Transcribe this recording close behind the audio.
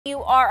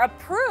you are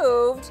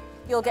approved,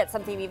 you'll get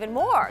something even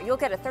more. You'll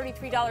get a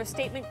 $33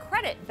 statement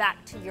credit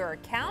back to your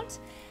account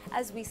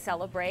as we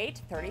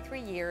celebrate 33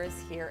 years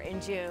here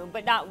in June.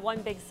 But not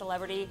one big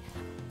celebrity,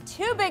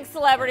 two big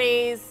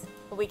celebrities.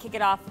 But we kick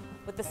it off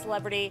with the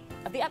celebrity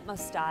of the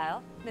utmost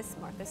style, Miss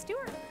Martha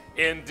Stewart.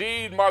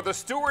 Indeed, Martha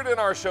Stewart in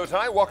our show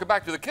tonight. Welcome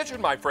back to the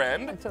kitchen, my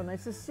friend. It's so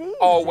nice to see you,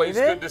 Always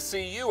David. good to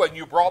see you. And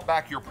you brought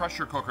back your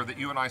pressure cooker that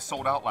you and I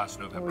sold out last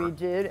November. We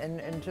did,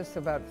 in just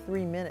about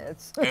 3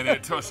 minutes. And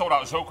it sold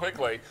out so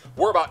quickly.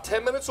 We're about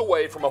 10 minutes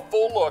away from a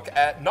full look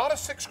at not a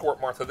 6-quart,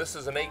 Martha. This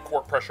is an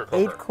 8-quart pressure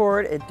cooker.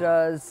 8-quart. It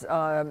does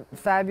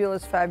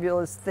fabulous,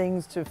 fabulous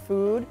things to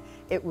food.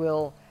 It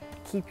will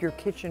keep your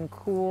kitchen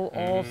cool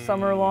all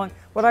summer long.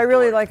 What I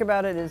really like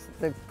about it is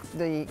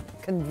the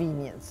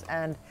convenience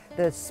and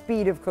the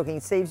speed of cooking.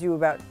 It saves you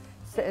about,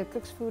 it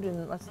cooks food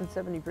in less than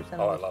 70%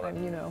 of the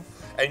time, you know.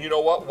 And you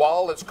know what?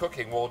 While it's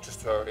cooking, we'll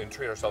just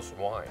treat ourselves some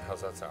wine.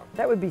 How's that sound?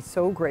 That would be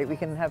so great. We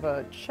can have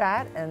a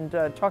chat and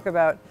talk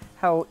about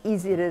how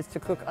easy it is to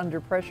cook under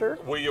pressure.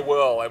 We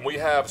will, and we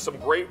have some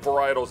great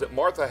varietals that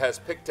Martha has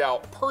picked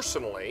out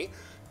personally.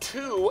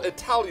 2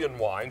 Italian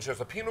wines. There's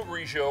a Pinot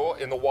Grigio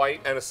in the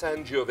white and a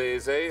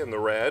Sangiovese in the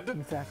red.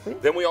 Exactly.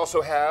 Then we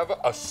also have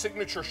a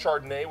signature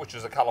Chardonnay, which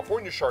is a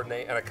California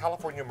Chardonnay, and a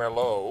California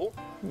Merlot.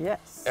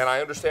 Yes. And I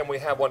understand we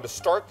have one to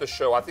start the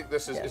show. I think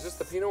this is, Yes. Is this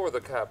the Pinot or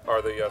the Cap,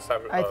 or the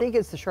I think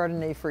it's the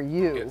Chardonnay for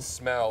you. It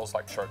smells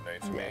like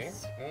Chardonnay to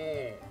Yes.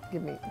 me.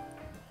 Give me.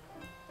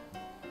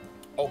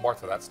 Oh,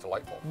 Martha, that's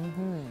delightful.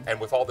 And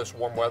with all this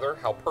warm weather,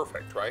 how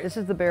perfect, right? This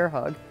is the Bear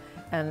Hug,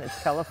 and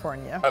it's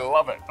California. I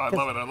love it. I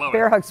love it. I love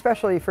Bear it. Hug,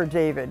 especially for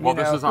David. Well,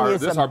 you know,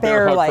 this is our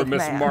bear hug for Miss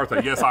man.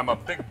 Martha. Yes, I'm a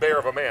big bear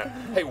of a man.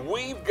 Hey,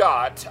 we've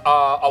got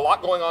a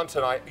lot going on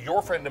tonight.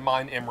 Your friend of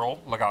mine,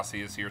 Emerald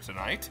Lagasse, is here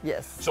tonight.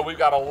 Yes. So we've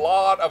got a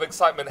lot of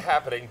excitement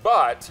happening,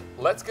 but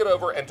let's get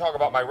over and talk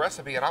about my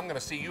recipe, and I'm going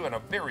to see you in a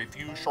very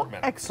few short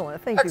minutes.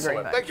 Excellent. Thank you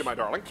very much. Thank you, my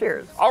darling.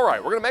 Cheers. All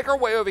right, we're going to make our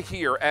way over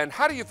here, and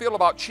how do you feel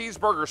about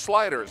cheeseburger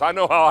sliders? I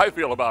know how I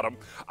feel about them.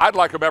 I'd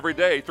like them every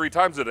day, 3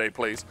 times a day,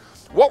 please.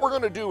 What we're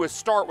going to do is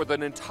start with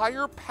an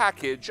entire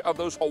package of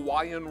those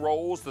Hawaiian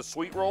rolls, the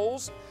sweet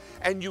rolls,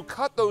 and you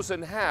cut those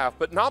in half,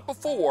 but not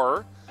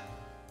before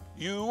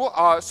you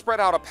spread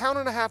out 1.5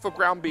 pounds of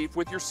ground beef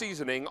with your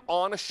seasoning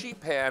on a sheet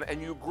pan,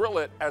 and you grill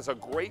it as a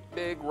great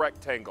big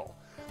rectangle.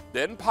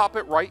 Then pop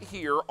it right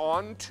here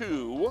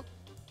onto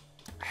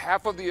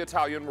half of the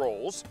Italian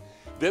rolls.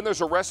 Then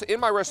there's in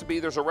my recipe,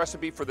 there's a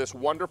recipe for this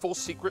wonderful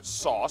secret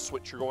sauce,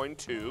 which you're going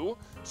to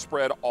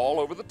spread all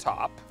over the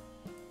top.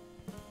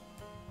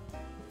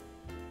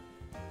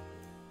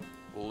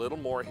 A little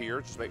more here,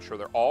 just make sure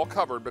they're all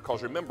covered,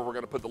 because remember, we're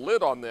going to put the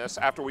lid on this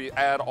after we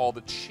add all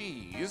the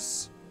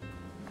cheese.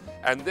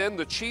 And then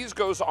the cheese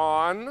goes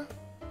on.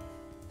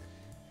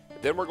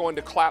 Then we're going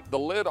to clap the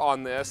lid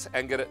on this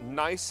and get it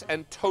nice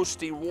and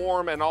toasty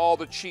warm and all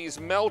the cheese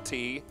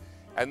melty,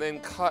 and then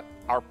cut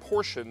our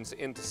portions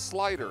into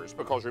sliders,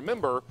 because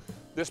remember,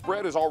 this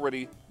bread is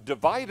already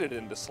divided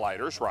into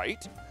sliders,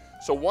 right?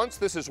 So once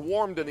this is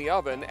warmed in the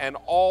oven and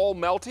all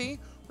melty,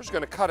 we're just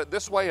gonna cut it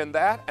this way and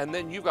that, and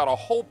then you've got a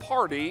whole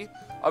party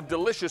of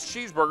delicious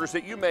cheeseburgers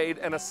that you made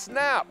in a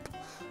snap.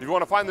 If you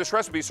wanna find this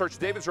recipe, search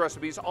David's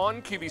Recipes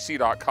on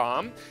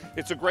QVC.com.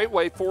 It's a great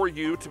way for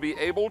you to be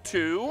able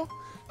to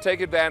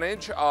take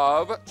advantage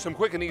of some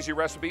quick and easy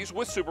recipes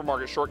with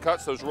supermarket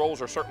shortcuts. Those rolls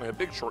are certainly a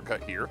big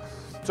shortcut here.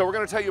 So we're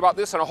gonna tell you about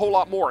this and a whole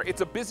lot more.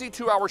 It's a busy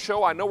 2-hour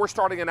show. I know we're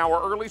starting an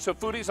hour early, so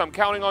foodies, I'm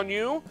counting on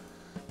you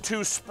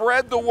to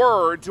spread the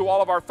word to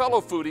all of our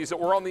fellow foodies that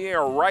we're on the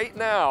air right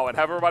now, and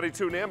have everybody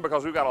tune in,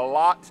 because we've got a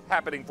lot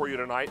happening for you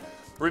tonight.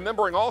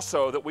 Remembering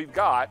also that we've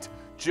got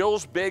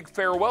Jill's big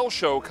farewell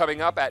show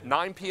coming up at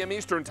 9 p.m.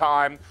 Eastern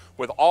time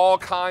with all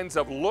kinds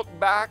of look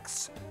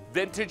backs,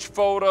 vintage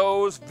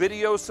photos,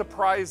 video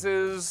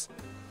surprises,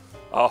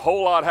 a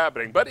whole lot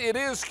happening. But it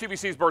is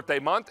QVC's birthday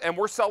month, and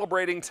we're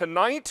celebrating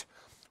tonight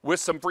with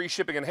some free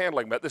shipping and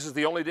handling. But this is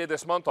the only day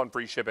this month on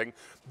free shipping.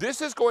 This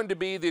is going to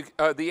be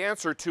the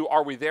answer to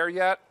Are We There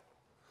Yet?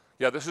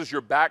 Yeah, this is your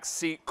back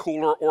seat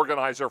cooler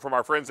organizer from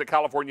our friends at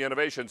California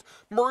Innovations.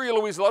 Maria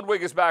Louise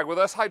Ludwig is back with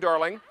us. Hi,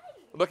 darling. Hi.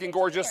 Looking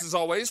gorgeous as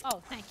always.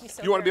 Oh, thank you so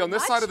much. You want to be on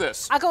this side of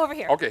this? I'll go over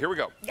here. Okay, here we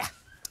go. Yeah.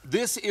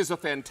 This is a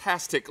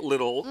fantastic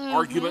little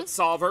argument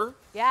solver.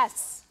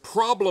 Yes.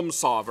 Problem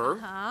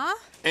solver,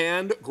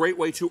 and great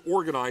way to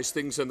organize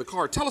things in the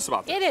car. Tell us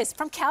about that. It is.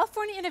 From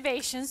California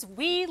Innovations,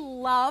 we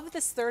love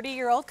this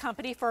 30-year-old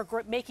company for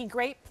making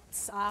great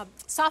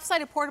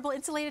soft-sided portable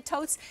insulated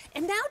totes,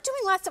 and now doing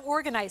lots of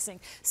organizing.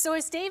 So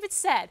as David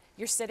said,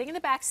 you're sitting in the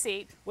back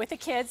seat with the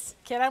kids,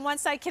 kid on one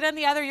side, kid on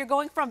the other. You're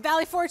going from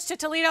Valley Forge to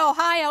Toledo,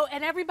 Ohio,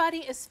 and everybody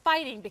is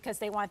fighting because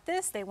they want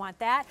this, they want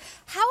that.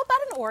 How about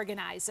an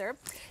organizer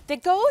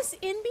that goes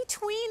in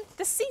between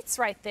the seats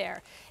right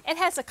there? It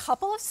has a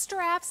couple of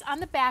straps on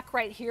the back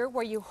right here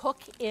where you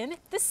hook in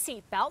the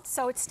seat belt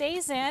so it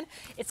stays in.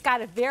 It's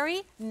got a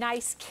very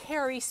nice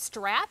carry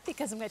strap,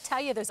 because I'm going to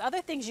tell you there's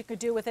other things you could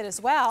do with it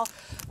as well.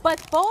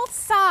 But both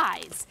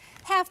sides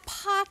have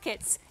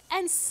pockets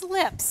and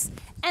slips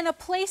and a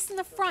place in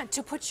the front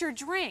to put your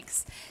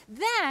drinks.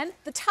 Then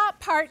the top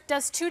part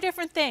does two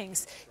different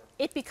things.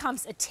 It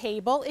becomes a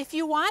table if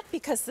you want,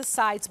 because the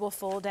sides will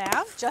fold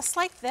down just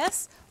like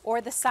this, or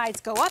the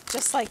sides go up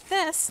just like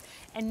this.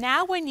 And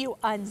now when you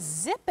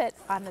unzip it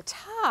on the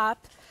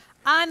top,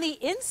 on the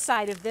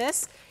inside of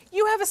this,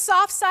 you have a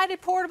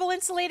soft-sided portable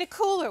insulated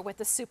cooler with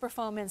the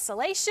Superfoam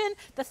insulation,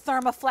 the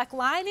Thermoflex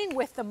lining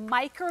with the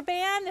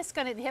microban that's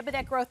going to inhibit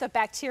that growth of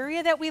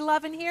bacteria that we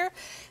love in here.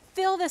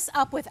 Fill this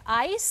up with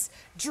ice,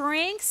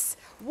 drinks,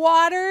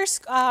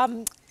 waters,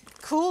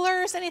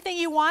 coolers, anything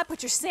you want.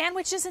 Put your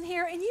sandwiches in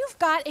here, and you've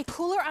got a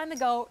cooler on the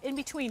go in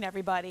between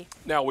everybody.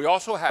 Now, we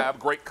also have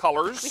great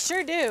colors. We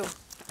sure do.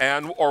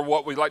 And, or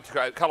what we like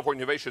to,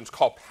 California Innovations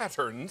call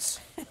patterns.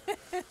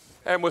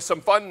 And with some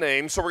fun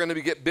names, so we're going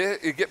to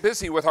get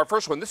busy with our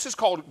first one. This is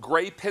called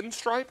Gray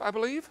Pinstripe, I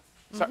believe.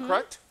 Is that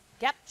correct?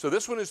 Yep. So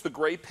this one is the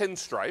Gray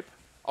Pinstripe.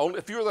 Only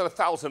fewer than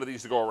 1,000 of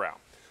these to go around.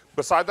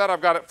 Beside that,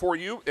 I've got it for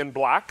you in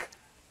black,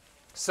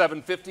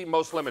 $7.50,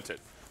 most limited.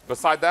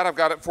 Beside that, I've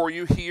got it for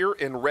you here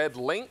in red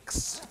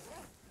Lynx.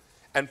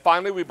 And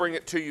finally, we bring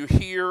it to you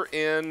here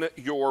in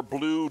your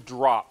blue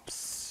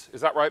drops.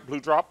 Is that right, blue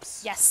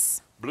drops?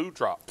 Yes. Blue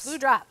drops. Blue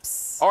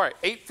drops. All right,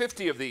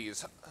 850 of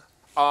these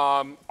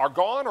are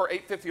gone, or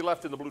 850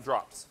 left in the blue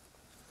drops?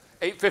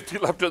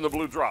 850 left in the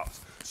blue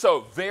drops.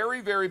 So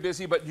very, very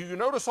busy, but you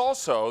notice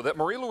also that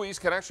Marie Louise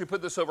can actually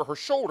put this over her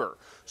shoulder.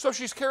 So if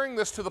she's carrying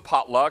this to the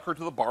potluck or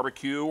to the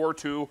barbecue or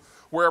to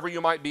wherever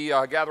you might be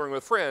gathering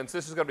with friends,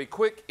 this is going to be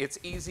quick, it's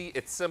easy,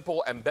 it's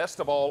simple, and best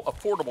of all,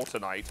 affordable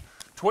tonight.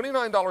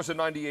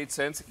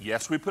 $29.98.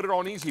 Yes, we put it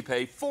on Easy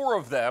Pay. 4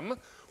 of them.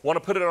 Want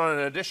to put it on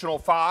an additional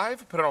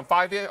 5? Put it on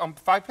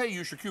 5 Pay,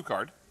 use your Q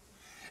card.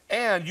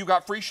 And you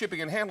got free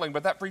shipping and handling,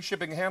 but that free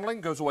shipping and handling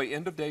goes away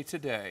end of day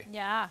today.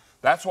 Yeah.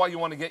 That's why you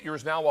want to get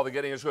yours now while the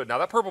getting is good. Now,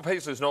 that purple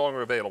paste is no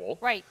longer available.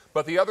 Right.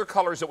 But the other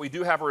colors that we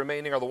do have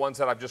remaining are the ones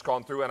that I've just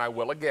gone through, and I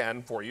will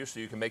again for you so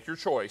you can make your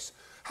choice.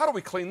 How do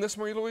we clean this,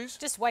 Marie Louise?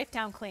 Just wipe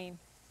down clean.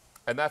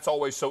 And that's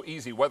always so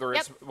easy, whether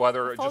it's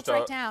Folds just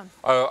right down.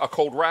 a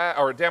cold rag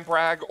or a damp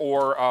rag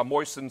or a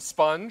moistened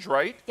sponge,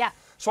 right? Yeah.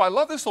 So I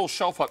love this little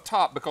shelf up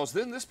top because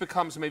then this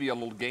becomes maybe a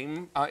little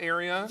game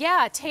area.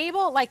 Yeah, a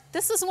table, like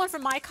this is one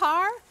from my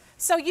car.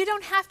 So you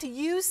don't have to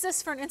use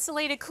this for an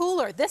insulated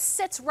cooler. This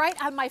sits right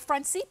on my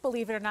front seat,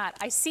 believe it or not.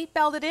 I seat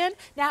belted in.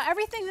 Now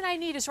everything that I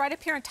need is right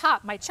up here on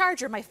top. My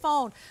charger, my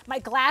phone, my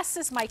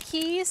glasses, my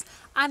keys.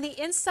 On the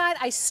inside,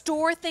 I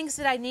store things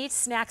that I need,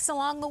 snacks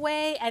along the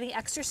way, any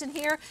extras in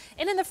here.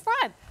 And in the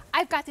front,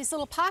 I've got these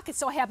little pockets,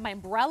 so I have my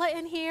umbrella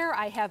in here,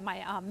 I have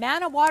my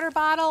Mana water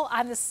bottle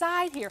on the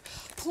side here.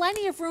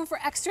 Plenty of room for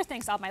extra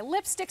things, all my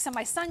lipsticks and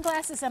my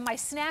sunglasses and my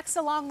snacks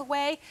along the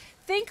way.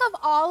 Think of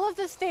all of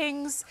the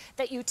things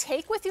that you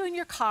take with you in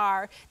your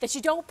car that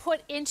you don't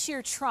put into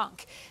your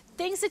trunk.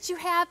 Things that you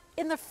have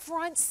in the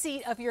front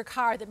seat of your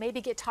car that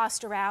maybe get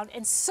tossed around,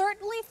 and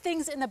certainly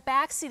things in the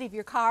back seat of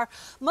your car,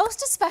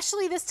 most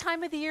especially this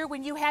time of the year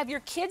when you have your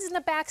kids in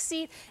the back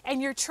seat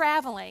and you're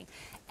traveling.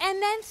 And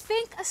then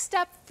think a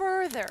step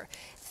further.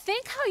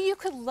 Think how you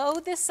could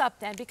load this up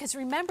then, because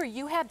remember,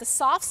 you have the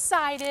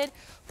soft-sided,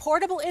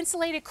 portable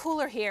insulated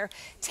cooler here,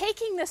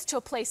 taking this to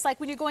a place like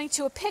when you're going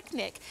to a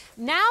picnic.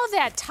 Now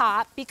that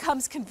top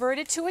becomes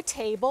converted to a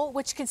table,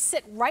 which can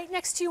sit right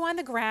next to you on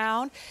the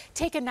ground.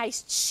 Take a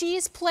nice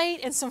cheese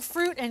plate and some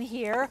fruit in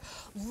here.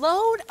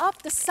 Load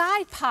up the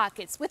side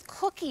pockets with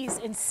cookies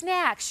and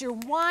snacks, your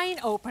wine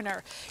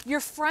opener. Your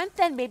front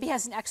then maybe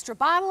has an extra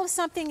bottle of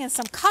something and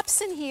some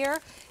cups in here.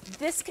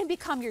 This can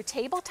become your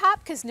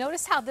tabletop, because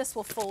notice how this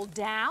will fold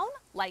down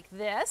like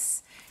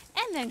this,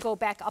 and then go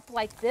back up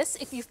like this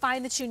if you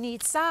find that you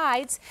need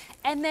sides,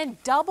 and then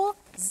double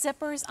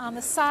zippers on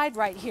the side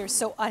right here.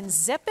 So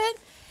unzip it,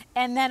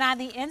 and then on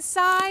the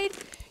inside,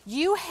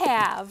 you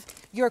have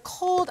your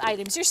cold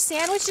items, your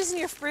sandwiches and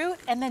your fruit,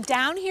 and then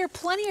down here,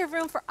 plenty of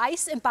room for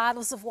ice and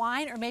bottles of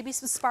wine, or maybe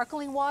some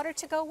sparkling water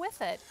to go with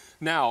it.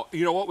 Now,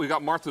 you know what? We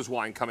got Martha's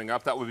wine coming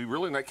up. That would be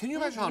really nice. Can you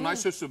imagine how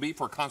nice this would be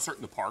for a concert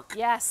in the park?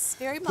 Yes,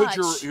 very much.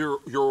 Put your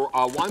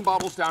wine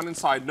bottles down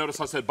inside. Notice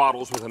I said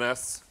bottles with an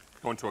S.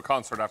 Going to a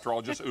concert after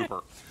all, just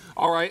Uber.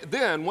 All right,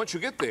 then once you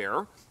get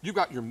there, you've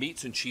got your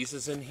meats and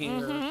cheeses in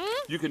here.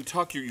 You can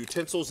tuck your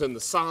utensils in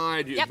the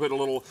side. You can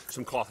put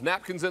some cloth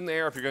napkins in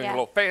there if you're going to get a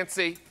little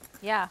fancy.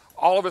 Yeah.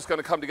 All of it's going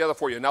to come together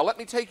for you. Now let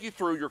me take you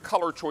through your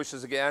color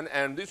choices again,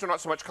 and these are not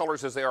so much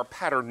colors as they are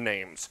pattern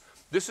names.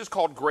 This is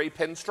called Gray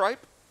Pinstripe.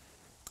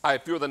 I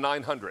have fewer than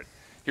 900.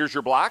 Here's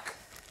your black,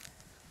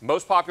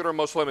 most popular,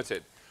 most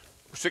limited.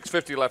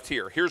 650 left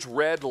here. Here's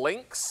Red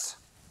Lynx.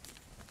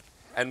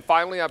 And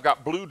finally, I've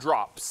got Blue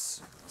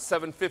Drops,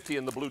 750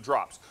 in the Blue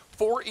Drops.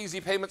 4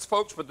 easy payments,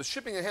 folks, but the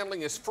shipping and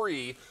handling is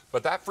free,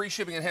 but that free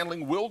shipping and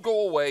handling will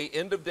go away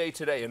end of day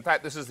today. In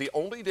fact, this is the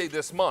only day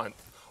this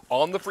month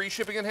on the free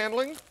shipping and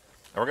handling, and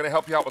we're going to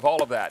help you out with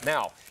all of that.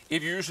 Now,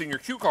 if you're using your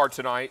Q card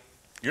tonight,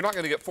 You're not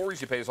going to get 4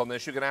 Easy Pays on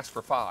this. You can ask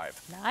for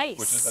 5. Nice.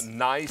 Which is a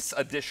nice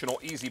additional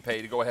Easy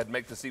Pay to go ahead and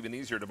make this even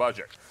easier to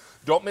budget.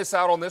 Don't miss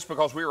out on this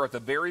because we are at the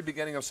very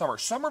beginning of summer.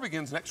 Summer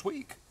begins next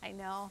week. I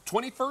know.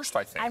 21st,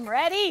 I think. I'm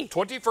ready.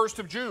 21st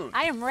of June.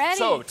 I am ready.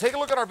 So take a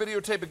look at our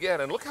videotape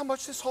again and look how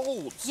much this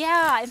holds.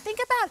 Yeah, and think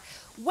about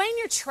when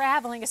you're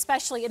traveling,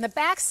 especially in the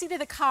back seat of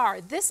the car.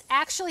 This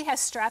actually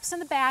has straps in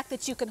the back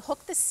that you can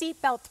hook the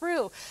seat belt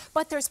through,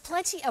 but there's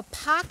plenty of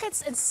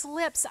pockets and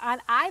slips on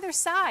either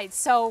side.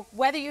 So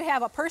whether you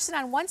have a person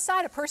on one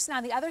side, a person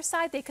on the other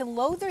side, they can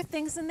load their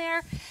things in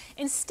there.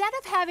 Instead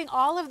of having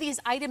all of these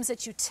items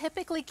that you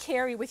typically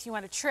carry with you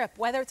on a trip,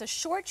 whether it's a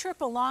short trip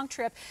or long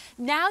trip,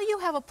 now you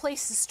have a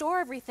place to store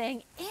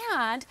everything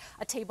and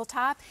a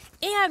tabletop.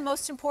 And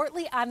most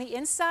importantly, on the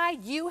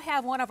inside, you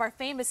have one of our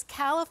famous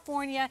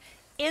California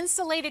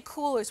insulated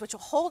coolers, which will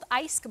hold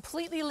ice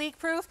completely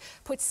leak-proof,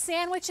 put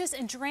sandwiches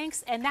and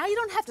drinks, and now you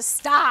don't have to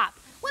stop.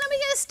 When are we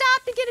going to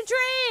stop to get a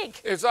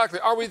drink? Exactly.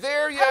 Are we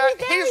there yet? Are we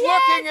there He's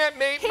yet? looking at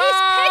me. He's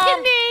Mom!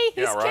 picking me.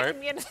 He's Yeah, right?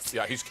 kicking me. into the-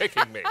 Yeah, he's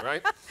kicking me,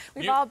 right?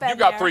 We've all been You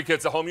got there. 3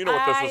 kids at home. You know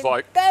what this was I've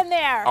like. been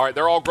there. All right,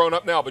 they're all grown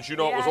up now, but you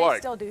know what it was Yeah, I like.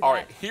 still do All that.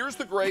 right, here's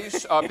the gray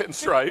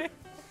pinstripe.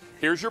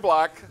 Here's your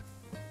black.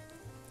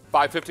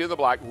 550 of the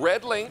black.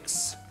 Red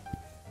links.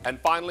 And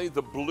finally,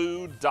 the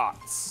blue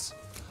dots.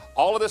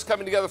 All of this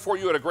coming together for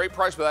you at a great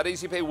price, but that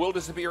Easy Pay will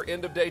disappear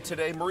end of day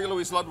today. Marie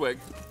Louise Ludwig,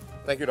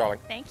 thank you, darling.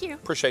 Thank you.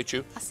 Appreciate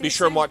you. I'll see Be you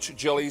sure and soon. watch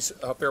Jilly's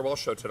farewell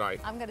show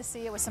tonight. I'm going to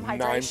see you with some 9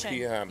 hydration.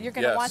 p.m., You're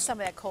going to yes. want some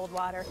of that cold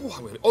water.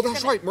 Oh,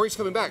 that's right. Marie's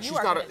coming back. She's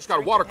are got gonna a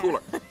drink water it.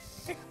 cooler.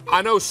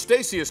 I know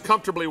Stacy is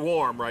comfortably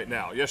warm right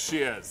now. Yes, she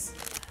is.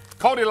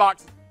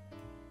 Goldilocks.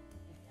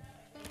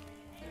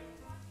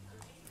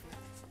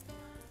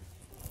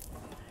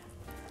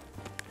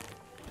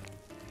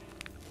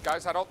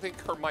 Guys, I don't think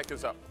her mic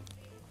is up.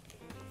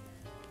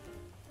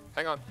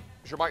 Hang on.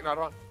 Is your mic not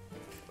on?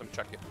 Let me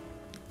check it.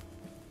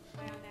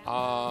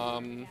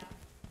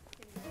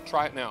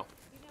 Try it now.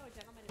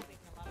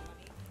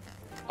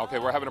 Okay,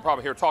 we're having a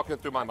problem here. Talking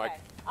through my mic.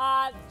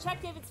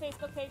 Check David's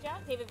Facebook page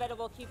out, David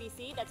Venable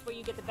QVC. That's where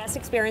you get the best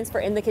experience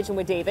for In the Kitchen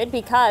with David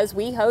because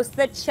we host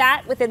the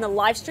chat within the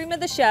live stream of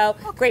the show.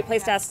 Great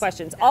place to ask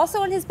questions. Also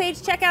on his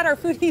page, check out our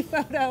foodie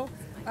photo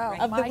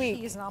of the week.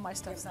 Keys and all my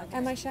stuff's not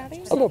Am I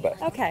shouting? A little bit.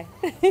 Okay.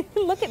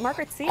 Look at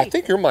Margaret's seat. I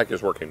think your mic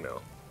is working now.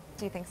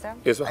 Do you think so?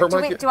 Is her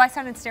mic? Do I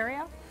sound in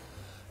stereo?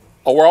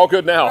 Oh, we're all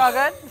good now. We're all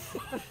good?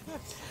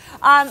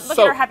 Look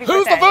So, at her happy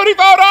who's birthday. the foodie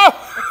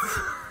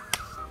photo?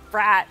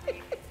 Brat.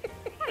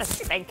 Gotta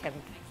spank him.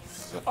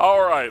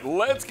 All right,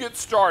 let's get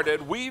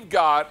started. We've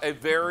got a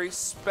very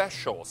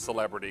special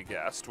celebrity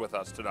guest with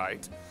us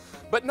tonight,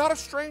 but not a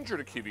stranger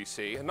to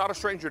QVC and not a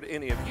stranger to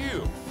any of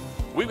you.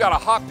 We've got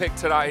a hot pick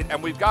tonight,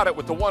 and we've got it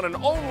with the one and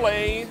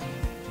only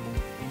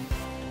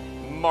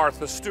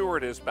Martha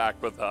Stewart is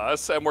back with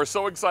us, and we're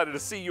so excited to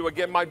see you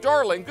again. My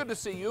darling, good to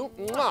see you.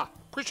 Mwah.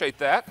 Appreciate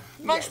that.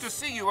 Nice to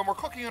see you, and we're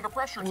cooking under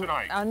pressure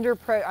tonight. Under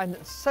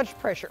such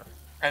pressure.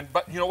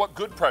 But you know what?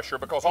 Good pressure,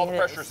 because all the It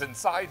pressure's is.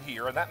 inside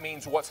here, and that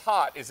means what's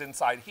hot is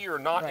inside here,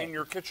 not Right. in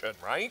your kitchen,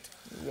 right?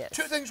 Yes.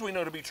 2 things we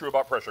know to be true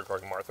about pressure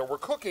cooking, Martha. We're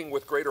cooking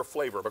with greater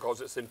flavor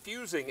because it's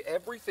infusing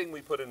everything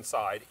we put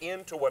inside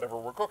into whatever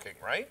we're cooking,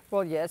 right?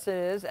 Well, yes, it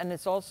is, and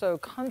it's also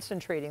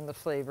concentrating the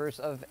flavors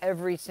of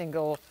every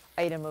single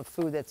item of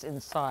food that's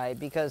inside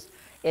because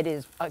it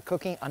is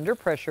cooking under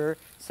pressure,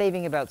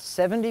 saving about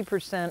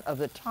 70% of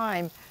the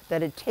time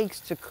that it takes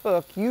to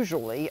cook,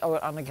 usually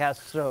on a gas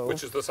stove.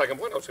 Which is the second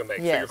point I was going to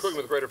make. So Yes. you're cooking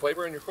with greater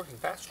flavor and you're cooking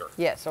faster.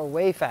 Yes, or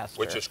way faster.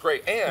 Which is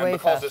great. And Way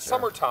because it's faster.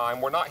 summertime,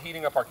 we're not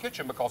heating up our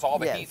kitchen because all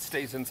the Yes. heat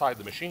stays inside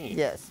the machine.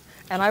 Yes,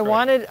 and Which I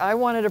is great.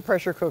 wanted a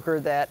pressure cooker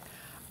that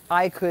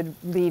I could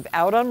leave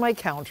out on my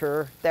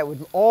counter that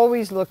would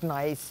always look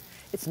nice.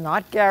 It's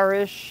not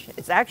garish.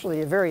 It's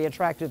actually a very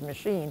attractive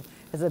machine.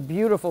 It's a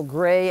beautiful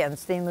gray and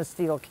stainless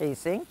steel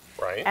casing.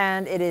 Right.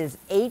 And it is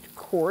 8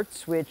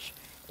 quarts, which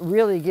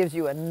really gives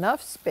you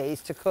enough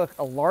space to cook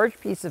a large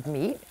piece of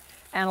meat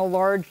and a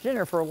large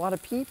dinner for a lot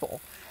of people.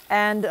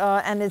 And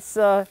it's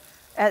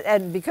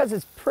and because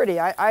it's pretty,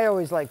 I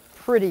always like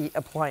pretty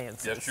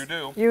appliances. Yes, you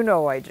do. You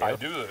know I do. I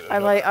do.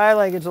 I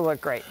like it to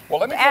look great. Well,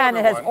 let me tell and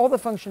it has everyone- all the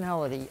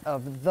functionality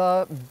of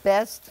the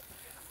best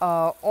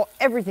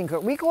everything cooker.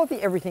 We call it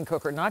the everything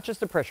cooker, not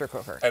just a pressure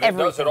cooker. And it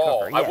does it Everything all.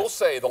 cooker, I will yes.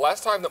 say, the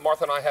last time that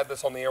Martha and I had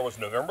this on the air was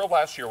November of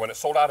last year when it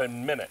sold out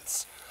in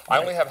minutes. I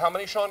only have how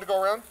many, Sean, to go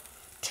around?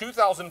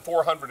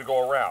 2,400 to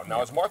go around.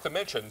 Now, as Martha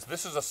mentions,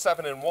 this is a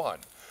 7-in-1.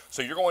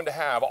 So you're going to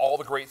have all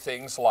the great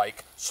things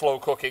like slow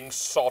cooking,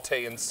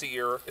 saute and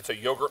sear. It's a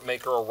yogurt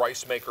maker, a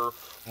rice maker,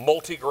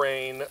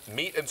 multigrain,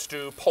 meat and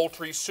stew,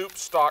 poultry, soup,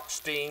 stock,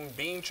 steam,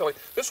 bean chili.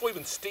 This will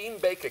even steam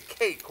bake a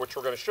cake, which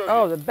we're going to show you.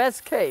 Oh, the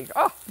best cake.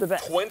 Oh, the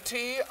best.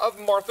 20 of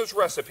Martha's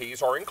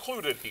recipes are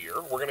included here.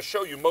 We're going to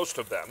show you most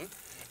of them.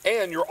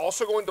 And you're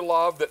also going to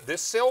love that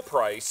this sale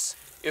price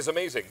is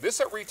amazing.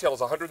 This at retail is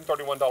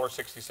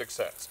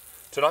 $131.66.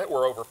 Tonight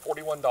we're over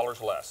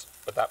 $41 less,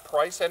 but that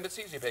price and it's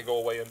easy pay go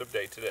away end of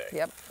day today.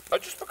 Yep. Now,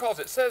 just because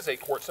it says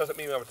 8 quarts doesn't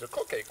mean you have to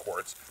cook 8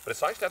 quarts, but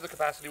it's nice to have the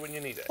capacity when you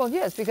need it. Well,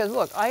 yes, because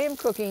look, I am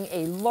cooking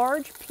a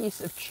large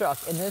piece of chuck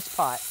in this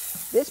pot.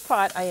 This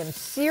pot, I am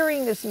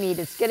searing this meat.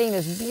 It's getting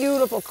this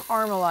beautiful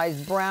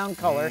caramelized brown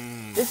color.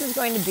 This is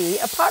going to be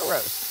a pot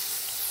roast.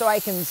 So I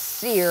can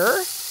sear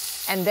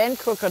and then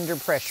cook under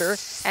pressure,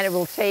 and it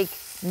will take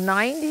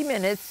 90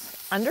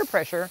 minutes under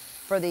pressure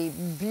for the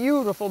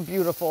beautiful,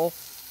 beautiful,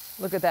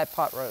 look at that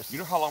pot roast. You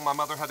know how long my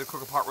mother had to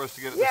cook a pot roast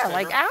to get it Yeah, this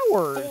like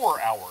tender? hours.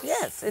 4 hours.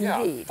 Yes, Yeah,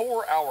 indeed.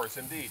 4 hours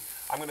indeed.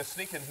 I'm going to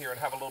sneak in here and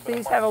have a little bit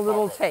Please of have a Martha's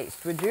little pot roast.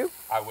 taste, would you?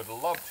 I would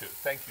love to.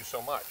 Thank you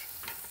so much.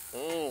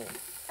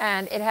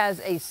 And it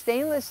has a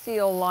stainless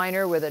steel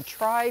liner with a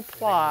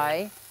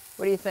tri-ply.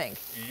 What do you think?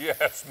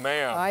 Yes,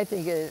 ma'am. I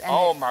think it is. And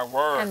Oh, my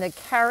word. And the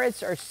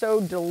carrots are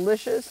so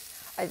delicious.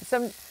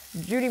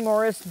 Judy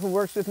Morris, who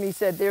works with me,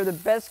 said they're the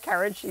best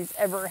carrots she's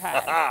ever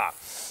had.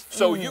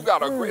 So you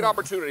got a great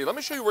opportunity. Let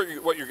me show you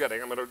what you're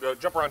getting. I'm going to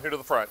jump around here to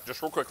the front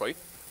just real quickly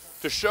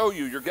to show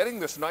you you're getting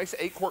this nice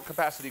 8-quart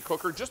capacity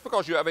cooker. Just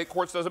because you have 8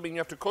 quarts doesn't mean you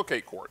have to cook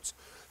 8 quarts.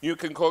 You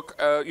can cook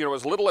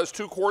as little as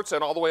 2 quarts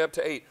and all the way up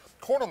to 8.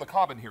 Corn on the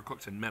cob in here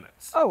cooks in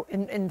minutes. Oh,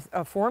 in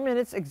 4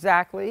 minutes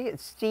exactly. It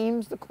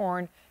steams the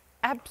corn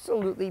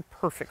absolutely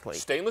perfectly.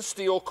 Stainless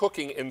steel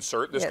cooking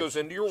insert. This Yes. goes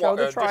into your Show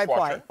the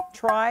dishwasher.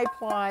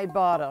 tri-ply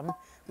bottom,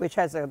 which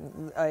has a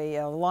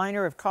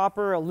liner of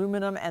copper,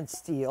 aluminum, and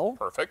steel.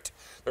 Perfect.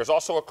 There's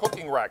also a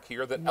cooking rack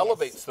here that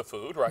elevates the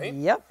food, right?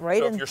 Yep, right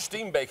So in- if you're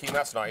steam baking,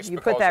 that's nice. You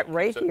because put that it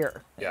right keeps it-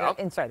 here, Yeah.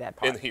 inside that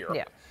pot. In here.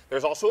 Yeah.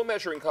 There's also a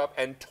measuring cup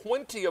and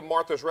 20 of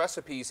Martha's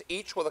recipes,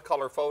 each with a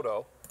color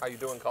photo. How you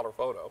doing, color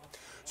photo?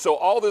 So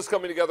all this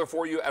coming together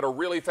for you at a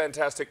really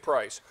fantastic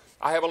price.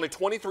 I have only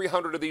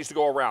 2,300 of these to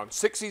go around.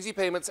 6 easy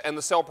payments and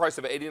the sale price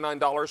of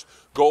 $89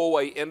 go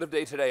away end of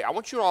day today. I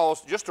want you all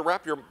just to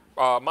wrap your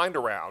mind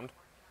around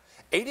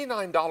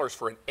 $89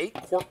 for an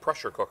 8-quart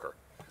pressure cooker.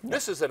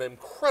 This is an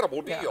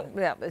incredible deal.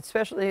 Yeah,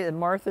 especially the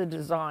Martha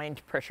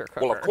designed pressure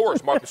cooker. Well, of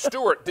course, Martha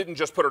Stewart didn't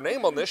just put her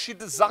name on this, she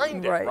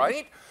designed it, Right.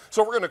 right?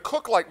 So we're going to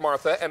cook like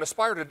Martha and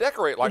aspire to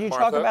decorate like Did you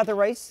Martha. talk about the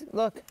rice?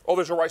 Look, Oh,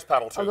 there's a rice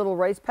paddle too. a little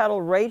rice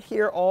paddle right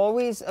here,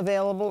 always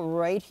available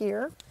right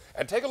here.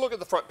 And take a look at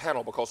the front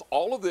panel because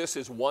all of this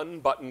is one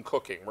button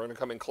cooking. We're going to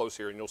come in close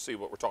here and you'll see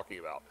what we're talking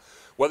about.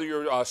 Whether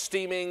you're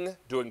steaming,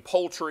 doing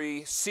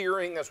poultry,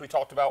 searing, as we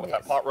talked about with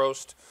that pot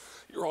roast,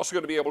 you're also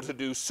going to be able to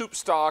do soup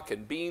stock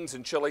and beans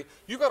and chili.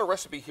 You've got a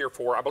recipe here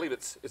for, I believe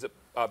is it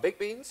baked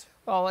beans?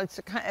 Well, it's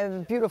a kind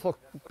of beautiful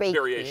baked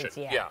Variation,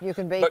 beans. yeah. You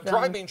can bake But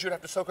dry them. beans you'd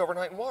have to soak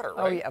overnight in water,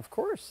 Oh right? yeah, of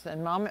course.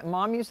 And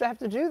mom used to have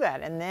to do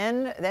that. And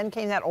then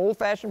came that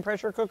old-fashioned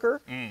pressure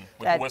cooker. With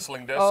that- the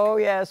whistling disc. Oh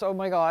yes, oh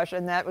my gosh,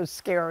 and that was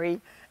scary.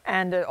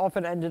 And it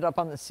often ended up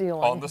on the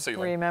ceiling. On the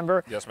ceiling.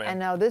 Remember? Yes, ma'am. And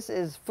now this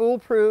is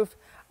foolproof.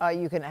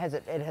 It has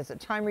a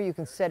timer. You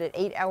can set it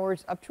 8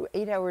 hours, up to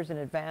 8 hours in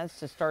advance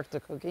to start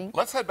the cooking.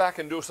 Let's head back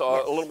and do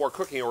a little more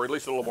cooking, or at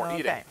least a little more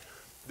eating. Okay.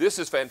 This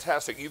is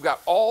fantastic. You've got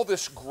all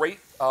this great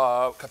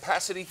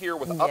capacity here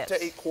with up to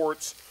Yes. 8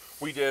 quarts.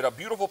 We did a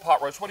beautiful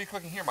pot roast. What are you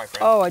cooking here, my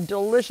friend? Oh, a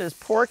delicious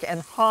pork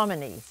and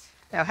hominy.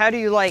 Now, how do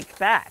you like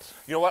that?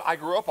 You know what? I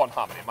grew up on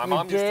hominy. My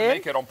mom used to did?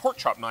 make it on pork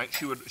chop night.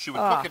 She would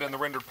cook it in the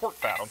rendered pork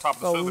fat on top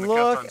of the So stove in a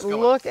cast iron skillet.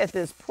 look at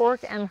this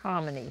pork and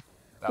hominy,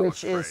 That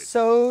which looks is great.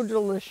 so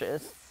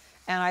delicious.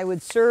 And I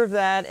would serve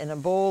that in a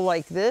bowl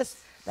like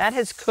this. That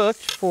has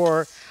cooked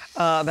for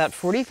about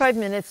 45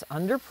 minutes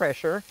under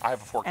pressure. I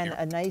have a fork And here.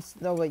 a nice,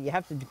 well, you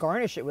have to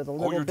garnish it with a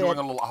little you're bit doing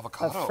a little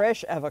avocado. of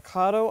fresh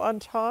avocado on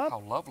top How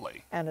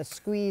lovely. and a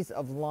squeeze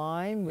of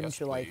lime. Wouldn't Yes,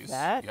 you like please.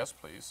 that? Yes,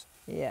 please.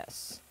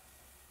 Yes.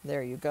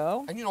 There you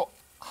go. And you know,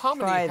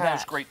 hominy Try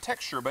has that. great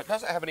texture, but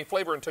doesn't have any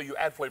flavor until you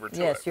add flavor to it.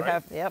 Yes, you right?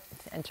 have, yep.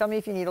 And tell me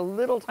if you need a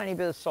little tiny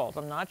bit of salt.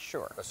 I'm not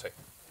sure. Let's see.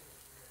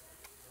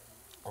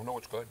 Oh no,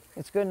 it's good.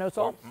 It's good, no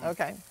salt? Mm-hmm.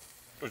 Okay.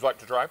 Would you like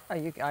to try? I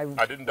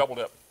I didn't double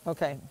dip.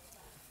 Okay.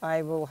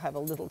 I will have a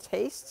little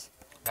taste.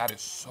 That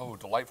is so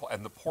delightful,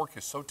 and the pork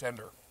is so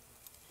tender.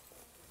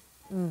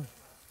 And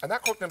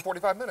that cooked in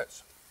 45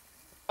 minutes.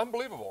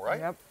 Unbelievable, right?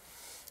 Yep.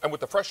 And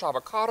with the fresh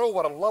avocado,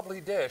 what a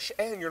lovely dish.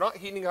 And you're not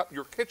heating up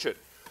your kitchen.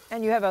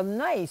 And you have a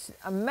nice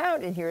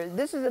amount in here.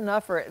 This is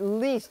enough for at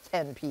least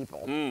 10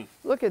 people.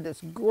 Look at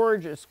this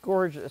gorgeous,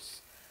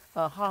 gorgeous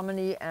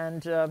hominy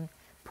and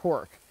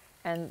pork.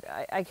 And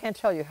I can't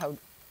tell you how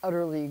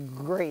utterly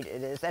great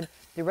it is. And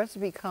the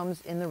recipe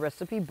comes in the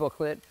recipe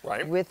booklet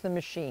Right. with the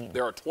machine.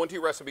 There are 20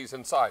 recipes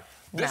inside.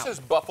 This Now- is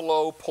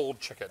buffalo pulled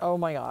chicken. Oh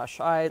my gosh,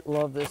 I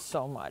love this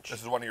so much.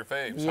 This is one of your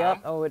faves, Yep.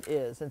 huh? Oh, it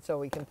is. And so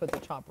we can put the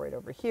top right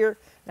over here.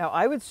 Now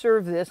I would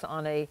serve this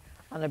on a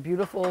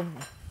beautiful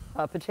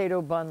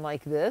potato bun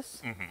like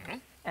this.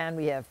 And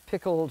we have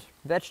pickled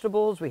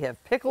vegetables. We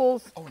have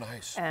pickles. Oh,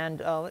 nice. And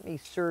let me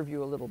serve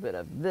you a little bit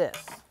of this.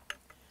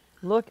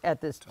 Look at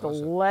this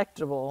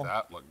delectable.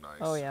 That looked nice.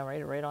 Oh yeah,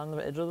 right on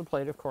the edge of the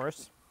plate, of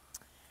course.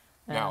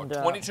 Now, And,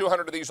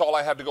 2,200 of these, all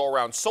I had to go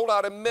around. Sold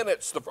out in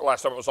minutes the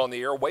last time it was on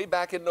the air, way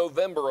back in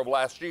November of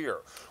last year.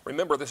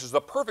 Remember, this is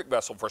the perfect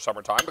vessel for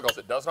summertime because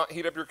it does not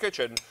heat up your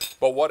kitchen,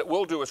 but what it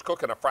will do is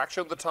cook in a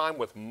fraction of the time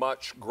with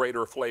much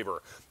greater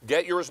flavor.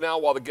 Get yours now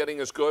while the getting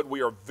is good.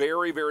 We are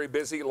very, very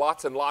busy.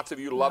 Lots and lots of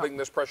you loving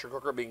this pressure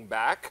cooker being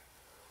back.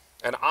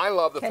 And I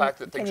love the fact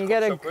that things Can you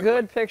cook get so a quickly.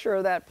 good picture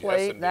of that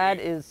plate? indeed. That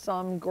is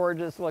some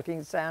gorgeous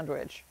looking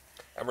sandwich.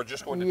 And we're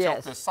just going to Yes.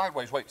 tilt this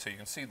sideways. Wait, so you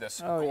can see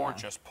this Oh, yeah.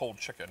 gorgeous pulled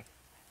chicken.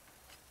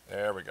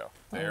 There we go.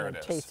 There it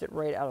is. Taste it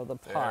right out of the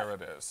pot. There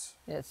it is.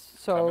 It's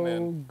Coming so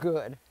in.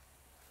 good.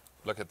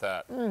 Look at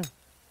that.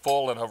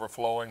 Full and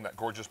overflowing, that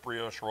gorgeous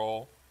brioche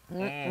roll.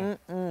 I'm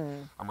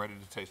ready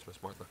to taste,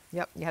 Miss Martha.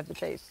 Yep, you have to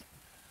taste.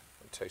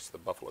 Taste the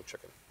buffalo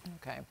chicken.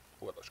 Okay.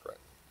 Oh, it looks great.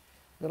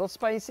 Little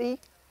spicy,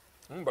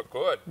 But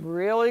good.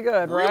 really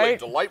good, Really right?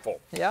 delightful.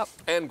 Yep.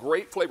 And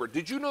great flavor.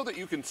 Did you know that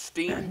you can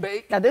steam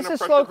bake Now this in a is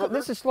pressure slow. cooker?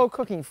 This is slow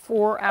cooking,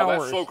 4 Oh, hours.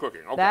 that's slow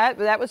cooking. Okay.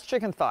 That was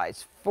chicken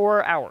thighs,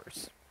 4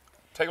 hours.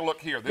 Take a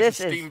look here. This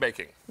is steam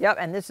baking. Yep,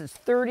 and this is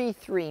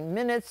 33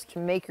 minutes to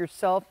make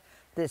yourself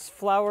this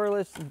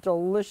flourless,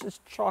 delicious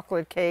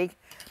chocolate cake.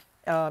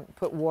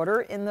 Put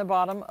water in the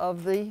bottom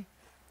of the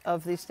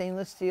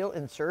stainless steel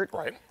insert.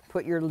 Right.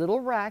 Put your little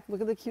rack.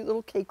 Look at the cute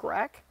little cake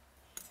rack.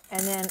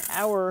 And then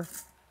our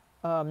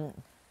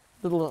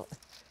little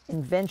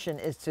invention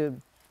is to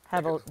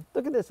have look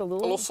at this, a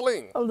little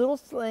sling. A little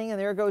sling, and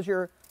there goes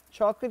your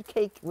chocolate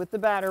cake with the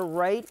batter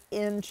right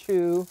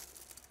into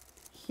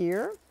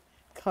here.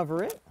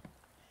 Cover it.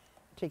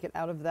 Take it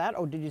out of that.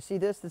 Oh, did you see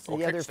this? This is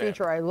the other kickstand.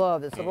 feature I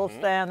love. This little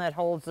stand that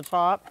holds the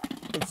top.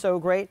 It's so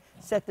great.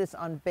 Set this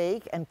on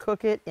bake and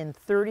cook it in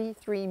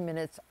 33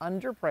 minutes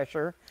under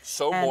pressure.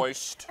 So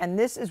moist. And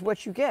this is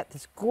what you get,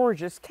 this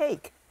gorgeous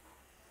cake.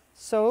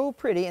 So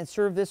pretty. And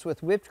serve this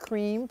with whipped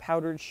cream,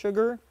 powdered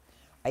sugar,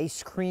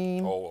 ice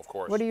cream. Oh, of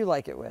course. What do you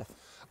like it with?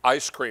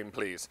 Ice cream,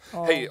 please.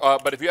 Oh. Hey,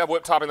 but if you have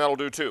whipped topping, that'll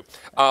do too.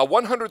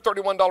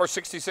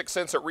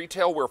 $131.66 at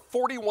retail. We're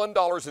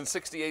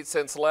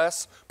 $41.68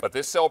 less, but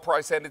this sale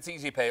price and its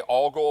easy pay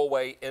all go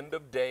away end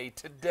of day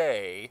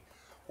today.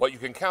 What you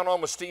can count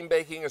on with steam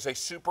baking is a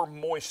super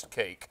moist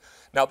cake.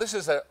 Now, this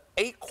is an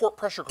 8-quart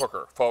pressure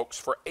cooker, folks,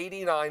 for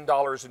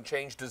 $89 and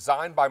change,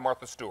 designed by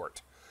Martha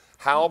Stewart.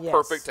 How Yes.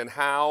 perfect and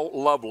how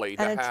lovely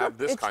to have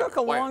this kind of It took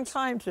a long plant.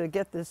 time to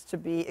get this to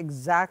be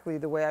exactly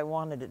the way I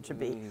wanted it to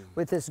be.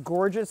 With this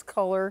gorgeous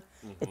color,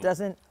 it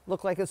doesn't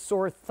look like a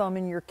sore thumb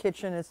in your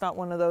kitchen. It's not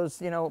one of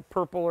those,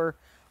 purple or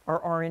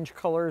orange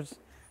colors.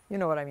 You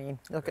know what I mean?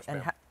 Look, Yes, and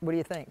ma'am. what do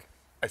you think?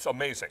 It's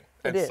amazing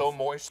and is. so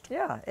moist.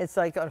 Yeah, it's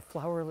like a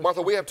flourless.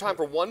 Martha, we have time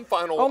for one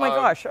final. Oh my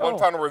gosh! One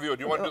final review.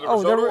 Do you want to do the the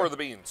risotto ri- or the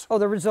beans? Oh,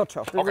 the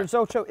risotto. The Okay.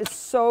 risotto is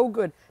so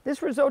good.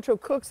 This risotto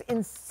cooks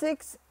in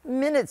 6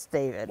 minutes,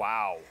 David.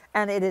 Wow.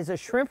 And it is a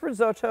shrimp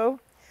risotto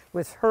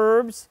with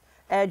herbs.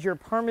 Add your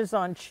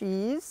Parmesan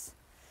cheese.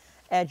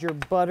 Add your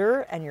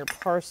butter and your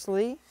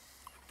parsley.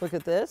 Look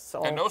at this.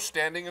 And no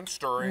standing and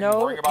stirring.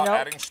 No, Worrying about no.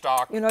 adding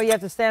stock. You know, you have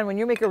to stand when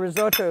you make a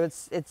risotto.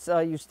 It's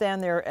you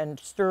stand there and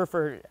stir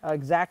for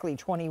exactly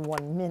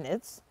 21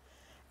 minutes,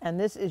 and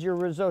this is your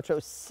risotto.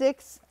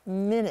 6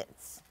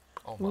 minutes.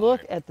 Oh my.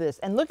 Look at this,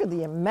 and look at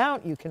the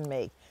amount you can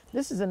make.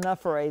 This is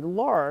enough for a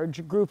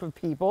large group of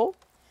people.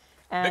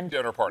 And, Big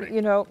dinner party.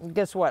 You know,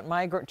 guess what?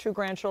 My 2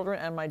 grandchildren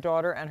and my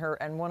daughter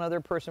and one other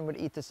person would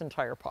eat this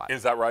entire pot.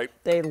 Is that right?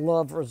 They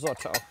love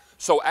risotto.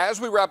 So as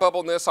we wrap up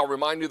on this, I'll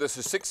remind you this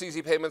is 6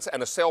 easy payments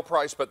and a sale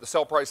price, but the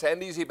sale price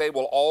and easy pay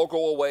will all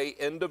go away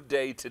end of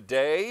day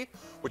today,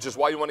 which is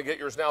why you want to get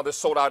yours now. This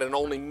sold out in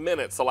only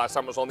minutes the last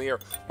time it was on the air.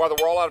 Martha,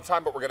 we're all out of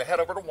time, but we're going to head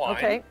over to wine.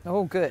 Okay.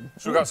 Oh, good.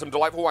 So we've got some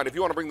delightful wine. If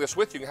you want to bring this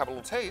with you, you can have a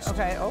little taste.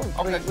 Okay. Oh,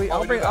 Okay,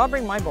 while we do that. I'll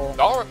bring my bowl.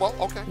 All right, well,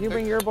 okay. You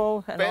bring your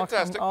bowl, and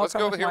Fantastic. I'll Let's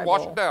come go with over here, my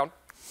wash bowl. it down.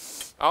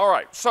 All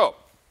right, so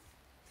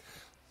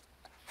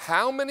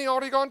how many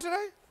already gone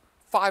today?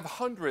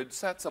 500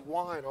 sets of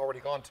wine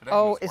already gone today.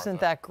 Oh, Ms. isn't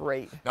Martha. that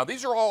great? Now,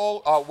 these are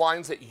all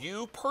wines that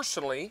you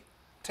personally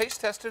taste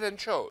tested and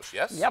chose,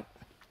 yes? Yep.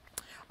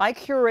 I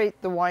curate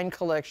the wine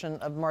collection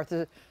of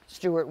Martha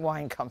Stewart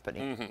Wine Company.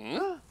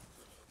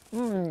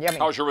 Yummy.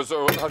 How's your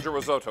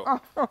risotto?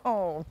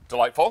 Oh,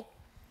 Delightful?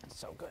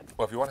 so good.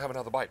 Well, if you want to have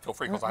another bite, feel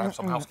free, because I have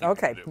some housekeeping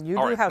Okay, to do. you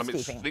All do right, let me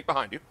housekeeping. sneak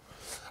behind you.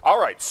 All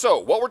right, so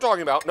what we're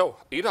talking about, no,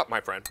 eat up,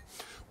 my friend.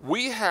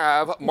 We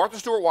have Martha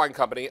Stewart Wine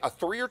Company, a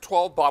 3 or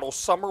 12 bottle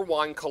summer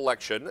wine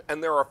collection,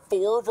 and there are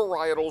 4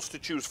 varietals to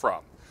choose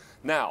from.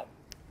 Now,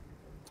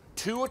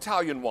 2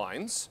 Italian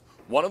wines,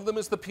 one of them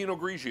is the Pinot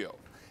Grigio,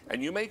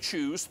 and you may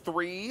choose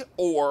 3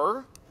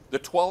 or the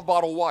 12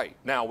 bottle white.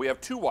 Now, we have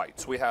 2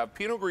 whites. We have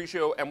Pinot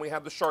Grigio and we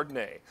have the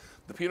Chardonnay.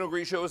 The Pinot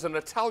Grigio is an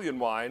Italian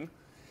wine,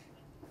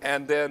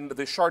 and then the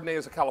Chardonnay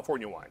is a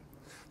California wine.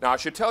 Now, I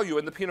should tell you,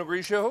 in the Pinot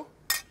Grigio,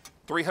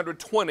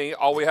 320,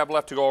 all we have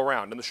left to go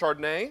around. In the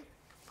Chardonnay,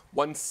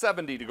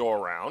 170 to go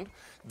around.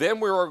 Then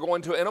we are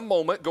going to, in a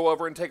moment, go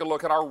over and take a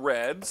look at our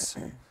reds.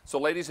 So,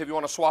 ladies, if you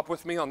want to swap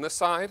with me on this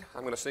side,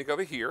 I'm going to sneak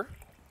over here.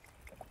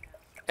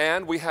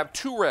 And we have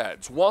two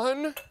reds.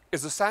 One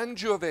is a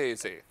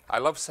Sangiovese. I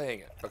love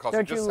saying it because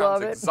Don't it just you sounds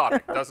love it?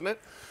 exotic, doesn't it?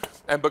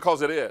 And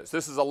because it is.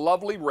 This is a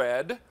lovely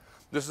red.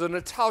 This is an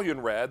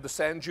Italian red, the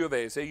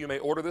Sangiovese. You may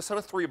order this in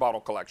a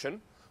 3-bottle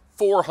collection,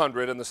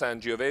 400 in the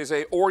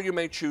Sangiovese, or you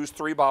may choose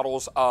 3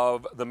 bottles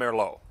of the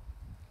Merlot,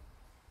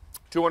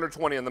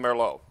 220 in the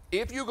Merlot.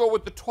 If you go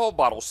with the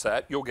 12-bottle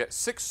set, you'll get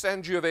 6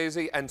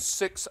 Sangiovese and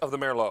 6 of the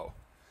Merlot.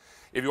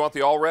 If you want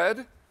the all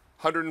red,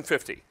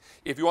 150.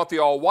 If you want the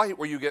all white,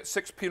 where you get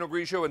 6 Pinot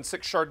Grigio and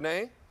 6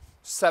 Chardonnay,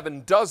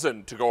 7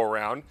 dozen to go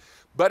around.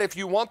 But if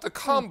you want the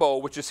combo,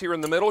 which is here in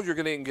the middle, you're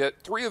going to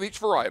get 3 of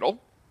each varietal.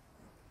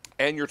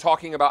 And you're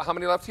talking about how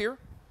many left here?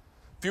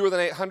 Fewer than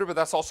 800, but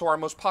that's also our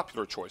most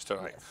popular choice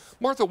tonight. Yes.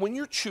 Martha, when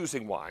you're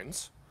choosing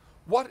wines,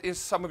 what is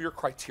some of your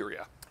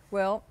criteria?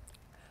 Well,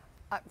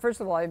 first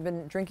of all, I've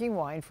been drinking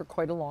wine for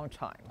quite a long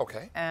time.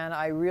 Okay. And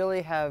I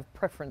really have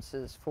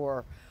preferences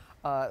for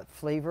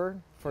flavor,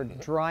 for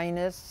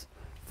dryness,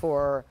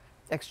 for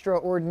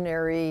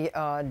extraordinary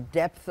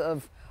depth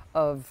of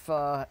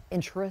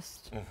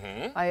interest.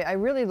 I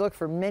really look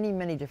for many,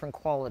 many different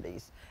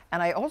qualities.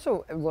 And I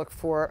also look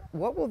for,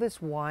 what will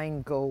this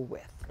wine go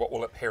with? What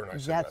will it pair nicely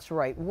with? That's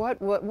right.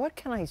 What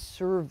can I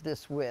serve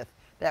this with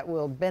that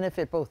will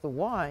benefit both the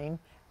wine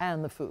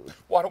and the food?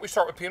 Why don't we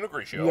start with Pinot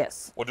Grigio?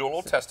 Yes. We'll do a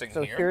little testing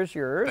so here. Here's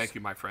yours. Thank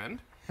you, my friend.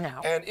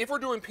 Now. And if we're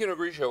doing Pinot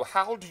Grigio,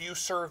 how do you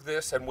serve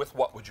this and with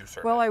what would you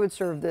serve Well, it? I would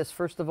serve this,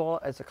 first of all,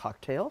 as a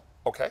cocktail.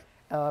 Okay.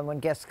 When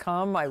guests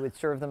come, I would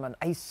serve them an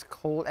ice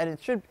cold, and it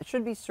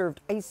should be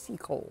served icy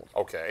cold.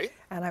 Okay.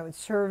 And I would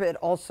serve it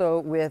also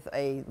with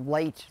a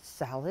light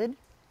salad.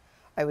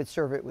 I would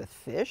serve it with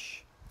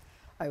fish.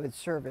 I would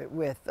serve it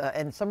with,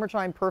 and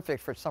summertime,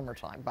 perfect for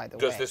summertime, by the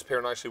way. Does this pair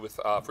nicely with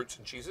fruits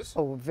and cheeses?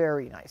 Oh,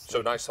 very nice.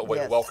 So nice a way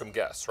to welcome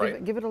guests,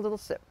 right? Give it a little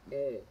sip.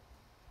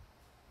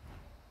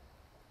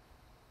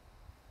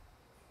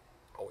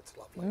 Oh, it's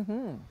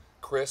lovely.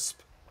 Crisp,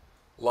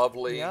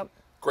 lovely, Yep.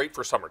 great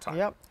for summertime.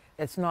 Yep.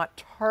 It's not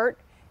tart.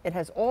 It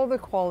has all the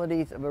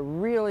qualities of a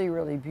really,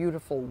 really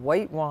beautiful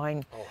white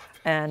wine. Oh,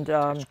 and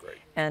tastes great.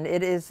 and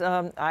it is,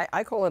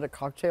 I call it a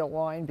cocktail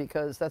wine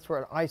because that's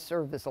where I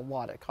serve this a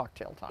lot at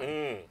cocktail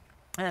time.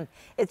 And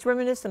it's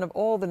reminiscent of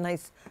all the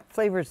nice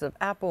flavors of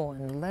apple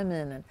and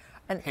lemon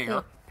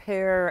and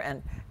pear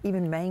and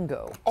even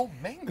mango. Oh,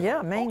 mango.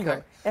 Yeah, mango.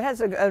 Okay. It has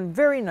a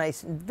very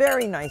nice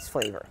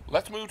flavor.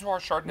 Let's move to our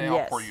Chardonnay.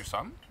 Yes. I'll pour you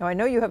some. Now, I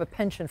know you have a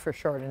penchant for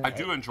Chardonnay. I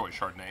do enjoy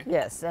Chardonnay.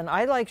 Yes, and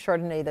I like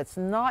Chardonnay that's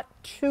not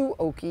too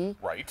oaky.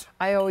 Right.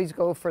 I always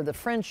go for the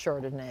French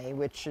Chardonnay,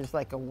 which is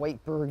like a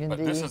white burgundy.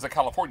 But this is a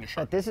California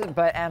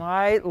Chardonnay. And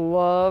I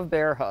love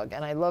Bear Hug,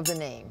 and I love the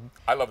name.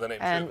 I love the name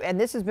too.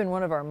 And this has been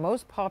one of our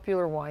most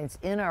popular wines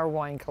in our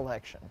wine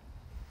collection.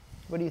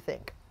 What do you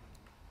think?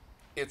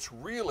 It's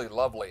really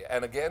lovely.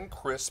 And again,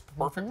 crisp,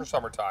 perfect for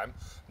summertime.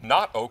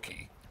 Not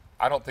oaky.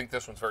 I don't think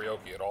this one's very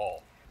oaky at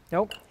all.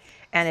 Nope.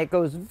 And it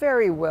goes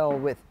very well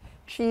with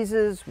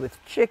cheeses,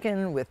 with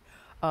chicken, with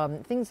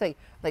things like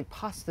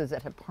pastas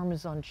that have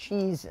Parmesan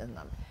cheese in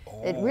them.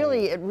 Oh. It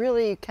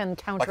really can Like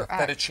counteract.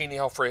 a fettuccine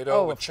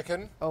Alfredo with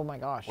chicken? Oh my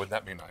gosh. Wouldn't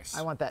that be nice?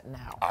 I want that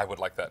now. I would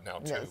like that now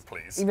too, Yes.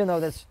 please. Even though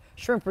this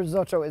shrimp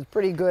risotto is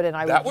pretty good, and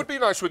That would be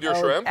nice with your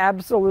shrimp.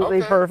 Absolutely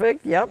Okay.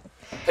 perfect. Yep.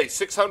 Hey,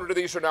 600 of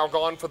these are now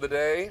gone for the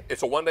day.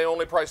 It's a one-day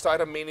only priced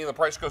item, meaning the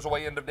price goes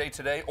away end of day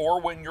today, or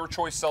when your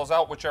choice sells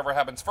out, whichever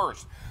happens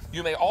first.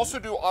 You may also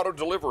do auto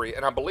delivery,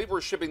 and I believe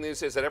we're shipping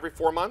these, is it every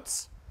 4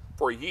 months?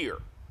 For a year.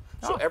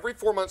 So every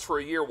 4 months for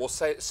a year, we'll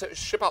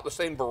ship out the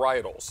same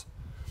varietals,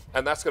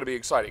 and that's going to be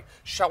exciting.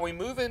 Shall we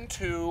move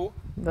into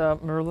The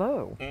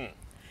Merlot.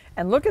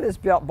 And look at this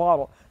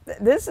bottle.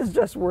 This is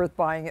just worth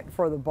buying it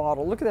for the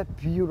bottle. Look at that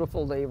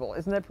beautiful label.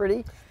 Isn't that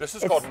pretty? This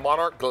is called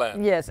Monarch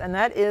Glen. Yes, and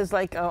that is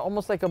like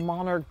almost like a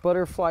monarch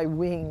butterfly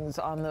wings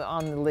on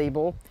the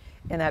label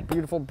in that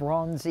beautiful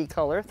bronzy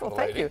color. So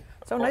thank you.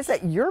 So nice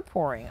that you're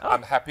pouring. Oh,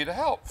 I'm happy to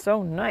help.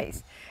 so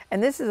nice.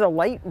 And this is a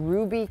light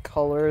ruby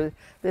color.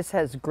 This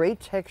has great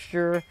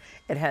texture.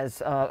 It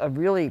has a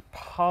really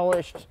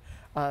polished,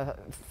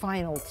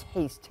 final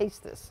taste.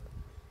 Taste this.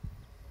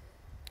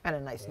 And a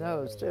nice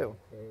nose, too.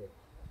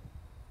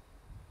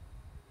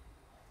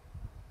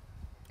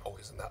 Oh,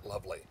 isn't that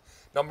lovely?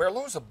 Now,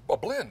 Merlot's a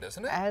blend,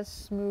 isn't it? As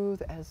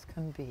smooth as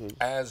can be.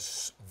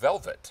 As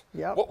velvet.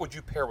 Yep. What would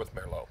you pair with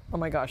Merlot? Oh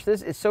my gosh,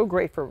 this is so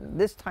great for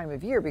this time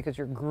of year because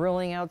you're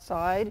grilling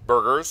outside.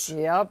 Burgers?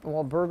 Yep,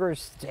 well,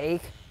 burgers,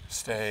 steak.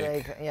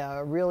 Steak. Yeah,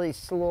 a really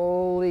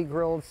slowly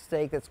grilled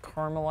steak that's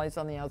caramelized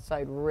on the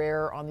outside,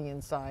 rare on the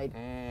inside.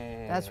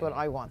 That's what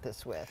I want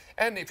this with.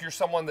 And if you're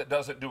someone that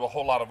doesn't do a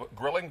whole lot of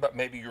grilling, but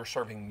maybe you're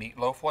serving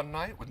meatloaf one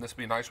night, wouldn't this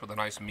be nice with a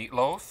nice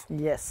meatloaf?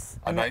 Yes.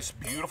 A nice,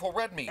 beautiful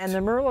red meat. And the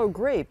Merlot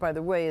grape, by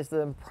the way, is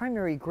the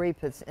primary grape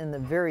that's in the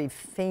very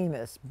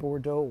famous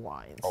Bordeaux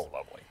wines. Oh,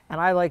 lovely. And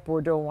I like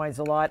Bordeaux wines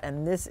a lot,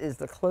 and this is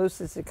the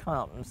closest it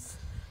comes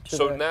to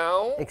So the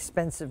now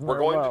expensive Merlot. we're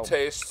going to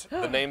taste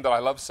the name that I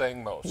love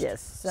saying most.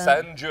 Yes.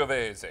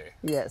 Sangiovese.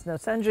 Yes. Now,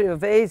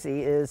 Sangiovese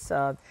is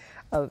a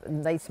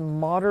nice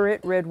moderate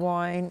red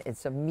wine.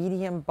 It's a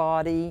medium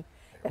body.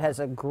 It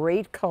has a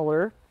great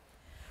color.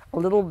 a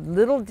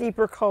little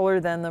deeper color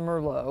than the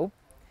Merlot.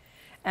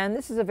 And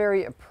this is a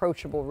very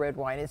approachable red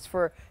wine. It's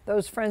for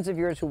those friends of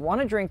yours who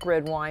want to drink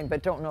red wine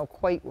but don't know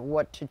quite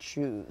what to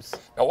choose.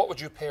 Now, what would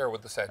you pair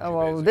with the Sangiovese? Oh,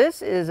 well,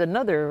 this is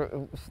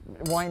another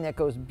wine that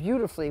goes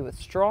beautifully with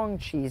strong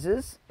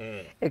cheeses.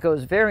 It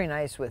goes very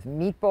nice with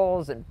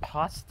meatballs and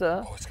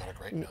pasta. Oh, it's got a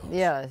great nose.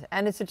 Yeah,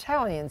 and it's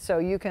Italian, so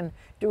you can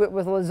do it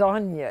with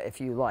lasagna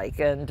if you like.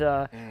 And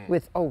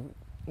with,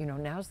 you know,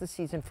 now's the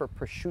season for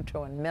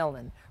prosciutto and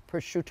melon,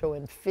 prosciutto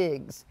and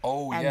figs.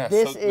 Oh, and yes,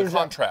 this so is the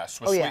contrast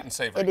with sweet and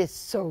savory. It is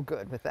so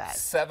good with that.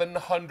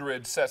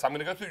 700 says. I'm going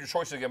to go through your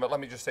choices again, but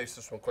let me just taste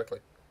this one quickly.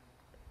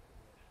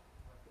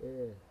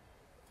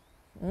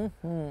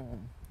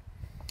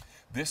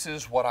 This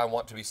is what I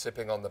want to be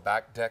sipping on the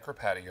back deck or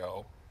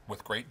patio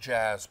with great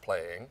jazz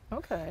playing.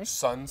 Okay.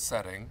 Sun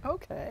setting.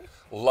 Okay.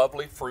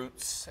 Lovely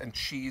fruits and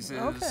cheeses.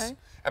 Okay.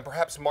 And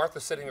perhaps Martha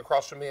sitting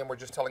across from me and we're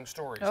just telling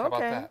stories. How about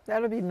that?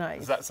 That'll be nice.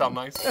 Does that sound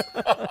nice?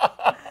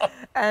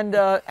 And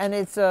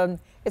it's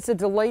a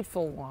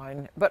delightful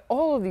wine, but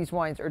all of these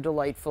wines are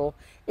delightful.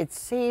 It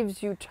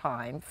saves you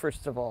time,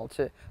 first of all,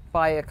 to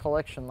buy a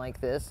collection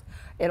like this.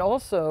 It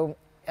also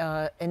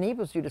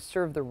enables you to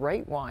serve the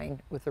right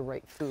wine with the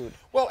right food.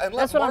 Well, and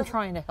that's what I'm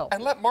trying to help.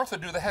 And let Martha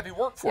do the heavy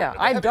work for you. Yeah,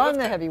 I've done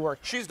the heavy work.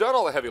 She's done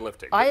all the heavy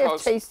lifting. I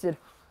have tasted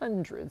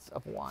hundreds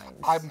of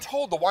wines. I'm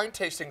told the wine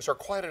tastings are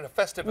quite a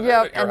festive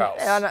event at your house.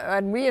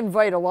 And we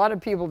invite a lot of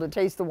people to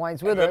taste the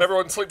wines with us. And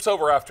everyone sleeps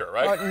over after,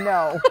 right?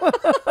 No.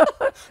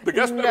 The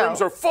guest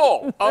bedrooms are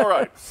full. All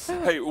right.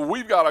 Hey,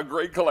 we've got a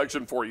great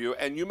collection for you,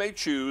 and you may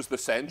choose the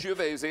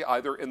Sangiovese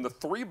either in the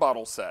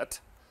 3-bottle set.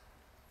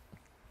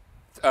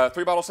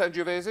 3-bottle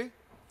Sangiovese,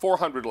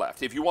 400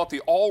 left. If you want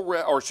the all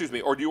red, or excuse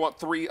me, or do you want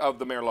 3 of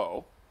the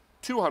Merlot,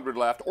 200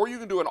 left. Or you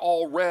can do an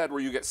all red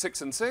where you get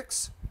 6 and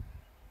 6.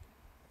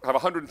 Have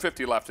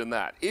 150 left in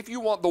that. If you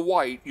want the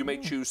white, you may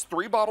choose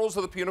 3 bottles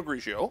of the Pinot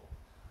Grigio,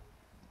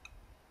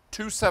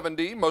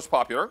 270, most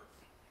popular,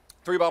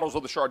 3 bottles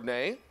of the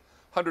Chardonnay,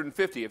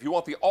 150. If you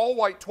want the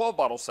all-white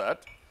 12-bottle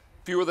set,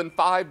 fewer than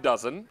 5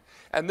 dozen.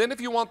 And then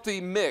if you want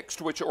the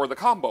mixed, or the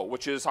combo,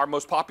 which is our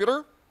most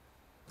popular,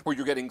 where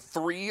you're getting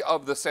 3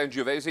 of the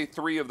Sangiovese,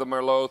 3 of the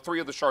Merlot, 3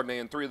 of the Chardonnay,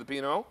 and 3 of the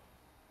Pinot,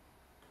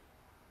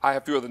 I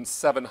have fewer than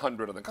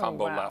 700 of the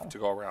combo left to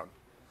go around.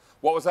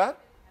 What was that?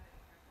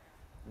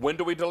 When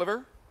do we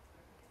deliver?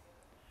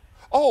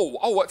 Oh,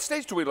 what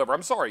states do we deliver?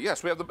 I'm sorry.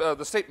 Yes, we have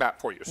the state map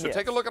for you. So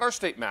take a look at our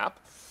state map,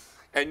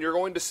 and you're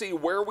going to see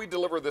where we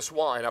deliver this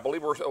wine. I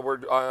believe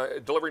we're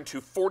delivering to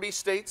 40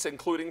 states,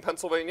 including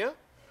Pennsylvania,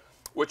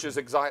 which is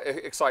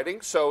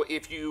exciting. So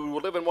if you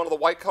live in one of the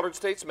white-colored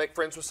states, make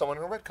friends with someone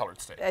in a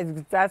red-colored state.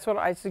 That's what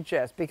I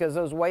suggest, because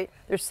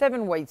there's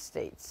 7 white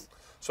states.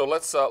 So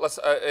let's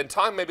in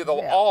time maybe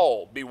they'll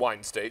all be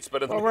wine states,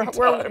 but in the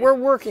meantime, we're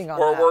working on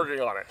that. We're working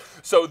on it.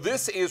 So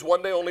this is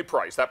one day only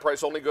price. That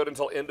price only good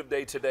until end of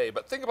day today.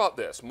 But think about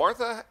this.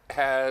 Martha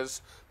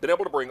has been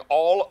able to bring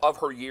all of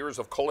her years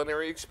of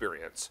culinary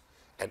experience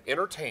and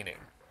entertaining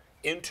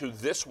into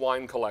this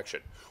wine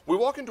collection. We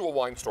walk into a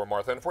wine store,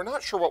 Martha, and if we're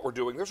not sure what we're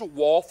doing, there's a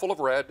wall full of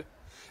red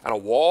and a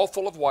wall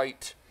full of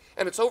white.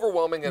 And it's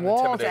overwhelming and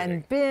intimidating.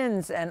 And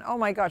bins, and oh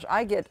my gosh,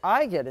 I get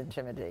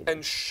intimidated.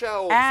 And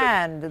shelves.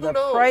 And the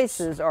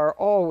prices are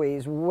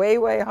always way,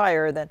 way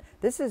higher than,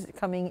 this is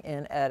coming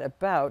in at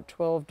about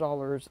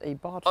 $12 a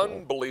bottle.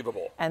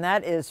 Unbelievable. And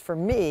that is, for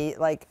me,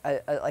 like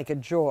a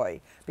joy,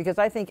 because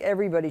I think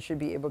everybody should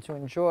be able to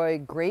enjoy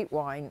great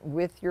wine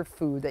with your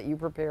food that you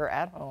prepare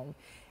at home.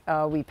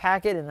 We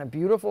pack it in a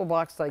beautiful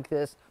box like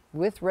this,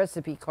 with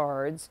recipe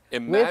cards.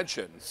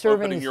 Imagine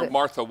opening your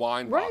Martha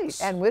wine box.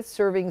 Right, and with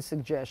serving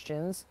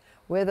suggestions,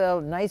 with a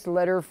nice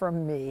letter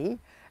from me.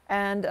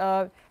 And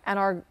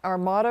our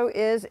motto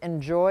is,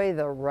 enjoy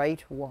the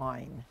right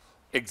wine.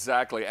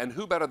 Exactly, and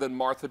who better than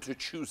Martha to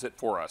choose it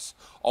for us?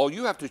 All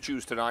you have to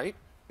choose tonight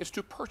is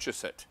to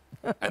purchase it.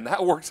 And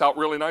that works out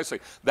really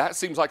nicely. That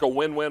seems like a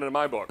win-win in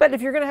my book. But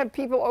if you're going to have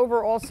people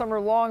over all summer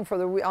long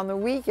on the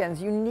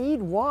weekends, you need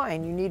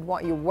wine. You need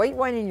your white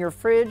wine in your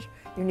fridge.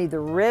 You need the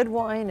red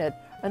wine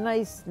at a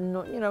nice,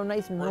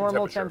 nice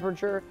normal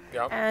temperature,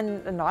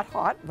 and not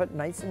hot, but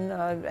nice and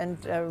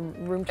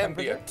room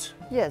temperature. Ambient.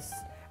 Yes,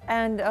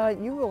 and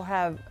you will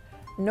have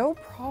no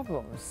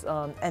problems.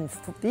 And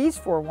these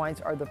 4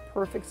 wines are the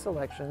perfect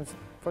selections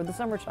for the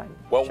summertime.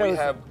 Well, we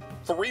have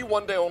 3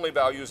 one-day only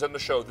values in the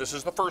show. This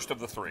is the first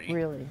of the 3.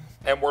 Really?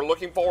 And we're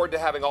looking forward to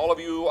having all of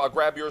you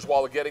grab yours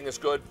while the getting is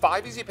good.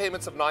 5 easy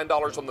payments of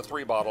 $9 on the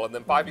 3-bottle, and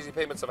then 5 easy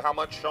payments of how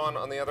much, Sean,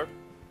 on the other?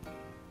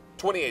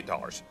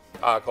 $28.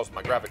 Because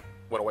my graphic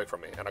went away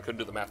from me, and I couldn't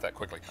do the math that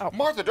quickly.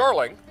 Martha,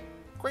 darling,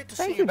 great to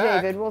see you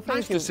back. David. Well,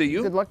 thank you. Nice to see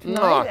you. Good luck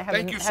tonight.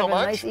 Thank you so much.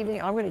 Have a nice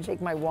evening. I'm going to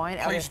take my wine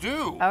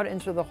out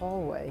into the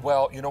hallway.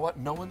 Well, you know what?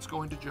 No one's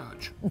going to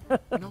judge.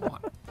 No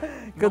one.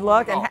 Good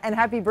luck no. and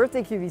happy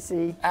birthday,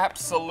 QVC.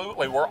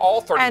 Absolutely. We're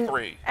all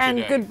 33 And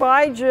today.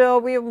 goodbye, Jill.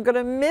 We're going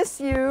to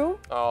miss you.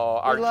 Oh,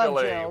 our love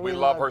Jilly. Jill. We We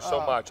love love- her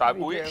so oh, much.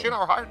 we do. She and I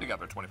were hired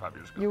together 25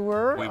 years ago. You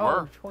were? We Oh,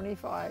 were.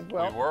 25.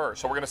 Well, We were.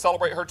 So we're going to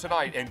celebrate her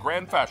tonight in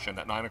grand fashion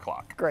at 9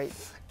 o'clock. great.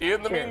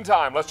 In the Cheers.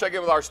 meantime, let's check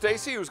in with our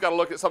Stacy, who's got a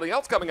look at something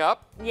else coming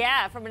up.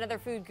 Yeah, from another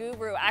food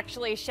guru.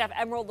 Actually, Chef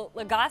Emerald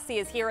Lagasse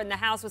is here in the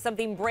house with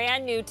something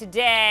brand new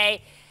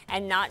today.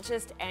 And not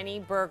just any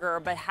burger,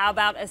 but how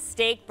about a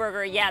steak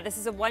burger? Yeah, this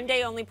is a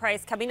one-day only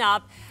price coming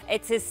up.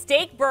 It's his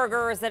steak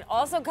burgers that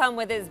also come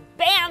with his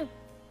BAM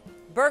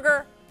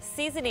burger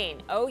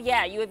seasoning. Oh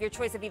yeah, you have your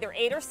choice of either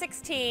 8 or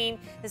 16.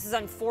 This is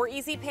on 4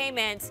 easy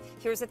payments.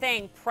 Here's the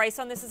thing, price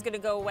on this is gonna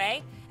go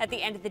away at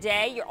the end of the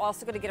day. You're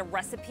also gonna get a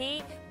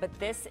recipe, but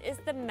this is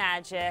the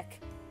magic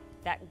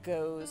that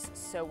goes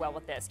so well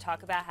with this.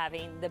 Talk about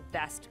having the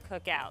best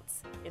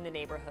cookouts in the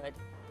neighborhood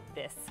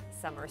this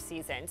summer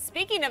season.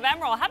 Speaking of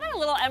Emerald, how about a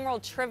little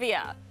Emerald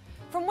trivia?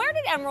 From where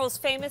did Emerald's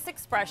famous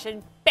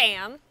expression,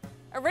 BAM,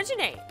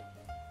 originate?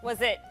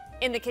 Was it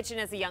in the kitchen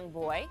as a young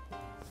boy,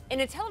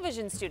 in a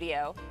television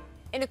studio,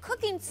 in a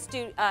cooking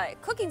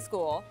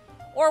school,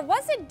 or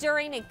was it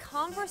during a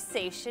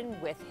conversation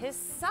with his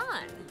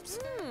son?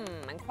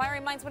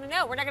 Inquiring minds want to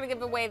know. We're not going to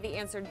give away the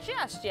answer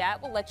just yet.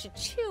 We'll let you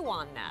chew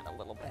on that a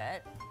little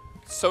bit.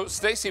 So,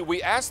 Stacy,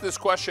 we asked this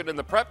question in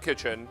the prep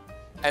kitchen,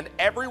 and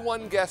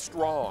everyone guessed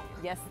wrong.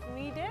 Yes,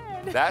 we did.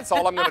 That's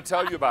all I'm going to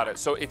tell you about it.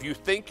 So if you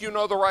think you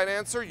know the right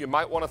answer, you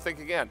might want to think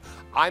again.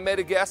 I made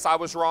a guess, I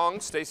was wrong.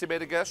 Stacy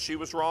made a guess, she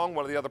was wrong.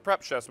 One of the other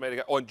prep chefs made a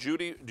guess. Oh, and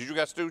Judy, did you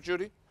guess too,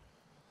 Judy?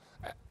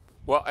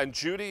 Well, and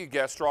Judy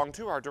guessed wrong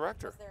too, our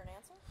director. Is there an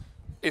answer?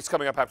 It's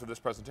coming up after this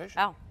presentation.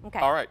 Oh, okay.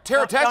 All right,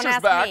 Tara Don't Tescher's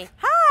ask back. me.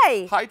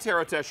 Hi. Hi,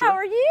 Tara Tescher. How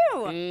are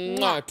you?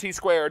 Mwah, T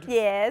squared.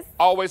 Yes.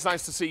 Always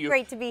nice to see you.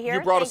 Great to be here.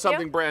 You brought us Thank you.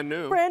 something brand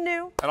new. Brand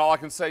new. And all I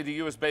can say to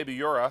you is baby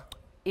Yura.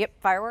 Yep.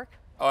 Firework.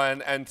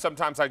 And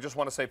sometimes I just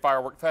want to say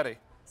firework fetty.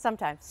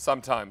 Sometimes.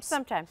 Sometimes.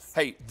 Sometimes.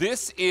 Hey,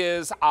 this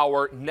is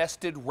our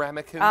nested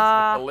ramekins with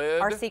the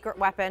lid. Our secret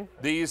weapon.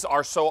 These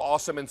are so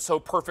awesome and so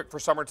perfect for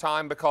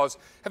summertime because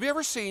have you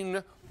ever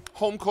seen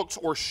home cooks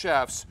or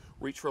chefs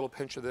reach for a little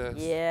pinch of this, a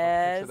pinch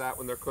Yes. of that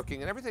when they're cooking,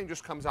 and everything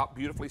just comes out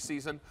beautifully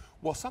seasoned?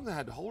 Well, something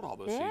had to hold all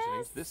those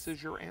seasonings. This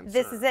is your answer.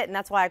 This is it, and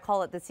that's why I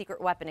call it the secret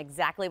weapon,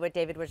 exactly what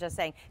David was just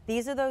saying.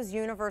 These are those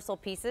universal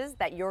pieces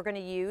that you're going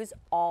to use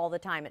all the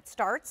time. It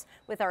starts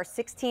with our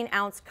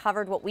 16-ounce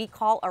covered, what we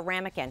call a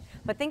ramekin.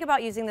 But think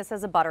about using this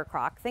as a butter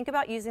crock. Think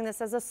about using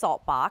this as a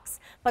salt box.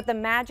 But the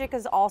magic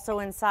is also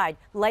inside.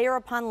 Layer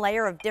upon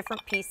layer of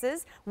different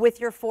pieces with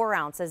your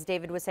 4-ounce, as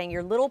David was saying,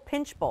 your little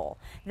pinch bowl.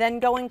 Then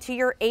going to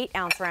your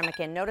 8-ounce ramekin.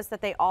 Notice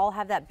that they all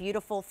have that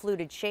beautiful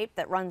fluted shape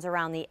that runs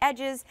around the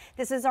edges.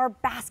 This is our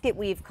basket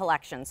weave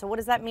collection. So what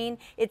does that mean?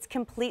 It's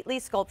completely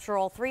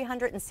sculptural,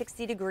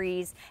 360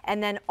 degrees,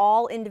 and then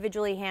all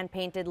individually hand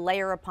painted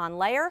layer upon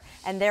layer.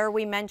 And there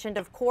we mentioned,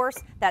 of course,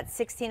 that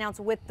 16-ounce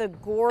with the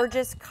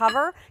gorgeous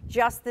cover.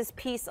 Just this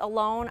piece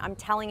alone, I'm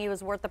telling you,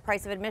 is worth the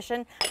price of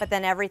admission, but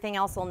then everything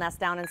else will nest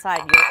down inside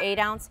your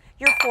 8-ounce,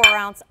 your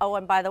 4-ounce. Oh,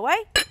 and by the way,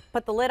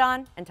 put the lid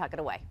on and tuck it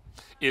away.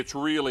 It's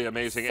really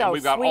amazing. So and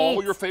we've got all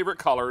sweet. your favorite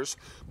colors,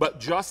 but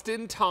just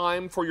in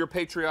time for your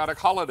patriotic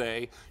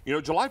holiday. You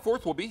know, July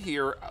 4th will be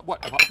here,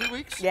 what, about 3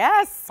 weeks?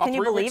 Yes, About can you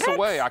 3 believe weeks it?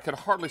 away. I can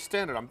hardly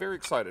stand it. I'm very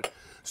excited.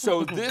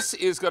 So this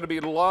is going to be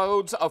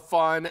loads of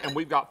fun, and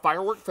we've got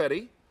firework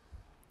fetty,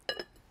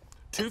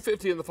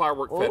 $250 in the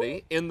firework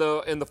fetty. In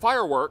the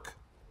firework,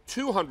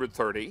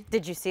 $230.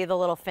 Did you see the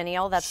little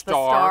finial? That's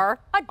Star.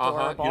 the star. Uh-huh.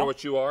 Adorable. You know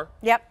what you are?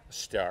 Yep.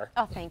 Star.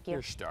 Oh, thank you. You're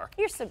a star.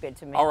 You're so good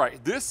to me. All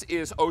right, this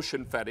is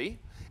ocean fetty.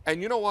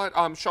 And you know what,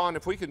 Sean,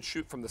 if we can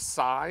shoot from the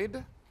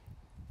side.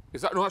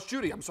 Is that, no, that's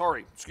Judy, I'm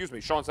sorry. Excuse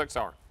me, Sean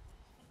Sexauer.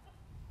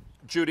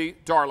 Judy,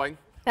 darling,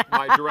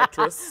 my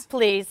directress.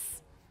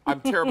 Please.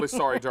 I'm terribly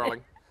sorry,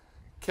 darling.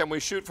 Can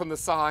we shoot from the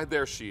side?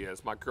 There she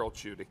is, my girl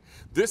Judy.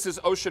 This is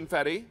ocean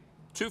fetty,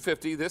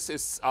 $250. This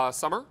is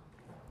summer,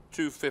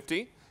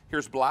 $250.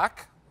 Here's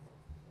black,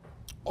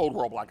 old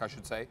world black, I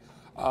should say.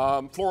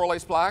 Floral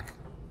lace black,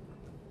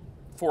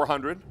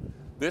 $400.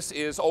 This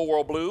is old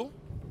world blue,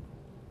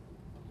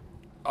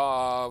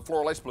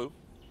 floral lace blue.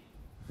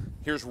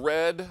 Here's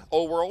red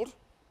old world,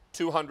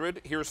 $200.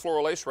 Here's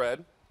floral lace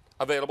red,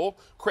 available.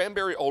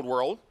 Cranberry old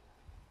world,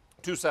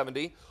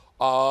 $270.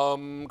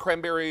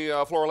 Cranberry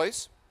floral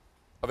lace,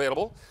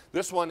 available.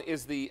 This one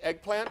is the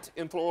eggplant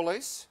in floral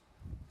lace.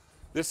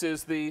 This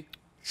is the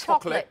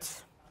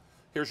chocolate.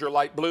 Here's your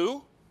light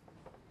blue.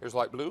 Here's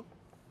light blue.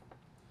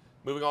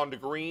 Moving on to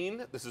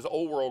green. This is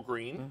old world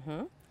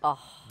green. Oh.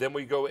 Then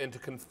we go into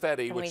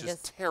confetti, Can which we is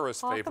just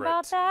Tara's talk favorite.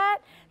 about that?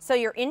 So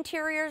your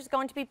interior is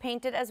going to be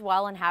painted as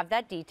well and have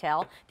that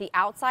detail. The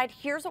outside,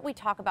 here's what we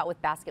talk about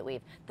with basket weave.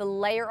 The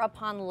layer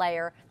upon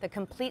layer, the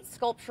complete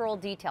sculptural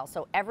detail.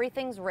 So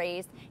everything's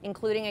raised,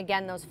 including,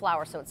 again, those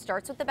flowers. So it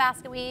starts with the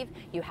basket weave,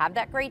 you have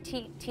that gray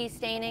tea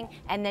staining,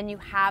 and then you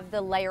have the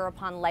layer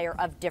upon layer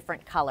of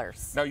different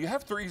colors. Now you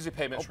have 3 easy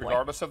payments boy.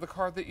 regardless of the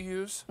card that you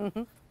use.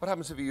 What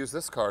happens if you use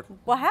this card?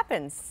 What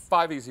happens?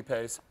 5 easy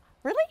pays.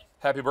 Really?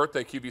 Happy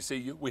birthday,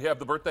 QVC. We have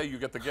the birthday, you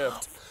get the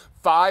gift.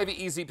 5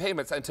 easy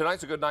payments. And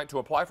tonight's a good night to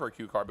apply for a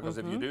Q card because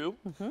if you do,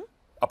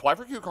 apply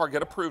for a Q card,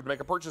 get approved, make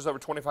a purchase over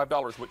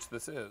 $25, which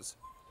this is.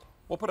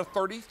 We'll put a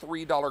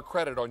 $33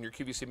 credit on your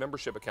QVC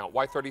membership account.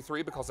 Why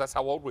 33? Because that's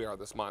how old we are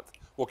this month.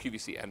 Well,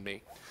 QVC and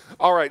me.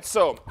 All right,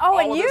 so all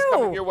and of this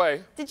coming your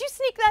way. Did you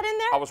sneak that in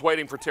there? I was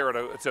waiting for Tara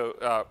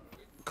to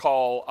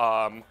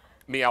call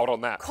me out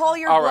on that. Call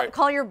your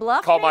call your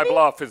bluff. Call my maybe?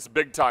 bluff. It's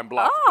big time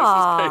bluff.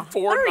 Ah, this is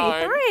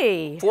pay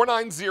 33.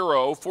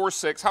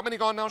 49046. How many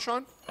gone now,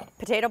 Sean?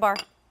 Potato bar.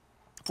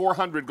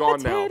 400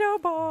 gone now. Potato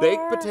bar.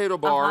 Baked potato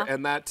bar,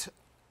 and that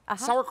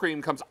sour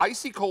cream comes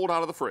icy cold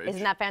out of the fridge.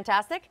 Isn't that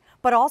fantastic?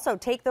 But also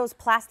take those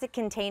plastic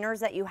containers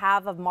that you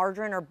have of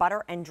margarine or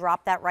butter and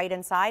drop that right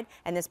inside,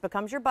 and this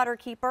becomes your butter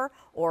keeper,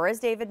 or as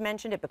David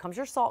mentioned, it becomes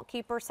your salt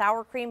keeper,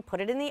 sour cream.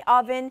 Put it in the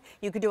oven.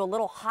 You could do a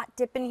little hot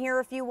dip in here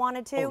if you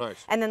wanted to. Oh,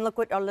 nice. And then look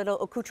what a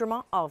little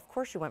accoutrement. Oh, of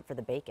course you went for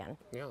the bacon.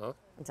 Yeah.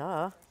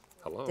 Duh.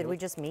 Hello. Did we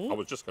just meet? I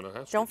was just going to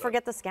ask Don't you that.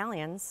 forget the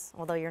scallions,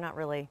 although you're not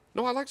really.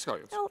 No, I like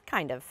scallions. Well,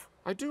 kind of.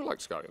 I do like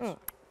scallions.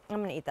 I'm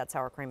going to eat that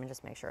sour cream and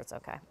just make sure it's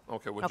okay.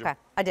 Okay, would you? Okay,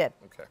 I did.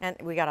 Okay. And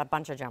we got a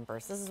bunch of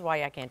jumpers. This is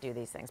why I can't do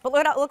these things. But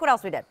look what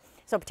else we did.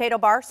 So potato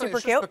bar, Honey, super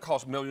it's cute. just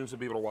because millions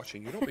of people are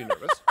watching you. Don't be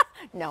nervous.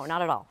 No,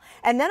 not at all.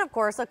 And then, of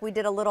course, look, we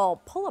did a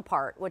little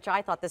pull-apart, which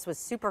I thought this was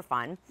super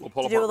fun.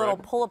 To do a little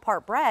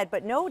pull-apart bread.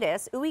 But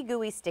notice, ooey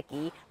gooey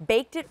sticky,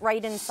 baked it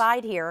right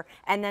inside here,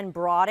 and then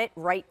brought it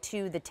right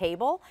to the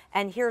table.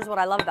 And here's what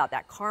I love about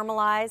that.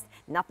 Caramelized,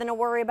 nothing to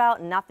worry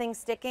about, nothing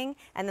sticking.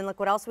 And then look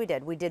what else we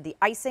did. We did the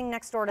icing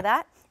next door to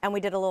that, and we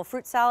did a little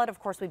fruit salad. Of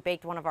course, we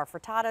baked one of our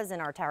frittatas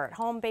in our Tara at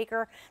Home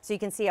baker. So you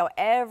can see how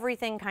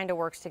everything kind of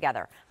works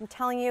together. I'm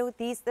telling you,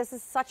 this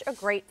is such a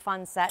great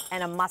fun set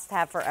and a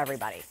must-have for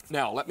everybody.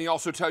 Now, let me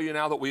also tell you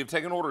now that we have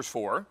taken orders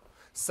for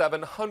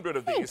 700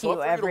 of these. Thank So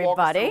you, for you to walk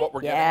us through everybody. what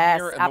we're getting Yes,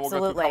 here, and then we'll go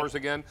absolutely. through colors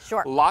again.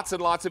 Sure. Lots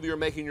and lots of you are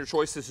making your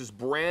choice. This is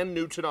brand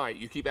new tonight.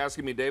 You keep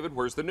asking me, David,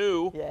 where's the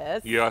new?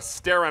 Yes. You're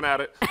staring at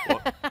it.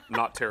 Well,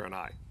 not Tara and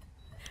I.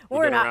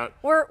 We've been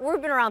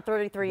around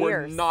 33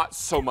 years. We're not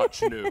so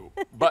much new,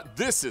 but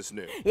this is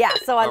new. Yeah,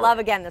 so I All love,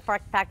 right. again, the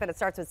fact that it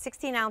starts with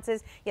 16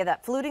 ounces. You have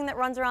that fluting that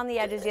runs around the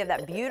edges. You have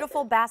that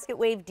beautiful basket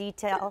weave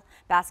detail.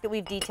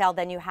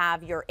 Then you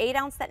have your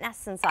 8-ounce that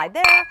nests inside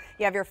there.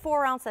 You have your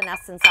 4-ounce that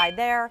nests inside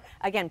there.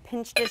 Again,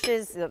 pinch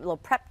dishes, little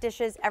prep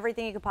dishes,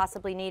 everything you could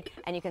possibly need,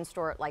 and you can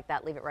store it like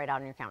that. Leave it right out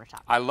on your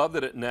countertop. I love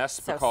that it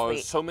nests So because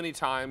sweet. so many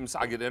times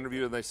I get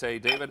interviewed and they say,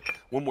 David,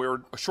 when we're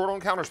short on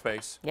counter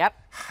space, Yep.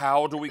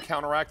 how do we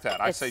counteract that?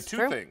 I It's say two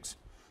true. things.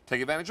 Take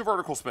advantage of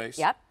vertical space.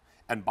 Yep.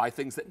 And buy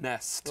things that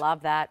nest.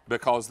 Love that.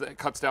 Because it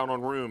cuts down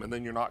on room and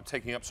then you're not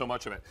taking up so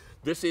much of it.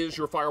 This is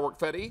your Firework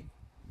Fetty.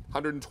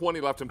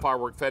 120 left in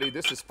Firework Fetty.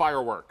 This is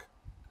Firework.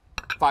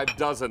 5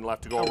 dozen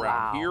left to go around.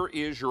 wow. Here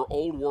is your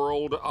Old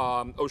World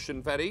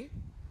Ocean Fetty.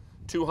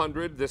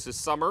 200. This is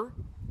Summer.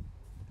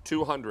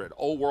 200.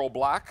 Old World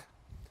Black.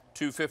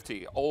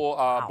 250. Old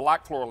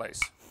Black Floral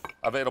Lace.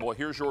 Available.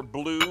 Here's your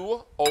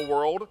blue Old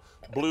World.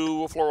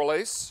 Blue Floral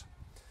Lace.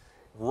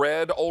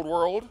 Red Old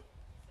World.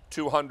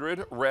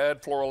 200.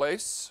 Red Floral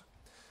Lace.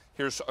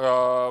 Here's,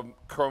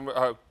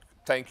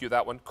 thank you,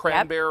 that one.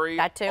 Cranberry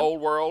that too.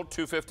 Old World.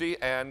 250.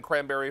 And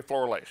Cranberry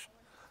Floral Lace.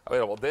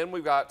 Available. Then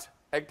we've got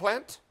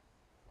Eggplant.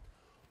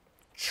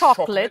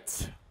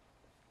 Chocolate.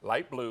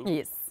 Light blue.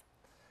 Yes.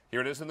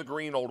 Here it is in the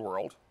green Old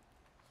World.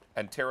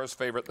 And Tara's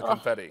favorite, the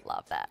confetti.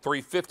 Love that.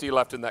 350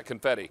 left in that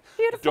confetti.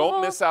 Beautiful.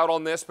 Don't miss out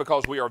on this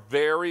because we are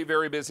very,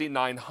 very busy.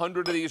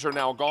 900 of these are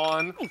now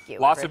gone. Thank you,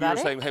 Lots of you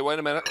everybody. are saying, hey, wait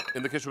a minute.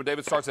 In the Kitchen with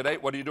David starts at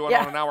 8. What are you doing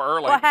Yeah. on an hour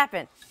early? What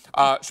happened?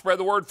 Spread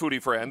the word,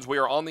 foodie friends. We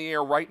are on the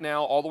air right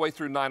now all the way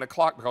through 9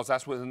 o'clock because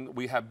that's when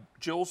we have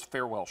Jill's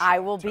farewell show. I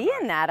will be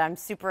tonight. in that. I'm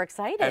super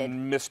excited.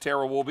 And Miss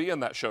Tara will be in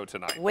that show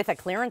tonight. With a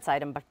clearance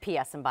item, but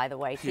P.S. and by the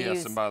way. To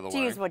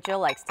use what Jill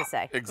likes to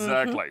say.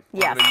 Exactly.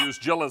 We're Yes. going to use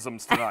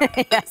Jillisms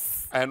tonight.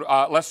 Yes. And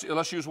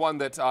let's use one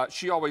that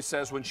she always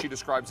says when she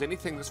describes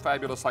anything that's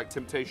fabulous like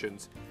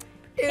Temptations.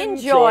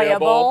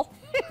 Enjoyable.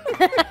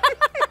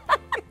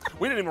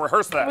 We didn't even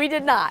rehearse that. We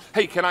did not.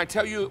 Hey, can I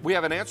tell you, we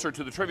have an answer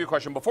to the trivia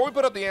question. Before we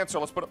put up the answer,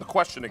 let's put up the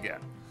question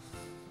again.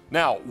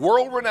 Now,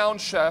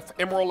 world-renowned chef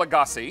Emeril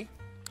Lagasse,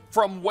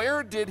 from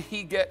where did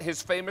he get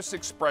his famous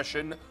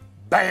expression,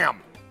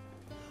 BAM?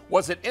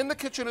 Was it in the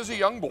kitchen as a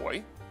young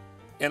boy,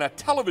 in a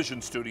television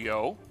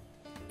studio,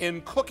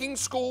 in cooking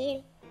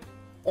school,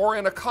 or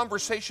in a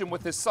conversation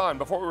with his son?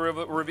 Before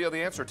we reveal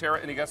the answer,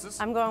 Tara, any guesses?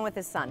 I'm going with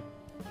his son.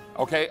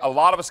 Okay, a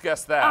lot of us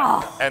guessed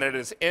that, and it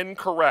is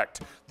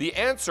incorrect. The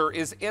answer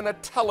is in a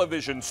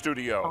television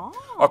studio.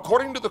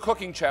 According to the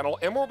Cooking Channel,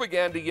 Emeril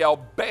began to yell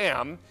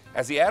BAM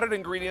as he added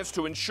ingredients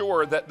to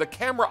ensure that the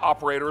camera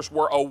operators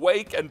were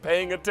awake and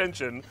paying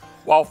attention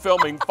while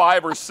filming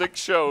 5 or 6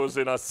 shows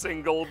in a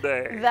single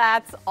day.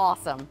 That's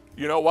awesome.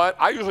 You know what?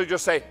 I usually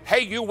just say,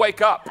 hey, you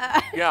wake up.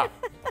 Yeah,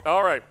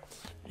 all right.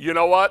 You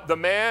know what? The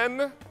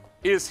man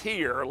is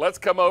here. Let's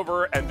come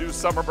over and do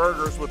summer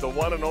burgers with the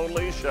one and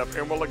only Chef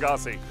Emeril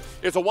Lagasse.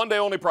 It's a one-day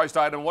only priced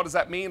item. What does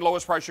that mean?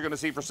 Lowest price you're going to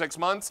see for 6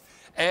 months,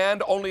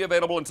 and only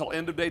available until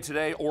end of day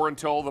today or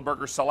until the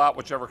burgers sell out,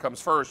 whichever comes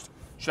first.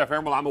 Chef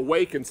Emeril, I'm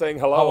awake and saying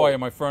hello. How are you,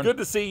 my friend? Good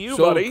to see you,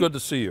 so buddy. Good to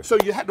see you. So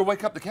you had to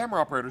wake up the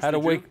camera operators, Had to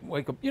did you?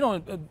 wake up. You know,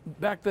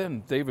 back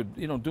then, David,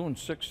 you know, doing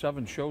 6,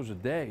 7 shows a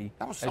day.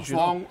 That was as such you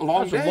know, long that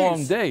was days. a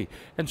long day.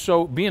 And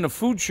so being a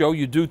food show,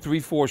 you do 3,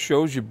 4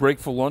 shows, you break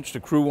for lunch, the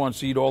crew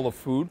wants to eat all the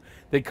food.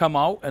 They come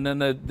out, and then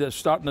they're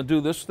starting to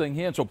do this thing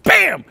here, and so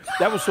bam!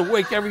 That was to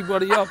wake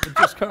everybody up. It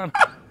just kind of...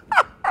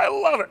 I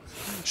love it.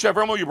 Chef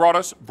Emeril, you brought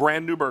us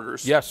brand new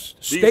burgers. Yes,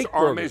 These steak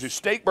are burgers. amazing.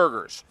 Steak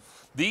burgers.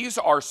 These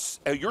are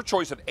your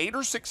choice of 8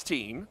 or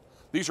 16.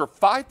 These are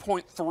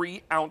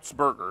 5.3 ounce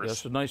burgers.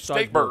 Yes, a nice steak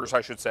size burgers, burger.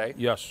 I should say.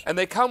 Yes. And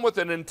they come with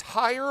an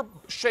entire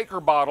shaker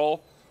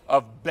bottle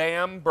of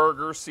Bam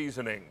burger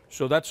seasoning.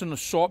 So that's an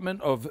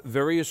assortment of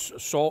various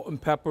salt and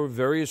pepper,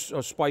 various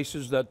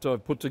spices that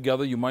put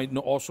together. You might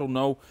also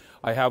know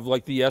I have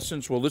like the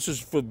essence. Well, this is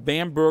for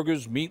Bam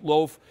burgers,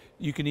 meatloaf.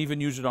 You can even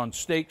use it on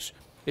steaks.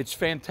 It's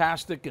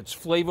fantastic. It's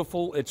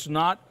flavorful. It's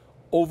not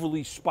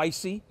overly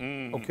spicy,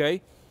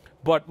 okay?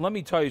 But let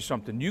me tell you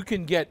something. You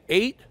can get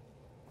 8,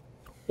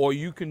 or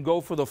you can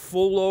go for the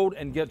full load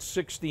and get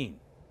 16.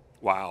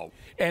 Wow.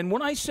 And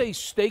when I say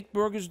steak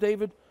burgers,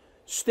 David,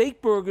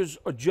 steak burgers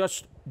are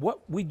just,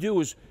 what we do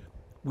is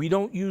we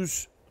don't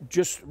use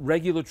just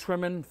regular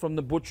trimming from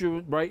the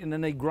butcher, right? And then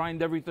they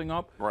grind everything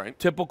up. Right.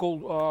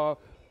 Typical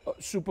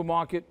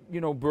supermarket, you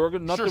know, burger.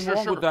 Nothing sure,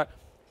 wrong sure. with that.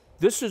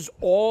 This is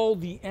all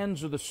the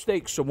ends of the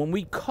steak. So when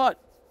we cut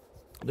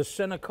the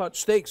center cut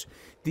steaks,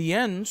 the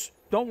ends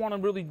don't want to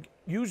really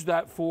use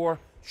that for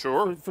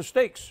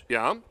steaks.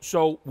 Yeah.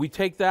 So we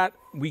take that,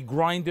 we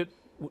grind it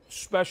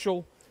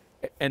special,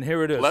 and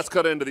here it is. Let's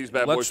cut into these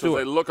bad Let's boys do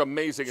because it. they look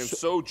amazing and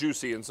so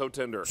juicy and so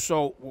tender.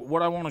 So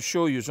what I want to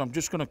show you is I'm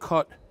just going to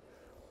cut.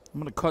 I'm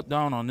going to cut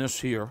down on this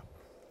here,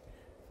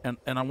 and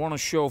I want to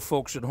show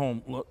folks at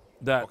home look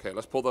that. Okay,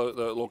 let's pull the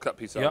little cut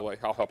piece out Yep. of the way.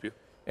 I'll help you.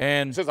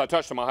 And Since I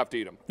touched them, I'll have to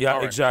eat them. yeah, All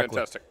right, exactly.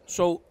 Fantastic.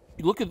 So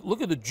look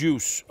at the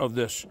juice of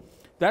this.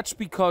 That's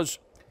because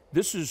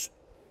this is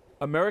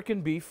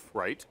American beef,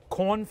 Right.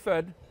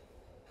 corn-fed,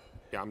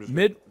 Yeah, I'm just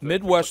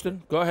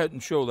Midwestern. Go ahead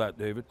and show that,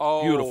 David.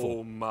 Oh,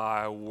 Beautiful.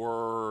 my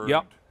word.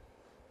 Yep.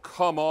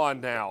 Come on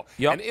now.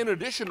 Yep. And in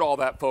addition to all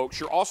that, folks,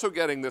 you're also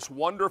getting this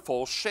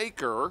wonderful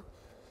shaker.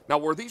 Now,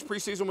 were these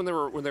pre-seasoned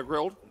when they're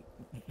grilled?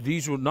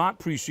 These were not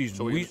pre-seasoned.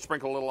 So we can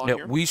sprinkle a little on yeah,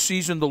 here? we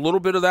seasoned a little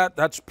bit of that.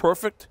 That's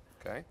perfect.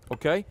 Okay.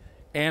 Okay.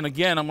 And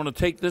again, I'm going to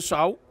take this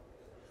out,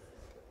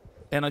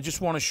 and I just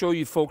want to show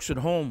you folks at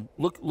home.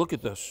 Look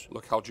at this.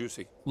 Look how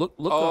juicy. Look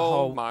Oh,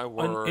 at how my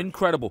word.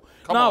 incredible.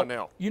 Come on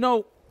now. You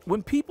know,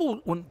 when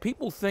people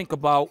think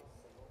about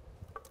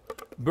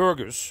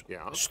burgers,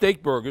 Yeah.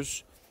 steak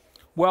burgers,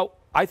 well,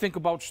 I think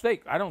about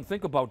steak. I don't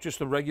think about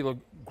just a regular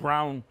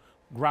ground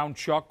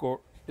chuck, or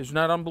isn't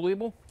that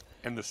unbelievable?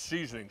 And the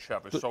seasoning,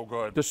 Chef, is so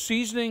good. The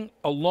seasoning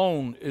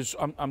alone is,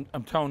 I'm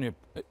telling you,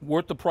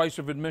 worth the price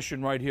of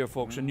admission right here,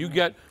 folks. And you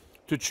get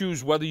to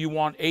choose whether you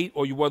want 8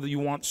 or whether you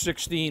want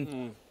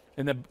 16,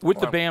 and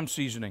with the Bam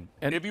seasoning.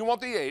 And If you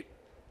want the 8,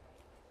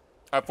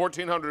 I have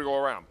 1,400 to go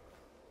around.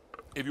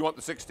 If you want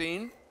the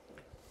 16,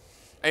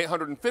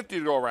 850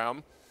 to go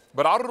around.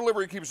 But auto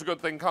delivery keeps a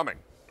good thing coming.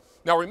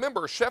 Now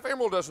remember, Chef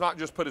Emeril does not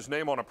just put his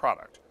name on a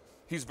product.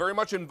 He's very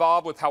much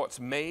involved with how it's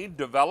made,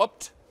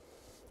 developed,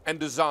 and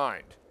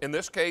designed. In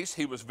this case,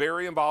 he was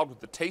very involved with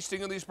the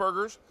tasting of these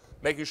burgers,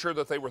 making sure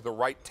that they were the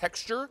right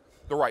texture,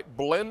 the right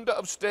blend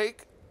of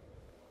steak,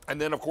 and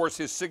then, of course,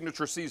 his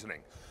signature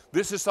seasoning.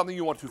 This is something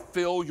you want to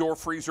fill your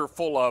freezer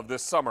full of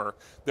this summer.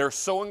 They're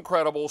so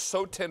incredible,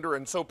 so tender,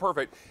 and so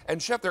perfect.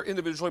 And, Chef, they're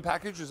individually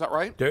packaged, is that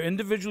right? they're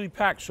individually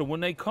packed. So when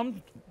they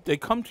come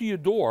to your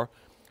door,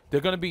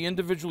 they're going to be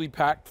individually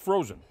packed,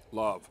 frozen.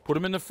 Love. Put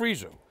them in the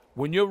freezer.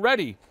 When you're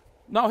ready,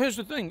 now here's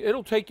the thing.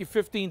 It'll take you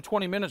 15,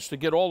 20 minutes to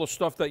get all the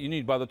stuff that you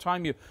need. By the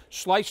time you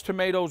slice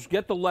tomatoes,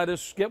 get the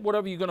lettuce, get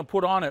whatever you're going to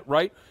put on it,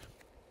 right?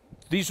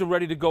 These are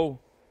ready to go.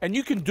 And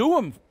you can do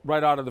them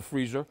right out of the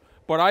freezer,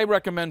 but I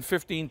recommend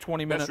 15,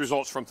 20 minutes. Best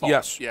results from thaw.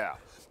 Yes. Yeah.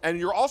 And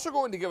you're also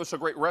going to give us a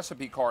great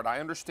recipe card. I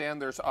understand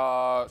there's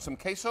some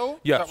queso.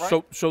 Yeah. Is that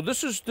right? So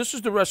this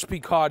is the recipe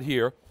card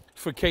here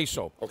for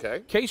queso.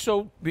 Okay.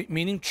 Queso,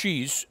 meaning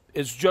cheese,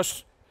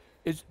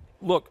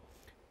 look,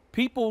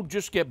 people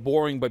just get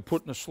boring by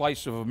putting a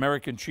slice of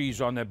American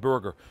cheese on their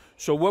burger.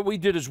 So what we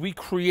did is we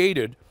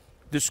created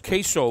this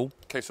queso.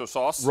 Queso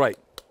sauce. Right.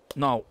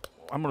 Now,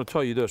 I'm going to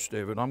tell you this,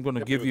 David. I'm going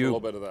to give us a you little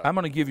bit of that. I'm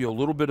going to give you a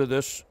little bit of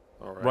this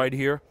right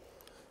here.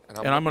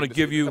 And I'm going to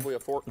give you Have we a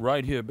fork?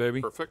 right here, baby.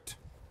 Perfect.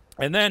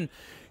 And then,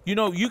 you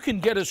know, you can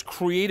get as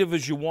creative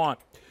as you want.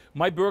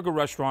 My burger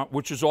restaurant,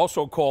 which is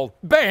also called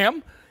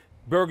Bam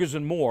Burgers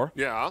and More,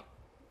 Yeah.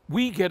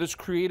 we get as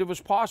creative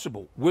as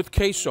possible with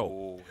queso.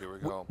 Oh, here we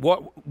go.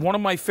 One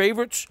of my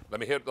favorites?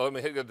 Let me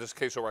hit this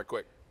queso right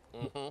quick.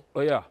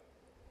 Oh, yeah.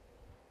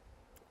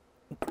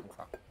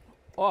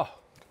 Oh.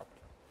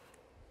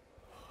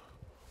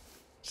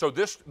 So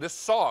this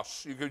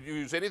sauce, you could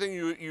use anything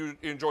you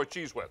enjoy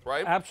cheese with,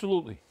 right?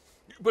 Absolutely.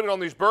 You put it on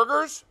these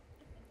burgers,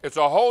 it's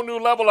a whole new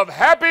level of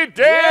happy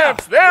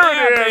dance. There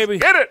Yeah, it is. baby.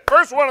 Get it.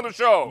 First one of the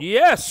show.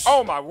 Yes.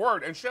 Oh, my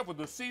word. And, Chef, with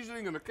the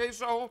seasoning and the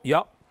queso,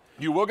 Yep.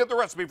 you will get the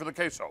recipe for the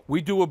queso.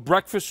 We do a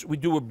breakfast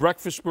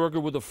burger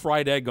with a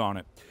fried egg on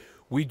it.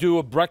 We do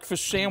a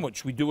breakfast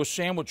sandwich. We do a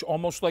sandwich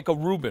almost like a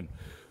Reuben.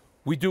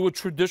 We do a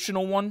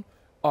traditional one.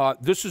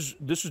 This is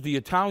the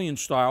Italian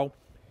style,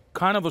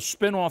 kind of a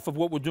spin-off of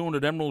what we're doing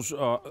at Emeril's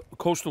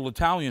Coastal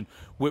Italian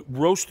with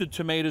roasted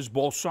tomatoes,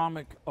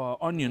 balsamic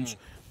onions.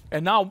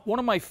 And now, one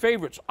of my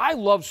favorites, I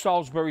love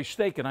Salisbury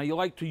steak, and I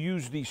like to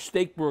use these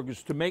steak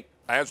burgers to make.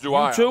 As do You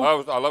I. too?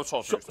 I love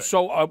Salisbury steak.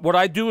 So what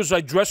I do is I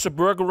dress a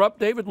burger up,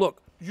 David.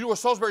 Look, You do a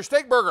Salisbury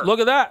steak burger. look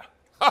at that.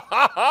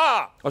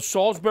 A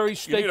Salisbury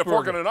steak You need a burger.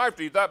 fork and a knife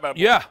to eat that bad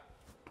boy. Yeah,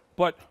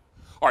 but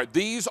All right,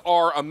 these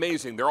are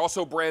amazing. They're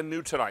also brand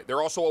new tonight.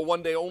 They're also a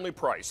one-day only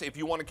price. If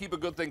you want to keep a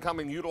good thing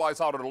coming, utilize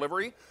auto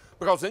delivery,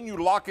 because then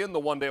you lock in the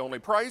one-day only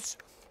price,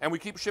 and we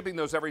keep shipping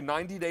those every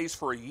 90 days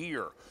for a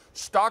year.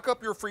 Stock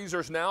up your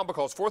freezers now,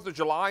 because 4th of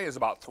July is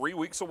about 3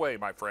 weeks away,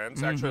 my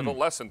friends. Actually, a little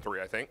less than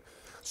 3, I think.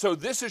 So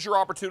this is your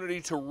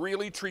opportunity to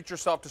really treat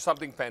yourself to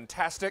something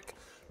fantastic.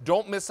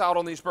 Don't miss out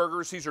on these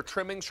burgers. These are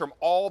trimmings from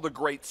all the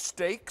great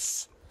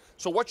steaks.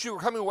 So what you're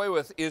coming away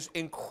with is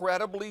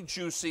incredibly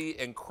juicy,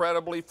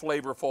 incredibly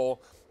flavorful.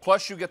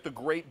 Plus, you get the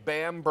great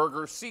Bam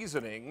Burger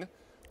seasoning,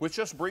 which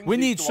just brings. we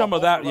these need to a some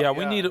of whole that. level.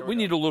 Yeah, we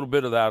need a little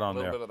bit of that on a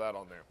little there. bit of that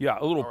on there. Yeah,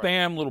 a little All right.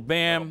 bam, little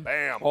bam. Little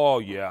bam. Oh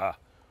yeah.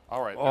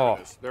 All right, there Oh.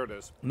 it is. There it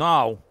is.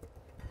 Now,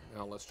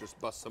 Now let's just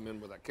bust some in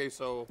with that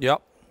queso.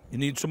 yep. You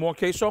need some more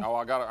queso? Oh,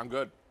 I got it. I'm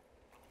good.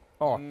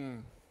 Oh,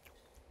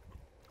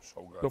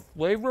 So good. the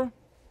flavor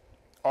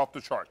Off the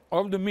chart.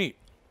 of the meat.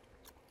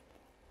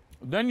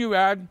 Then you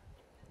add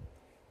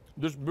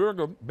this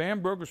burger,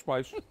 Bam Burger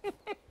Spice.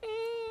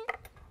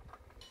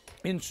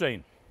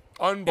 Insane.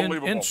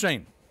 Unbelievable.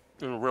 Insane.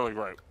 This is really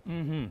great.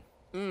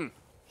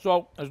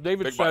 So, as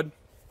David Big said, bite.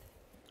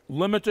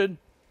 limited,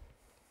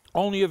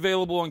 only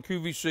available on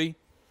QVC. You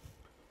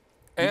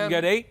can And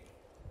get 8,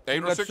 8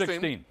 you or got 16.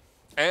 16.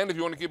 And if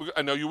you want to keep it,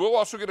 I know you will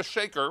also get a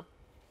shaker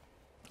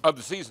of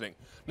the seasoning.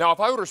 Now, if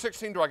I order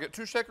 16, do I get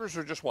 2 shakers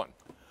or just 1?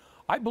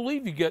 I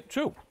believe you get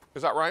 2.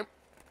 Is that right?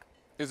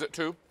 Is it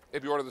 2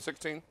 if you order the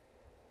 16? Is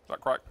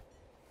that correct?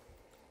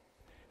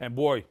 And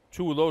boy,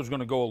 2 of those are going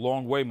to go a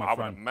long way, my I would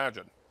friend.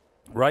 imagine.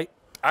 Right?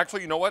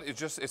 Actually, you know what? It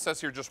says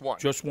here just 1.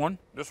 Just 1?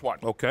 Just 1.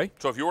 Okay.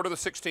 So if you order the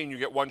 16, you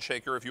get 1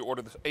 shaker. If you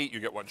order the 8, you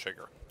get 1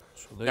 shaker.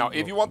 So there Now, you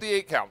if go. you want the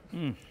 8 count,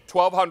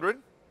 $1,200.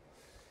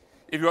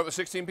 If you want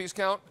the 16-piece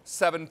count,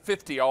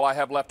 $750, all I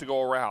have left to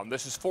go around.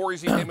 This is 4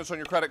 easy payments on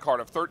your credit card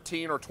of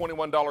 $13 or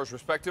 $21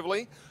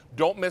 respectively.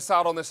 Don't miss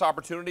out on this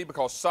opportunity,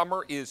 because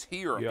summer is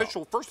here. Yeah.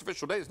 First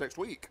official day is next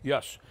week.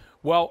 Yes.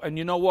 Well, and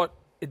you know what?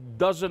 It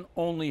doesn't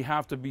only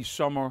have to be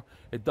summer.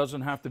 It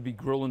doesn't have to be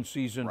grilling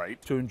season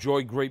Right. to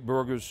enjoy great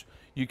burgers.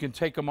 You can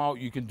take them out.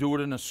 You can do it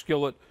in a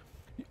skillet.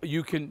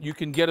 You can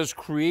get as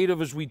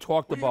creative as we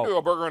talked You about. can do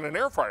a burger in an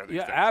air fryer these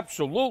Yeah, days.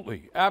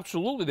 absolutely.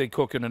 Absolutely, they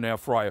cook in an air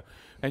fryer.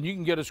 And you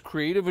can get as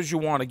creative as you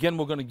want. Again,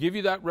 we're going to give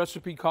you that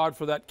recipe card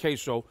for that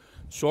queso,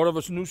 sort of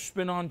a new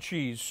spin on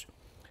cheese.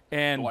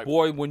 And Delightful.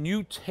 boy, when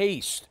you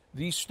taste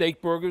these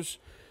steak burgers,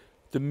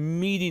 the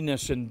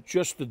meatiness and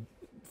just the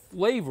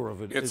flavor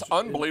of it It's is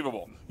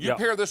unbelievable. You yeah.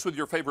 pair this with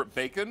your favorite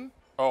bacon.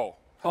 Oh,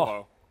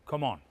 hello.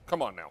 Come on.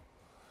 Come on now.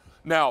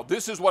 Now,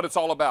 this is what it's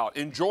all about.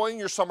 Enjoying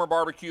your summer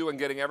barbecue and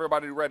getting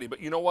everybody ready. But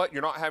you know what?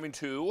 You're not having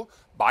to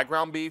buy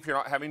ground beef. You're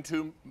not having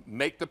to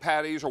make the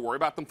patties or worry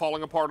about them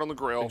falling apart on the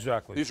grill.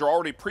 Exactly. These are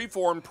already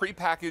preformed,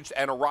 prepackaged,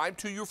 and arrive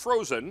to you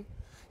frozen.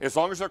 As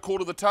long as they're cool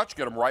to the touch,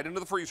 get them right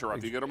into the freezer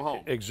after you get them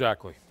home.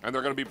 Exactly. And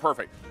they're going to be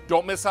perfect.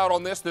 Don't miss out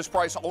on this. This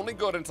price only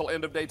good until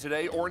end of day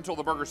today or until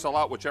the burgers sell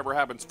out, whichever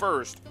happens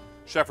first.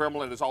 Chef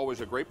Remlin, it is always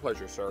a great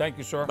pleasure, sir. Thank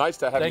you, sir. Nice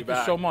to have Thank you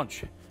back. so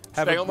much.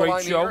 Have Stay a on the great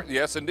line show. here.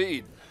 Yes,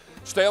 indeed.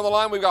 Stay on the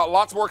line. We've got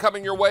lots more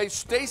coming your way.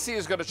 Stacy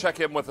is going to check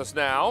in with us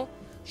now.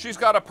 She's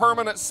got a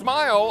permanent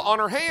smile on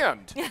her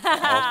hand.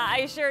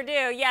 I sure do.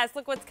 Yes,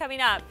 look what's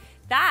coming up.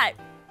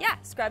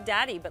 Scrub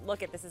Daddy, but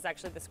look at this is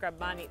actually the Scrub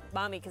Mommy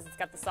because it's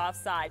got the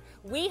soft side.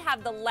 We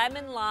have the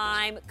lemon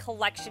lime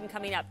collection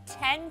coming up,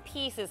 10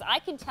 pieces. I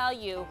can tell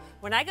you,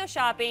 when I go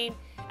shopping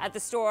at the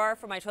store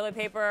for my toilet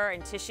paper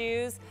and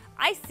tissues,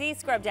 I see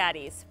Scrub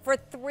Daddies for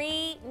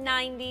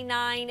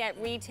 $3.99 at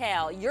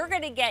retail. You're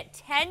gonna get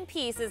 10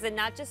 pieces, and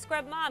not just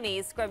Scrub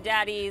Mommies, Scrub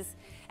Daddies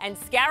and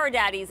Scour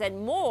Daddies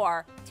and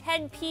more,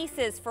 10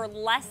 pieces for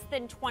less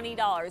than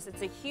 $20.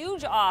 It's a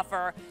huge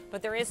offer,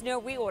 but there is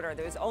no reorder.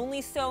 There's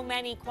only so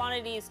many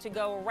quantities to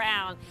go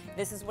around.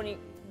 This is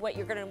what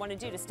you're gonna wanna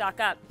do to stock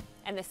up.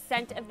 And the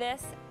scent of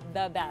this,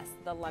 the best,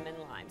 the lemon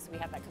lime. So we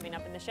have that coming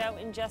up in the show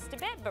in just a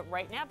bit, but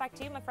right now, back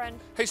to you, my friend.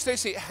 Hey,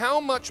 Stacy, how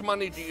much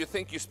money do you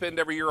think you spend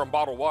every year on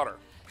bottled water?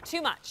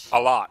 Too much. A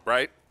lot,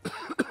 right?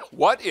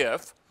 What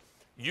if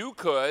you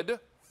could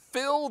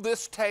fill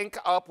this tank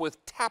up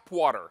with tap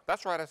water?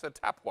 That's right, I said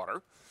tap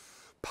water.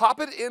 pop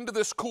it into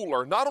this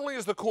cooler. Not only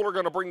is the cooler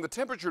going to bring the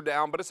temperature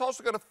down, but it's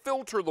also going to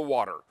filter the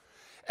water.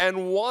 And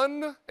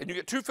you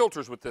get 2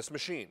 filters with this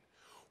machine.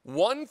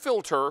 One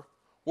filter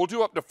will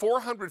do up to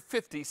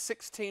 450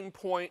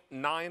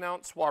 16.9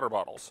 ounce water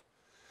bottles.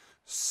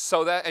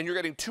 And you're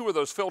getting 2 of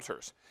those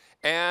filters.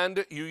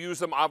 And you use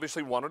them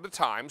obviously one at a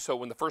time. So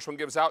when the first one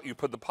gives out, you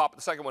pop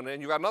the second one in,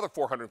 you got another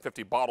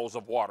 450 bottles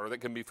of water that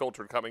can be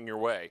filtered coming your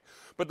way.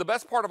 But the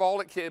best part of all,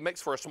 it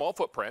makes for a small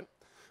footprint.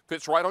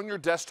 Fits right on your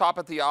desktop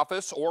at the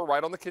office or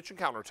right on the kitchen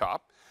countertop.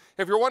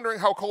 If you're wondering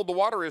how cold the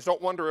water is,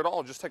 don't wonder at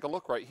all. Just take a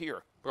look right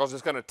here, because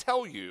it's going to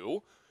tell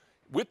you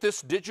with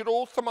this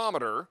digital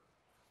thermometer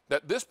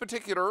that this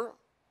particular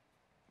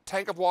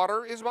tank of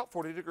water is about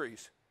 40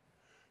 degrees.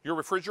 Your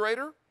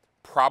refrigerator,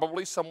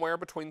 probably somewhere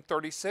between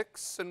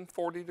 36 and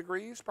 40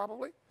 degrees,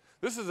 probably.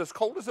 This is as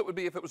cold as it would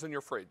be if it was in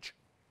your fridge.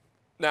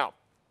 Now,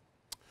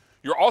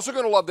 you're also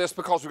going to love this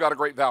because we've got a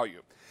great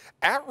value.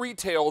 At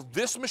retail,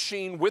 this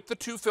machine with the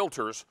 2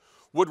 filters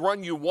would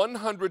run you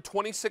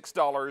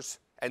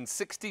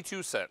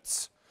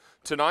 $126.62.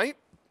 Tonight,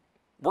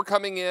 we're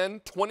coming in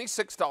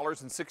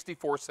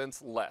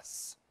 $26.64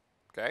 less,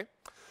 okay?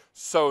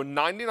 So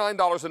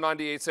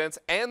 $99.98,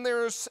 and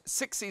there's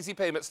 6 easy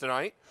payments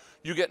tonight.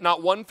 You get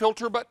not 1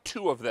 filter, but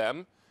 2 of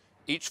them.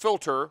 Each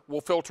filter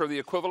will filter the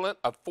equivalent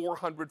of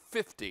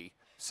 450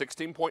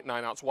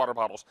 16.9 ounce water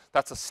bottles.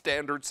 That's a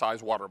standard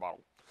size water bottle.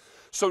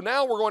 So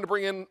now we're going to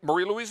bring in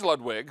Marie-Louise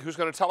Ludwig, who's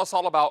going to tell us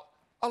all about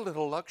a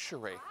little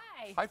luxury.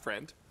 Hi. Hi,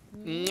 friend.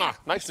 Mwah.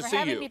 Nice to see you. Thanks for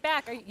having me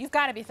back. You've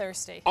got to be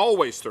thirsty.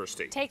 Always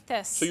thirsty. Take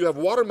this. So you have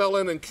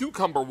watermelon and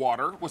cucumber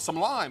water with some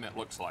lime, it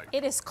looks like.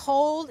 It is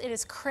cold, it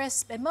is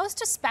crisp, and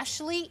most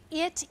especially,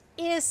 it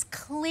is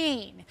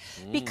clean.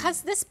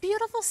 Because this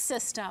beautiful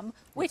system,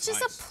 which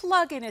is a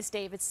plug-in, as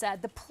David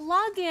said, the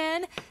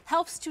plug-in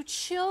helps to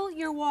chill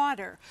your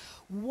water.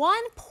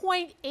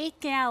 1.8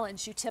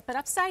 gallons. You tip it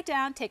upside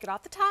down, take it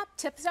off the top,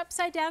 tip it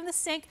upside down in the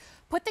sink,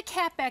 put the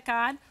cap back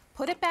on,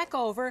 put it back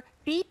over,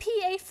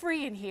 BPA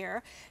free in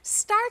here,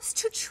 starts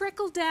to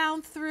trickle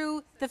down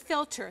through the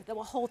filter that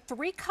will hold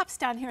 3 cups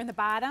down here in the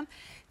bottom.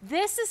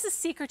 This is the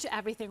secret to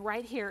everything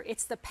right here.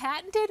 It's the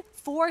patented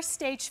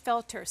 4-stage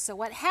filter. So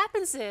what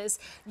happens is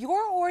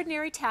your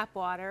ordinary tap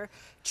water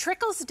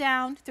trickles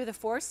down through the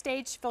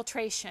 4-stage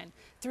filtration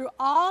through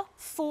all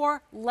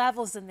 4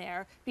 levels in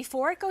there.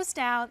 Before it goes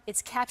down,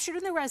 it's captured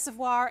in the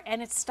reservoir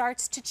and it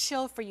starts to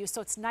chill for you. So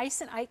it's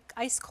nice and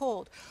ice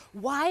cold.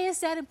 Why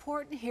is that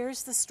important?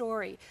 Here's the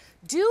story.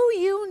 Do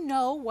you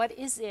know what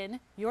is in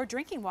your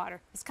drinking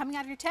water? It's coming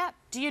out of your tap.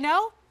 Do you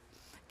know?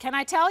 Can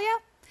I tell you?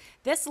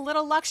 This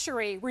little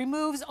luxury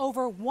removes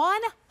over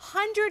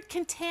 100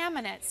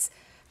 contaminants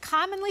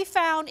commonly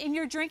found in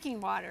your drinking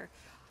water.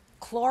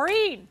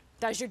 Chlorine.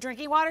 Does your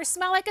drinking water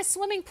smell like a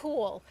swimming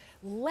pool?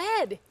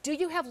 Lead. Do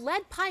you have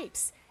lead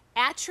pipes?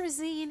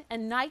 Atrazine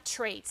and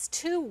nitrates,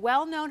 2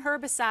 well-known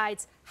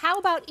herbicides. How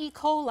about E.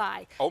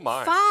 coli? Oh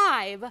my.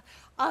 5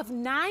 of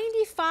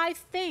 95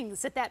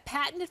 things that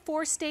patented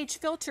 4-stage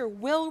filter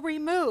will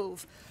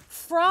remove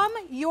from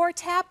your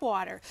tap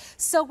water.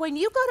 So when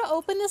you go to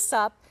open this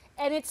up,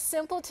 and it's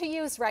simple to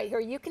use right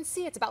here. You can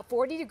see it's about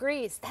 40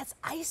 degrees. That's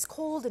ice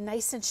cold and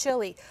nice and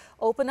chilly.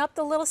 Open up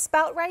the little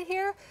spout right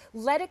here,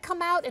 let it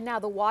come out, and now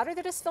the water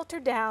that is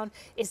filtered down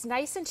is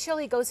nice and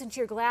chilly, goes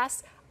into your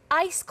glass.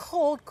 Ice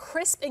cold,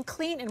 crisp and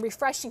clean and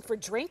refreshing for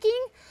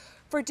drinking,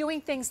 for doing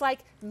things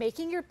like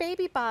making your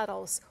baby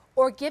bottles,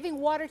 or giving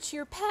water to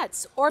your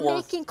pets, or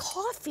making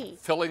coffee.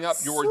 Filling up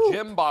your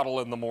gym bottle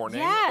in the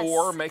morning, yes.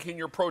 Or making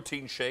your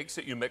protein shakes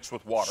that you mix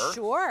with water.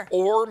 Sure.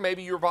 Or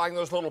maybe you're buying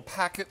those little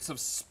packets of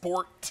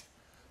sport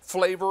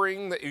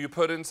flavoring that you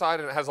put inside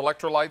and it has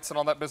electrolytes and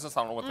all that business.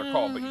 I don't know what they're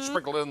called, but you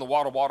sprinkle it in the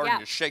water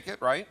and you shake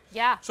it, right?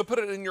 Yeah. So put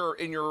it in your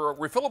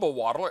refillable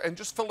water and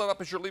just fill it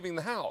up as you're leaving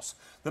the house.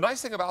 The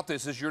nice thing about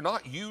this is you're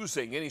not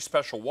using any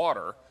special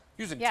water,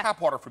 using tap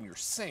water from your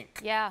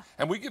sink. Yeah.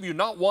 And we give you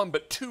not 1,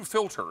 but 2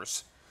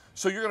 filters.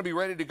 So you're going to be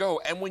ready to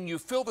go. And when you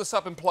fill this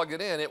up and plug it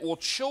in, it will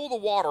chill the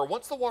water.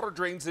 Once the water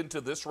drains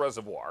into this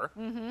reservoir,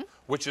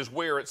 which is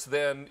where it's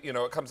then,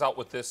 it comes out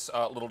with this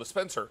little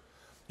dispenser,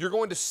 you're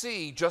going to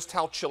see just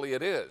how chilly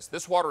it is.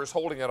 This water is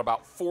holding at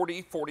about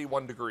 40,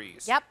 41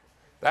 degrees. Yep.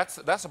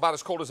 That's about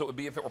as cold as it would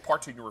be if it were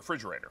parked in your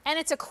refrigerator. And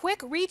it's a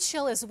quick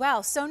rechill as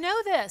well. So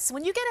know this,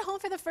 when you get it home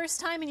for the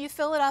first time and you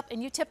fill it up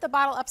and you tip the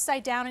bottle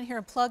upside down in here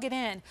and plug it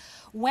in,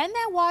 when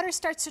that water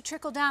starts to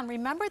trickle down,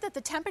 remember that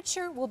the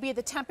temperature will be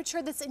the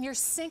temperature that's in your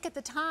sink at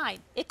the time.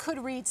 It could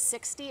read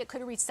 60, it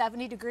could read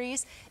 70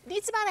 degrees. It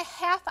needs about a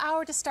half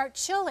hour to start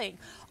chilling.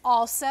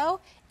 Also,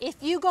 if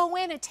you go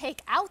in and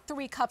take out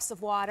 3 cups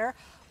of water,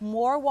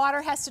 more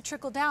water has to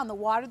trickle down, the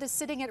water that's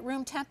sitting at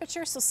room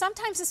temperature. So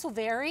sometimes this will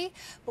vary,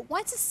 but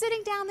once it's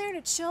sitting down there and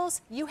it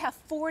chills, you have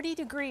 40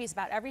 degrees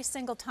about every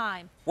single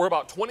time. We're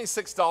about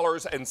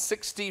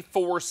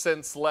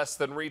 $26.64 less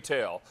than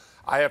retail.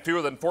 I have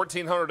fewer than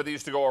 1,400 of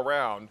these to go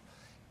around.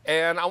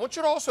 And I want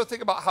you to also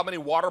think about how many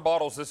water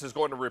bottles this is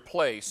going to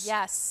replace.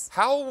 Yes.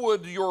 How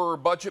would your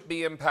budget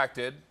be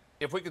impacted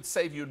if we could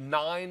save you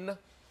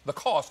the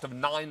cost of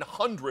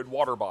 900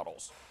 water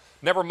bottles?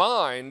 Never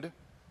mind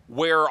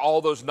where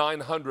all those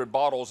 900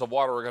 bottles of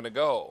water are going to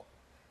go.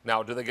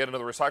 Now, do they get into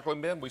the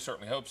recycling bin? We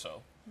certainly hope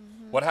so.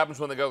 What happens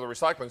when they go to the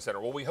recycling center?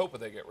 Well, we hope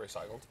that they get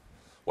recycled.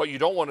 What you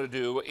don't want to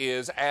do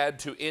is add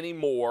to any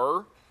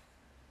more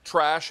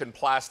trash and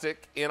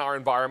plastic in our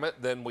environment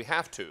than we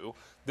have to.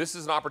 This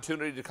is an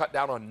opportunity to cut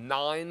down on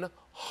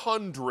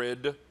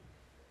 900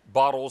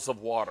 bottles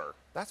of water.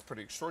 That's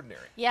pretty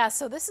extraordinary. Yeah,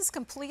 so this is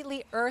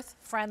completely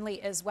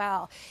earth-friendly as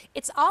well.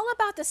 It's all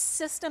about the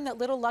system that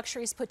Little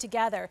Luxuries put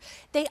together.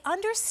 They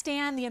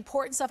understand the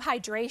importance of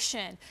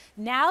hydration.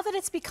 Now that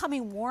it's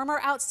becoming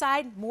warmer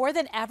outside, more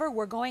than ever,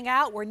 we're going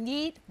out, we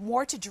need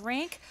more to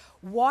drink.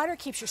 Water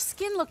keeps your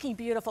skin looking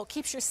beautiful,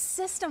 keeps your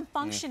system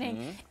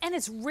functioning, and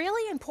it's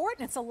really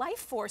important. It's a life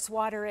force,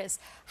 water is.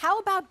 How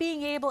about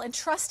being able and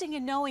trusting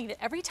and knowing that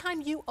every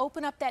time you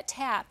open up that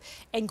tap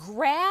and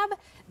grab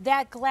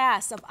that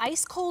glass of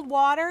ice cold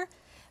water,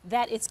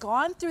 that it's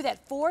gone through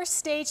that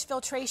 4-stage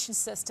filtration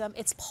system,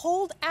 it's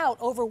pulled out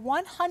over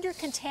 100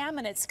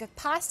 contaminants could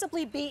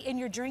possibly be in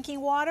your drinking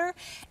water,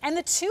 and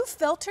the 2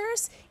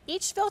 filters,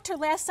 each filter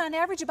lasts on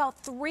average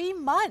about 3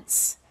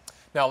 months.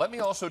 Now, let me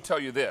also tell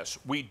you this.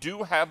 We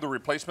do have the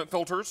replacement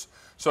filters.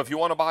 So if you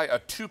want to buy a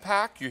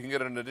 2-pack, you can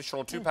get an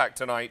additional 2-pack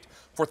tonight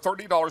for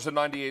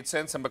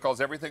 $30.98. And because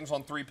everything's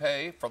on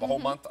 3-pay for the whole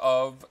month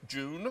of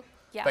June,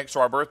 thanks to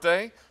our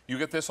birthday, you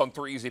get this on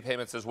 3 easy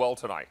payments as well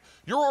tonight.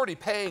 You're already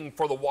paying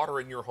for the water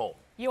in your home.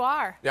 You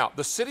are. Now,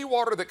 the city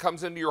water that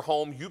comes into your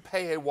home, you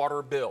pay a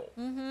water bill.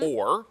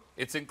 Or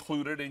it's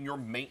included in your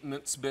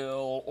maintenance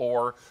bill,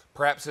 or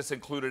perhaps it's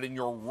included in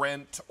your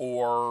rent,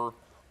 or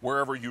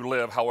wherever you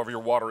live, however your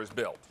water is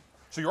billed.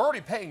 So you're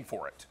already paying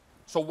for it.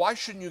 So why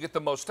shouldn't you get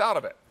the most out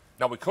of it?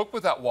 Now, we cook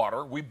with that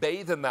water, we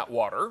bathe in that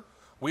water,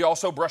 we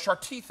also brush our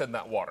teeth in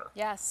that water.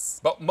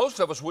 Yes. But most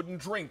of us wouldn't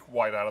drink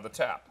right out of the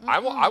tap. I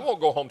won't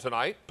go home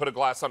tonight, put a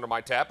glass under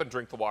my tap and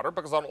drink the water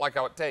because I don't like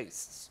how it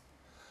tastes.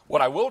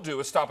 What I will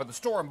do is stop at the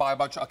store and buy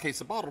a case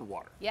of bottled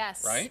water.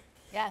 Yes. Right?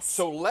 Yes.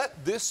 So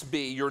let this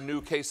be your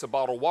new case of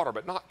bottled water,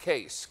 but not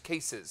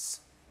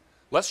cases.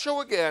 Let's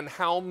show again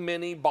how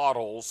many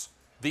bottles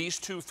these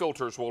 2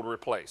 filters will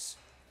replace.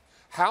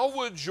 How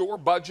would your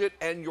budget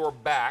and your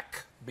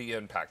back be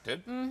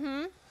impacted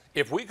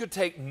if we could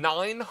take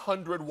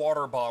 900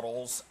 water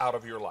bottles out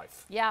of your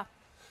life? Yeah.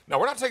 Now,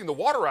 we're not taking the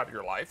water out of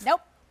your life.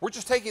 Nope. We're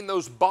just taking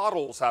those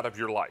bottles out of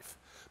your life.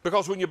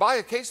 Because when you buy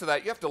a case of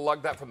that, you have to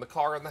lug that from the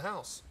car in the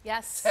house.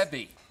 Yes. It's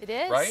heavy. It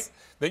is. Right?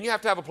 Then you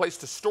have to have a place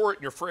to store it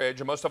in your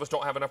fridge, and most of us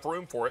don't have enough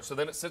room for it, so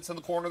then it sits in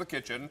the corner of the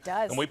kitchen. It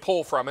does. And we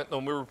pull from it, and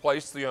then we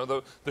replace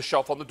the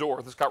shelf on the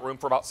door that's got room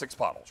for about 6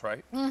 bottles,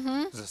 right?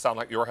 Does it sound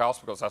like your house?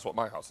 Because that's what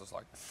my house is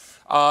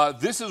like.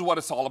 This is what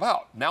it's all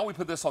about. Now we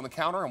put this on the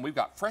counter, and we've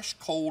got fresh,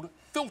 cold,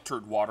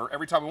 filtered water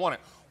every time we want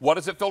it. What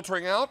is it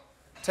filtering out?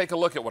 Take a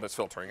look at what it's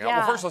filtering out. Yeah.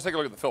 Well, first let's take a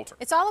look at the filter.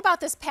 It's all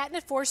about this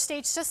patented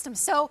 4-stage system.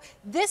 So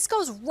this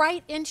goes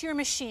right into your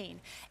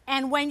machine.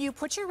 And when you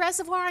put your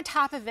reservoir on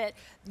top of it,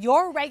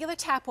 your regular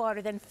tap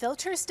water then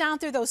filters down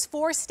through those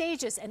 4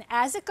 stages. And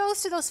as it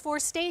goes through those 4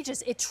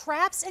 stages, it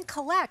traps and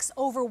collects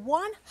over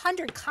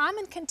 100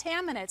 common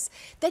contaminants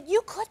that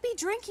you could be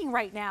drinking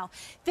right now.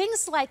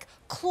 Things like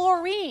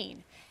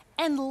chlorine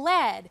and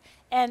lead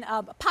and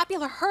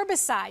popular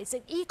herbicides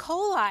and E.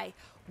 coli.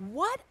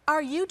 What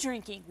are you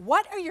drinking?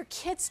 What are your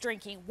kids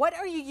drinking? What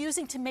are you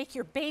using to make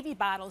your baby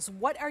bottles?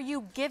 What are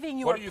you giving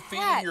your pets? What are you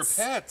feeding your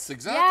pets?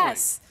 Exactly.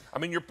 Yes. I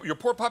mean, your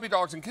poor puppy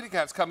dogs and kitty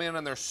cats come in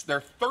and they're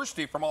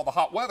thirsty from all the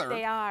hot weather.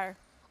 They are.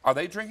 Are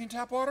they drinking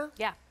tap water?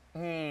 Yeah.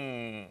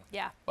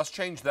 Yeah. Let's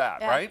change that,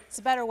 Yeah, right? It's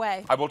a better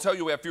way. I will tell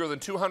you we have fewer than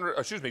 1,200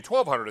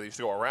 of these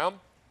to go around,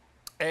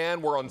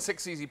 and we're on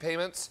 6 easy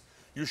payments.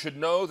 You should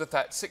know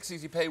that 6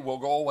 easy pay will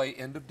go away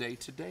end of day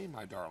today,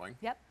 my darling.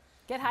 Yep.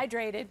 Get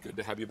hydrated. Good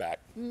to have you back.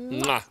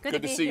 Mwah. Good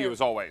Good to be see here. you as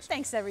always.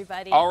 Thanks,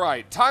 everybody. All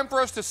right, time for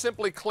us to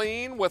simply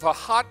clean with a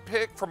hot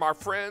pick from our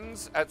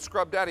friends at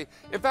Scrub Daddy.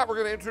 In fact, we're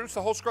going to introduce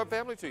the whole Scrub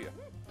family to you.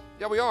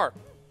 Yeah, we are.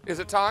 Is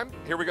it time?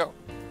 Here we go.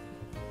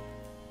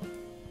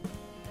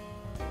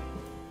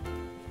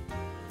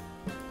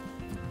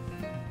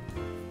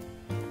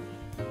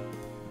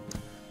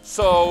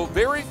 So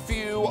very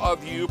few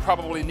of you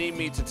probably need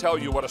me to tell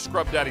you what a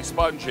Scrub Daddy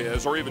sponge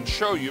is, or even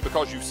show you,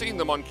 because you've seen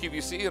them on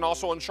QVC and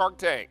also on Shark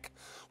Tank.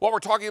 What we're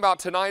talking about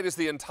tonight is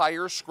the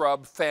entire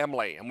Scrub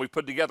family, and we've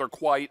put together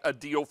quite a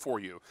deal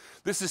for you.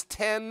 This is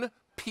 10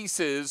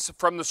 pieces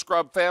from the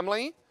Scrub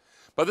family,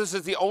 but this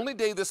is the only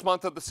day this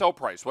month at the sale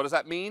price. What does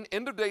that mean?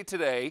 End of day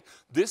today,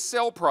 this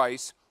sale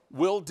price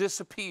will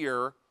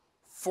disappear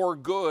for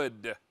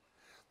good.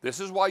 This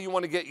is why you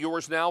want to get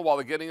yours now while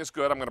the getting is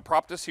good. I'm going to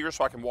prop this here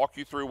so I can walk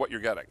you through what you're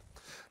getting.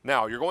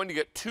 Now, you're going to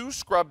get 2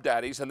 Scrub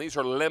Daddies, and these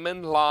are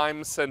lemon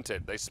lime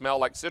scented. They smell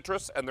like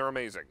citrus, and they're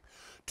amazing.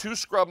 2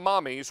 Scrub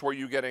Mommies, where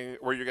you're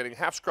getting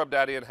half Scrub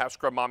Daddy and half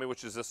Scrub Mommy,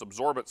 which is this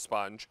absorbent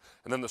sponge,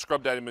 and then the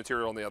Scrub Daddy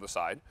material on the other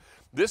side.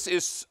 This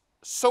is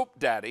Soap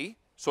Daddy,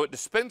 so it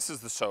dispenses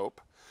the soap.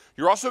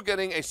 You're also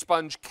getting a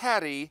Sponge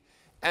Caddy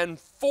and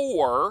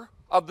 4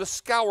 of the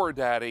Scour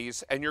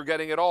Daddies, and you're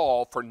getting it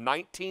all for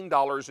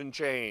 $19 and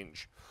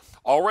change.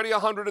 Already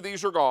 100 of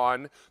these are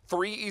gone.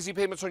 3 easy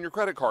payments on your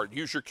credit card.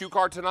 Use your Q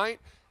card tonight.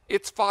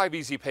 It's 5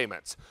 easy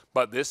payments.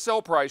 But this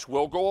sale price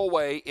will go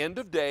away end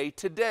of day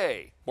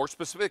today. More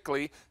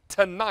specifically,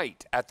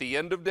 tonight at the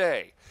end of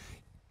day.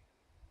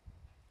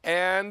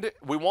 And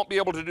we won't be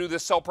able to do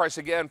this sale price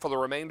again for the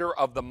remainder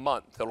of the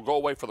month. It'll go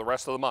away for the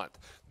rest of the month.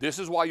 This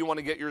is why you want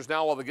to get yours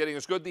now while the getting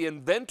is good. The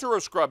inventor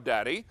of Scrub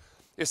Daddy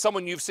is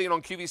someone you've seen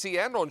on QVC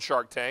and on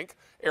Shark Tank.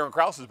 Aaron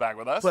Krause is back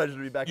with us. Pleasure to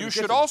be back in the You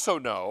should kitchen. also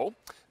know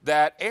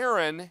that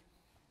Aaron,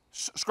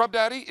 Scrub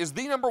Daddy is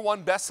the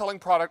 #1 best-selling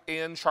product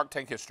in Shark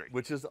Tank history.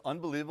 Which is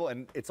unbelievable,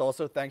 and it's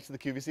also thanks to the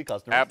QVC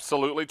customers.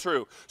 Absolutely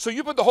true. So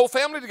you put the whole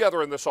family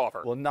together in this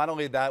offer. Well, not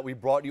only that, we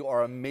brought you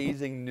our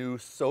amazing new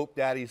Soap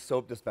Daddy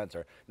soap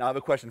dispenser. Now, I have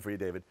a question for you,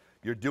 David.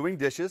 You're doing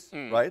dishes,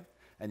 right?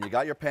 And you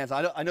got your pans.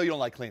 I know you don't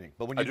like cleaning,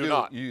 but when you do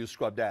not. you use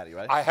Scrub Daddy,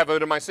 right? I have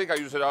it in my sink. I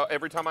use it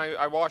every time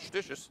I wash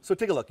dishes. So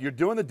take a look. You're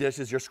doing the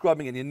dishes, you're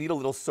scrubbing, and you need a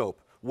little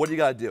soap. What do you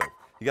got to do?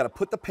 You got to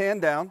put the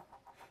pan down.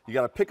 You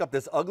got to pick up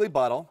this ugly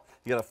bottle.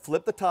 You got to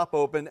flip the top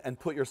open and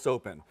put your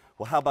soap in.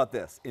 Well, how about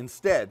this?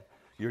 Instead,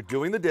 you're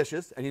doing the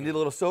dishes and you need a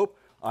little soap.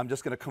 I'm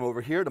just going to come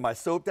over here to my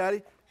Soap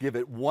Daddy, give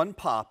it 1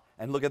 pop,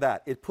 and look at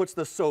that. It puts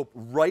the soap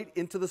right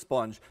into the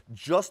sponge,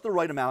 just the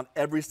right amount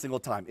every single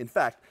time. In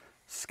fact,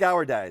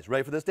 Scour Daddies,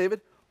 ready for this,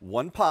 David?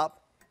 1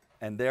 pop,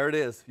 and there it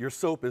is. Your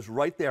soap is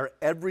right there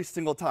every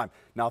single time.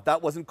 Now, if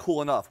that wasn't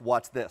cool enough,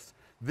 watch this.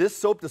 This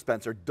soap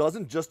dispenser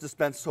doesn't just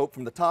dispense soap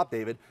from the top,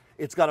 David.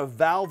 It's got a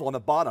valve on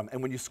the bottom,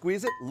 and when you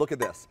squeeze it, look at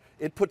this.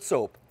 It puts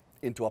soap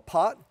into a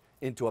pot,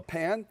 into a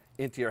pan,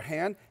 into your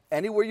hand,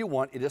 anywhere you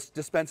want. It just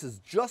dispenses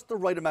just the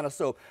right amount of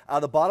soap out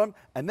of the bottom,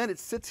 and then it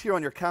sits here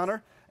on your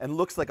counter and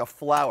looks like a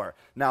flower.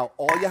 Now,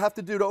 all you have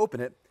to do to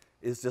open it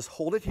is just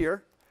hold it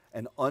here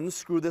and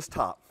unscrew this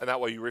top. And that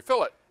way you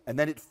refill it. And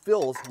then it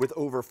fills with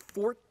over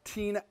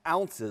 14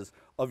 ounces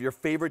of your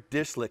favorite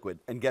dish liquid.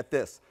 And get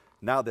this,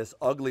 now this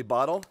ugly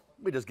bottle,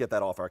 we just get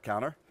that off our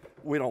counter.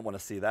 We don't want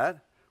to see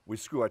that. We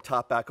screw our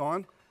top back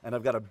on, and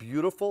I've got a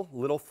beautiful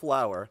little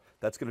flower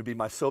that's going to be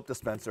my soap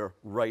dispenser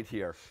right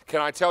here. Can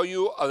I tell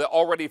you that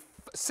already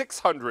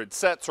 600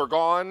 sets are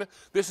gone?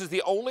 This is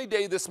the only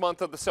day this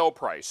month of the sale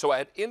price. So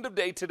at end of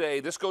day today,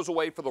 this goes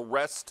away for the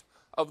rest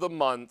of the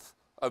month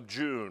of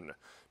June.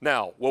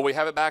 Now, will we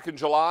have it back in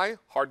July?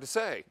 Hard to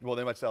say. Well,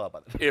 they might sell out by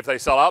then. If they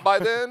sell out by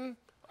then,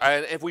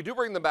 and if we do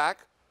bring them back,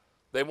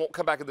 they won't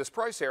come back at this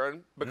price,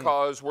 Aaron,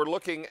 because we're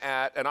looking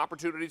at an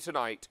opportunity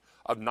tonight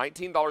of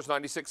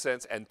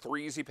 $19.96 and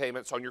 3 easy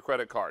payments on your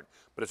credit card.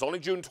 But it's only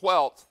June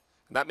 12th,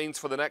 and that means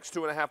for the next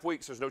 2.5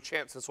 weeks, there's no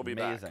chance this will be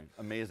back. Amazing,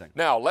 amazing.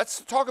 Now,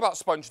 let's talk about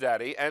Sponge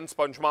Daddy and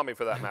Sponge Mommy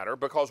for that matter,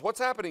 because what's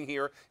happening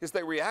here is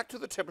they react to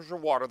the temperature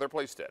of water they're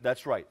placed in.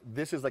 That's right.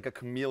 This is like a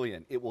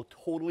chameleon. It will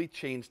totally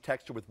change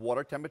texture with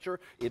water temperature.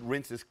 It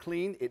rinses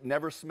clean. It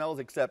never smells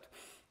except,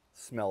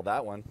 smell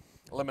that one.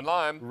 Lemon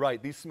lime.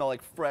 Right, these smell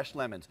like fresh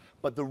lemons.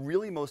 But the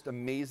really most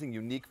amazing,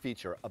 unique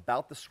feature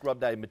about the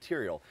Scrub Daddy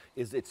material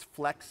is its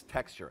flex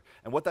texture.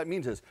 And what that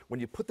means is when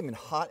you put them in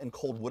hot and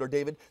cold water,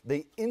 David,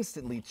 they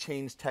instantly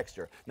change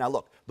texture. Now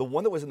look, the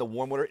one that was in the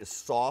warm water is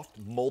soft,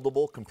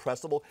 moldable,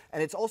 compressible,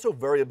 and it's also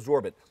very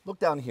absorbent. Look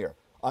down here.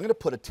 I'm going to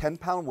put a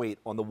 10-pound weight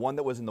on the one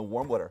that was in the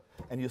warm water,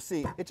 and you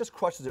see it just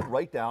crushes it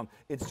right down.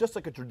 It's just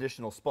like a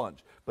traditional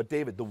sponge. But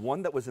David, the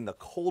one that was in the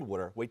cold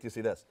water, wait till you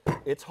see this.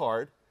 It's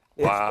hard.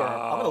 It's firm.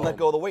 I'm going to let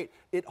go of the weight.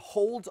 It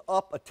holds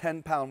up a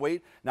 10-pound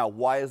weight. Now,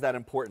 why is that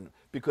important?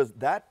 Because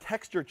that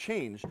texture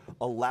change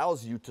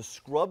allows you to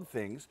scrub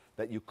things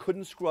that you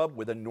couldn't scrub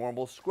with a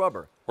normal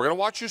scrubber. We're going to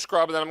watch you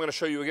scrub, and then I'm going to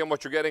show you again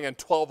what you're getting, and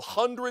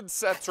 1,200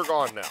 sets are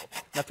gone now.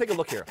 Now take a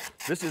look here.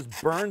 This is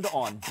burned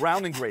on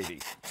brown and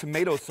gravy,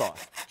 tomato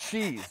sauce,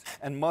 cheese,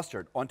 and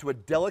mustard onto a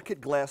delicate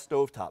glass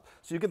stovetop.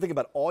 So you can think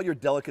about all your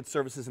delicate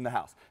surfaces in the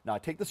house. Now I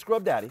take the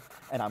Scrub Daddy,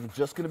 and I'm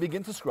just going to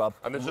begin to scrub.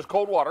 And this is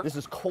cold water. This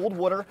is cold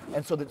water,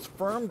 and so it's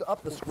firmed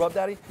up the Scrub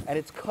Daddy, and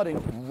it's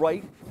cutting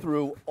right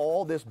through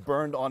all this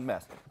burned on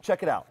mess.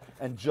 Check it out.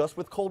 And just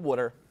with cold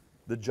water,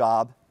 the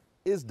job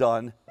is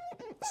done.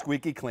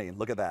 Squeaky clean.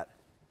 Look at that.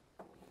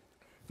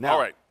 Now, all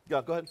right.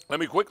 Yeah, go ahead. Let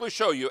me quickly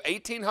show you.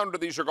 1,800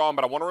 of these are gone,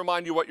 but I want to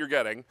remind you what you're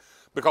getting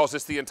because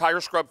it's the entire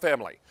Scrub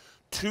family.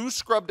 2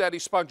 Scrub Daddy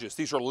sponges.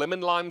 These are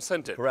lemon lime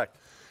scented. Correct.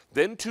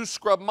 Then 2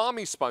 Scrub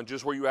Mommy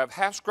sponges where you have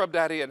half Scrub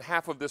Daddy and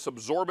half of this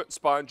absorbent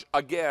sponge,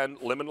 again,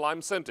 lemon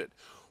lime scented.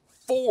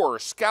 4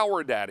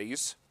 Scour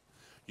Daddies.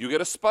 You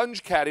get a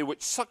sponge caddy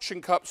which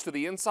suction cups to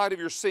the inside of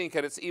your sink,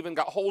 and it's even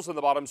got holes in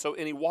the bottom so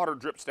any water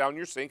drips down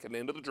your sink and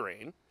into the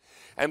drain.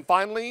 And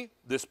finally,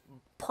 this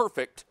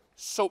perfect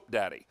Soap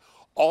Daddy.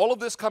 All of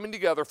this coming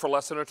together for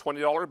less than a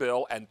 $20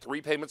 bill and 3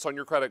 payments on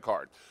your credit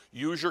card.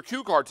 Use your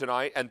Q card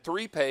tonight and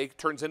 3 pay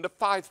turns into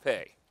 5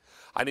 pay.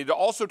 I need to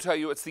also tell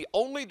you it's the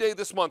only day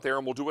this month,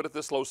 Aaron, we'll do it at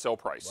this low sale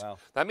price. Wow.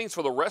 That means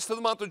for the rest of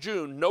the month of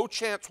June, no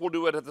chance we'll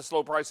do it at this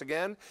low price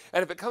again.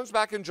 And if it comes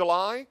back in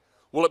July,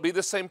 will it be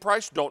the same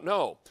price? Don't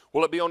know.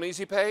 Will it be on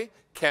Easy Pay?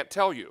 Can't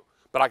tell you.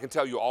 But I can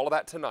tell you all of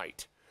that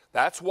tonight.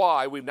 That's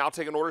why we've now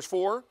taken orders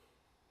for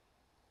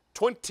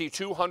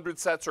 2,200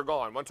 sets are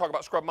gone. Want to talk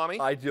about Scrub Mommy?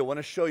 I do. I want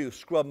to show you.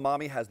 Scrub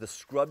Mommy has the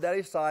Scrub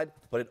Daddy side,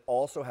 but it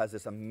also has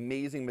this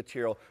amazing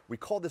material. We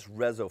call this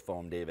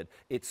Resofoam, David.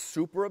 It's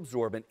super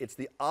absorbent. It's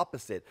the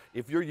opposite.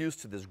 If you're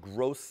used to this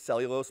gross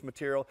cellulose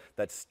material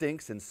that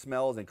stinks and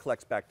smells and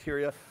collects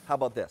bacteria, how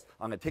about this?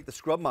 I'm going to take the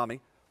Scrub Mommy,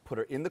 put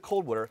her in the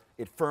cold water,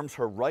 it firms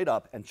her right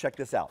up, and check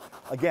this out.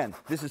 Again,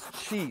 this is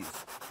cheese,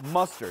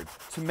 mustard,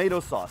 tomato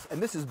sauce, and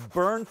this is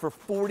burned for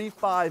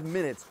 45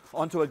 minutes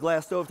onto a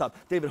glass stovetop.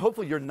 David,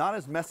 hopefully you're not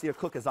as messy a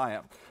cook as I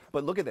am,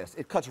 but look at this.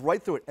 It cuts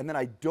right through it, and then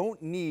I don't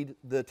need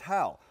the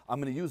towel. I'm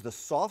gonna use the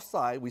soft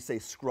side. We say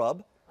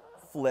scrub,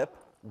 flip,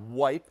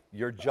 wipe,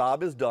 your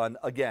job is done.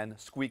 Again,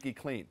 squeaky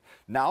clean.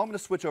 Now I'm gonna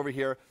switch over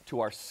here to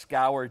our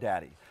Scour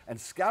Daddy. And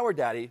Scour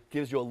Daddy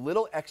gives you a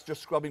little extra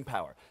scrubbing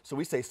power. So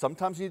we say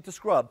sometimes you need to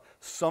scrub,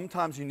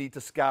 sometimes you need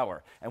to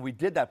scour. And we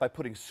did that by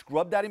putting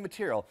Scrub Daddy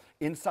material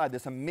inside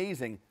this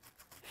amazing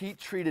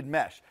heat-treated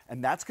mesh.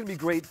 And that's gonna be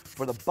great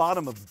for the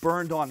bottom of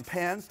burned-on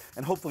pans.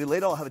 And hopefully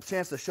later I'll have a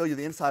chance to show you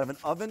the inside of an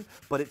oven,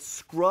 but it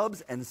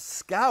scrubs and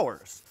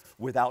scours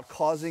without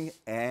causing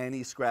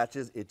any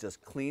scratches. It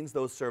just cleans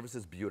those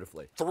surfaces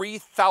beautifully.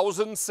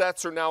 3,000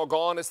 sets are now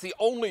gone. It's the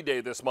only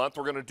day this month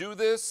we're going to do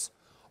this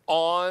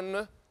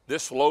on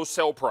this low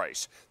sale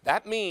price.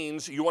 That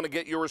means you want to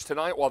get yours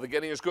tonight while the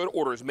getting is good.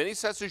 Order as many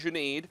sets as you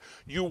need.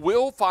 You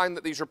will find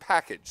that these are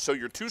packaged. So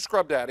your 2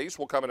 Scrub Daddies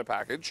will come in a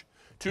package.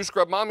 2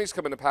 Scrub Mommies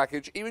come in a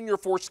package. Even your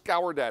 4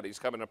 Scour Daddies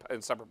come in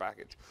a separate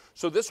package.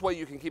 So this way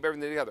you can keep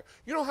everything together.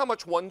 You know how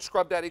much 1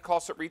 Scrub Daddy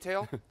costs at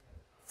retail?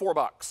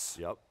 $4.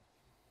 Yep.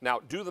 Now,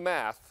 do the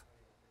math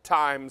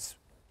times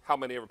how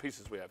many ever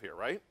pieces we have here,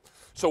 right?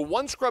 So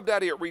 1 Scrub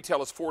Daddy at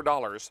retail is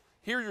 $4.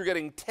 Here you're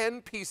getting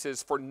 10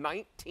 pieces for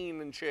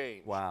 19 and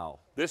change. Wow.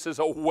 This is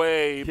a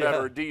way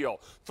better deal.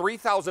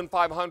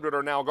 3,500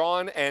 are now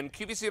gone, and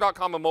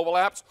QVC.com and mobile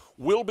apps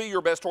will be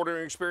your best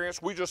ordering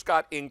experience. We just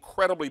got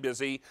incredibly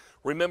busy.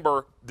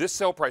 Remember, this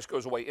sale price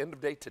goes away end of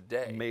day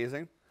today.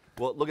 Amazing.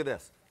 Well, look at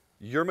this.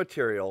 Your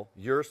material,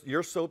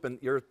 your soap and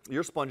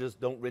your sponges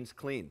don't rinse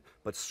clean,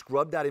 but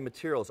Scrub Daddy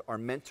materials are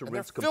meant to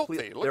rinse completely.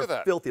 Filthy. Look at that.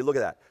 They're filthy. Look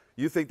at that.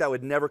 You think that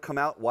would never come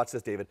out? Watch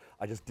this, David.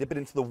 I just dip it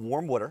into the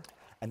warm water,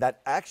 and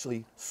that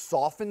actually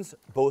softens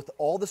both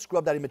all the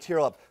Scrub Daddy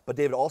material up. But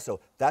David, also,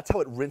 that's how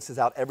it rinses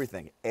out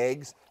everything.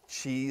 Eggs,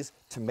 cheese,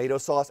 tomato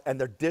sauce, and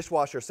they're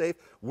dishwasher safe.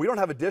 We don't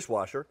have a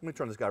dishwasher. Let me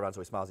turn this guy around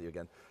so he smiles at you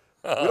again.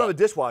 We don't have a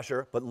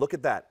dishwasher, but look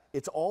at that.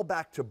 It's all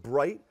back to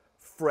bright,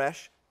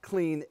 fresh,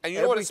 clean. And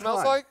you know what it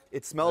smells like?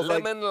 It smells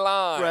lemon like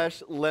lime.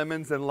 Fresh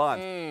lemons and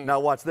limes.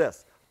 Now watch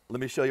this. Let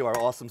me show you our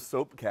awesome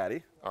soap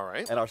caddy. All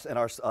right. And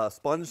our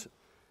sponge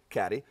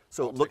caddy.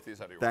 So I'll look. take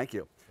these out of your Thank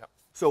you. Yep.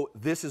 So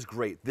this is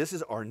great. This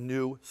is our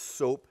new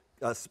soap,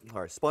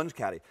 sponge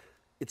caddy.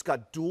 It's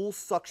got dual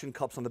suction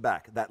cups on the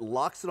back. That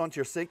locks it onto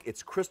your sink.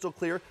 It's crystal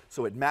clear,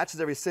 so it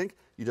matches every sink.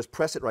 You just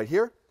press it right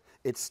here.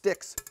 It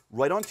sticks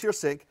right onto your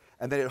sink,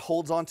 and then it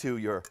holds onto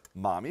your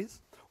mommies,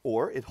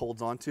 or it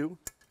holds onto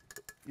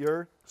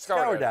your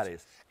Scour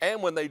Daddies.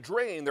 And when they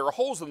drain, there are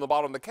holes in the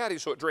bottom of the caddy,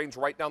 so it drains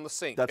right down the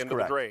sink That's into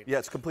correct. the drain. Yeah,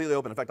 it's completely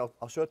open. In fact,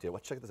 I'll show it to you.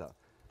 Check this out.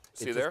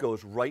 See it there? just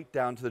goes right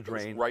down to the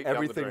drain. right down the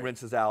Everything drain.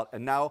 rinses out,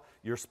 and now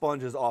your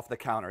sponge is off the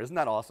counter. Isn't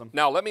that awesome?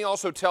 Now, let me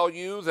also tell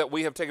you that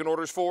we have taken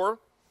orders for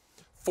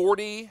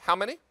 40, how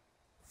many?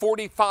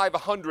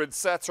 4,500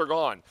 sets are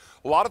gone.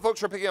 A lot of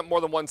folks are picking up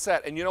more than one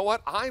set, and you know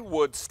what? I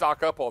would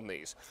stock up on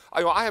these.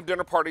 I have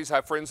dinner parties, I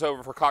have friends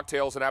over for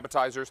cocktails and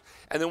appetizers,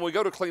 and then we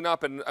go to clean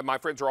up, and my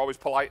friends are always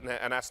polite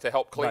and ask to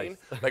help clean.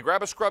 Nice. They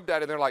grab a Scrub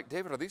Daddy, and they're like,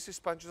 David, are these the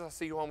sponges I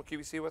see you on with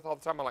QVC with all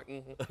the time? I'm like,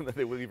 And then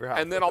they leave your house.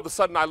 And then all of a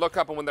sudden I look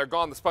up, and when they're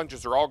gone, the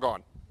sponges are all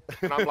gone.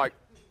 And I'm like,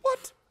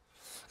 what?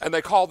 And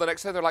they call the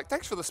next day, they're like,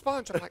 thanks for the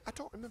sponge. I'm like, I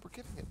don't remember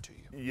giving it to you.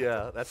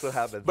 Yeah, that's what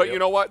happens. But Yep. you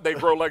know what? They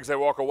grow legs, they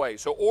walk away.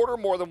 So order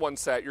more than one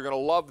set. You're going to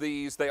love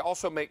these. They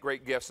also make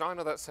great gifts. Now, I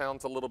know that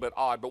sounds a little bit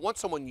odd, but once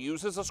someone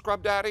uses a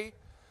Scrub Daddy,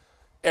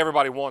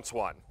 everybody wants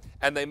one.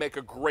 And they make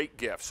a great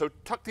gift. So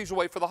tuck these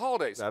away for the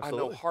holidays. I know,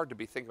 Absolutely. hard to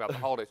be thinking about the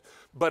holidays,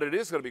 but it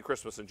is going to be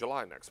Christmas in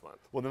July next month.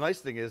 Well, the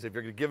nice thing is, if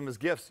you're going to give them as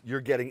gifts, you're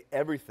getting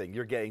everything.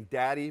 You're getting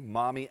Daddy,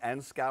 Mommy,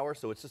 and Scour,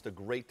 so it's just a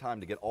great time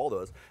to get all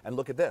those. And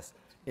look at this.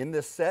 In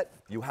this set,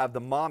 you have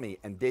the Mommy,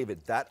 and David,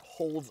 that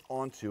holds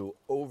onto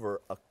over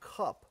a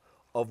cup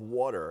of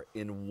water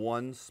in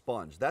one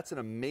sponge. That's an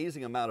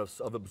amazing amount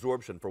of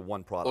absorption for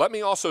one product. Let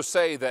me also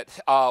say that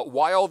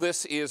while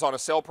this is on a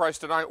sale price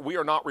tonight, we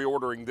are not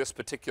reordering this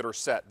particular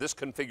set, this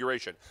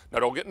configuration. Now,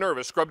 don't get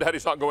nervous. Scrub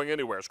Daddy's not going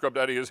anywhere. Scrub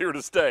Daddy is here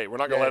to stay. We're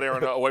not going to let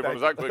Aaron away from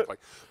us that quickly.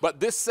 But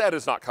this set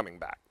is not coming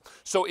back.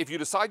 So if you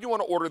decide you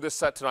want to order this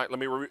set tonight, let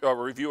me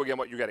review again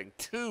what you're getting.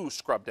 2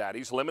 Scrub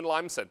Daddies, lemon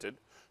lime scented.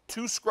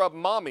 2 Scrub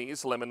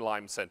Mommies, lemon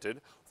lime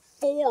scented.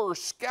 4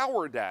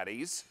 Scour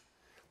Daddies.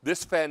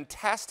 This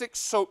fantastic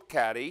soap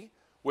caddy,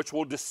 which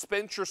will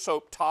dispense your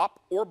soap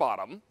top or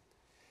bottom,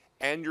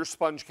 and your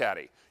sponge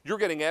caddy. You're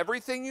getting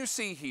everything you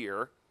see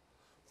here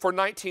for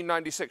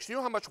 $19.96. Do you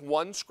know how much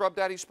one Scrub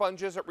Daddy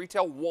sponge is at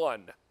retail?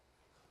 One.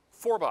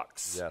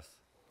 $4. Yes.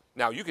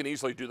 Now, you can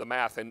easily do the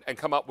math and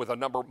come up with a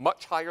number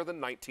much higher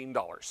than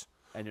 $19.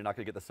 And you're not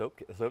going to get the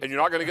soap. And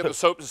you're not going to get the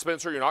soap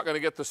dispenser. You're not going to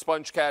get the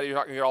sponge caddy. You're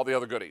not going to get all the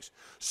other goodies.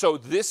 So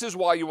this is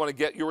why you want to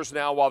get yours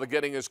now while the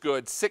getting is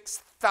good.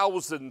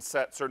 6,000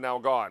 sets are now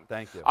gone.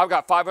 Thank you. I've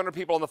got 500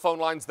 people on the phone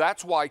lines.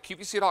 That's why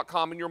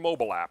QVC.com and your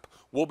mobile app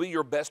will be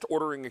your best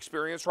ordering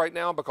experience right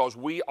now because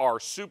we are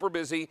super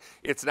busy.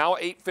 It's now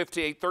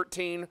 8:50,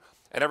 8:13,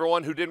 and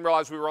everyone who didn't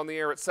realize we were on the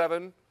air at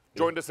 7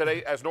 joined us at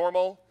 8 as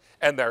normal,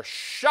 and they're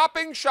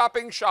shopping,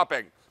 shopping,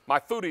 shopping. My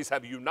foodies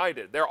have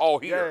united. They're all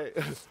here.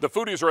 Yay. The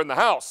foodies are in the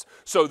house.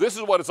 So this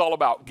is what it's all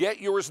about.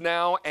 Get yours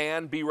now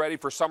and be ready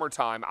for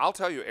summertime. I'll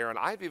tell you, Aaron,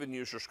 I've even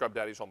used your Scrub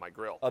Daddies on my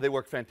grill. Oh, they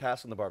work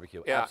fantastic on the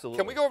barbecue. Yeah. Absolutely.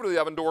 Can we go over to the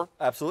oven door?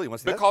 Absolutely. Want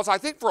to see that? Because I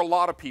think for a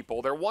lot of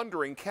people, they're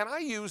wondering, can I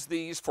use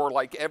these for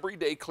like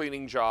everyday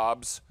cleaning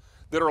jobs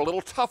that are a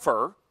little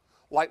tougher,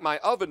 like my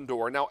oven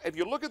door? Now, if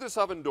you look at this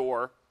oven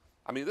door,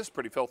 I mean, this is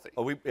pretty filthy.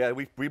 Oh,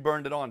 we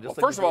burned it on. Just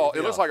Well, first of all,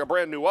 it looks like a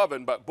brand new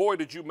oven, but boy,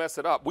 did you mess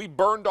it up. We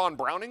burned on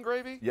browning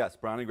gravy? Yes,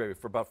 browning gravy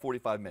for about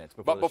 45 minutes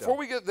before But the before show.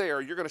 we get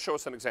there, you're going to show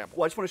us an example.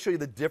 Well, I just want to show you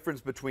the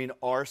difference between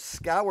our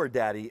Scour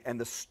Daddy and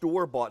the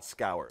store-bought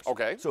scours.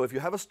 Okay. So if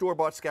you have a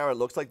store-bought scour, it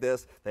looks like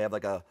this. They have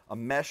like a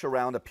mesh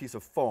around a piece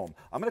of foam.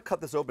 I'm going to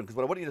cut this open because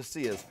what I want you to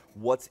see is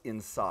what's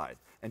inside.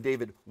 And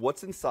David,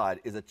 what's inside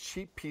is a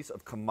cheap piece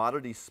of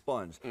commodity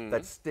sponge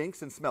that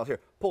stinks and smells.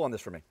 Here, pull on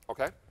this for me.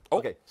 Okay. Oh.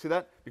 Okay, see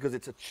that? Because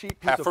it's a cheap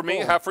piece Half of for me,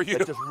 foam half for you.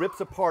 that just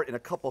rips apart in a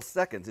couple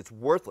seconds. It's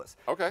worthless.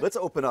 Okay. Let's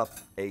open up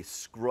a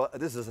scrub.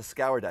 This is a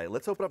Scour Daddy.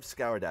 Let's open up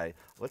Scour Daddy.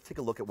 Let's take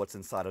a look at what's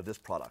inside of this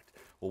product.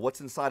 Well,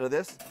 what's inside of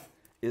this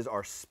is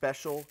our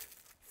special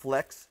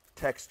flex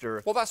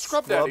texture Well, that's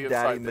Scrub Daddy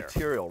inside there.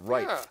 material,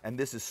 right? Yeah. And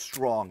this is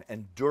strong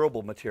and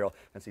durable material.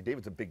 And see,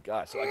 David's a big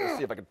guy, so I can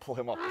see if I can pull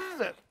him up. This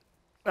is it.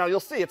 Now you'll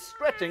see it's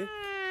stretching,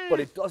 but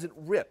it doesn't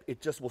rip.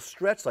 It just will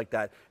stretch like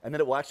that, and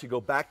then it will actually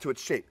go back to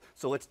its shape.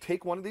 So let's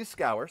take one of these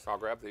scours I'll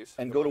grab these.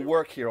 and go to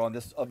work here on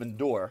this oven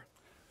door.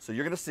 So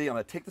you're going to see, I'm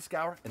going to take the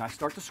scour and I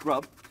start to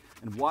scrub,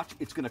 and watch,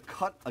 it's going to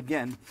cut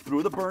again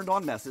through the burned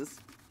on messes.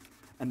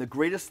 And the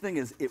greatest thing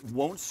is it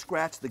won't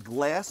scratch the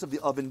glass of the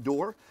oven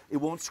door. It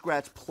won't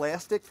scratch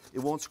plastic. It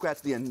won't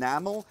scratch the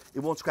enamel. It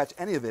won't scratch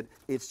any of it.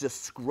 It's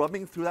just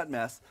scrubbing through that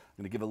mess.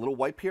 I'm going to give it a little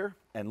wipe here,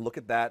 and look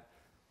at that.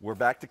 We're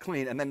back to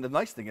clean. And then the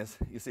nice thing is,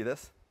 you see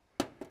this?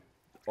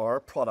 Our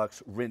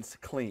products rinse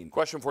clean.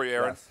 Question for you,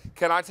 Aaron. Yes.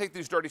 Can I take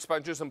these dirty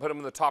sponges and put them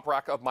in the top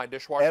rack of my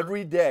dishwasher?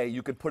 Every day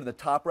you can put in the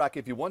top rack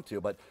if you want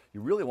to, but you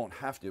really won't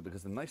have to,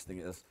 because the nice thing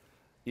is,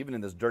 even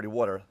in this dirty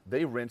water,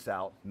 they rinse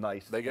out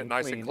nice. They get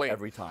nice and clean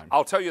every time.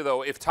 I'll tell you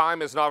though, if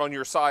time is not on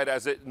your side,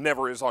 as it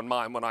never is on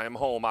mine when I am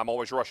home, I'm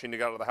always rushing to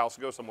get out of the house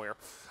and go somewhere.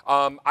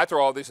 I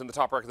throw all these in the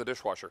top rack of the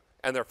dishwasher,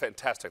 and they're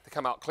fantastic. They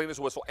come out clean as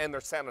a whistle, and they're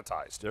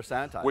sanitized. They're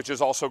sanitized. Which is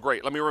also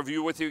great. Let me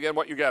review with you again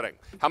what you're getting.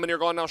 How many are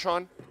gone now,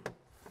 Sean?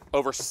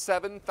 Over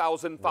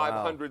 7,500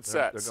 Wow,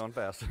 sets. they're going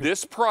fast.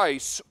 This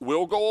price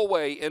will go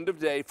away end of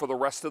day for the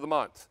rest of the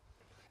month.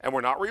 And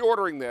we're not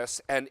reordering this,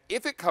 and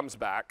if it comes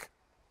back,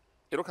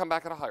 it'll come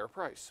back at a higher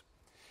price.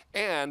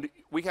 And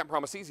we can't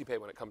promise Easy Pay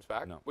when it comes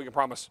back. No. We can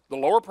promise the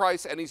lower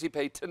price and Easy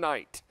Pay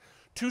tonight.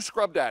 2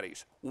 Scrub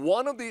Daddies.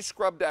 One of these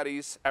Scrub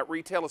Daddies at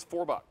retail is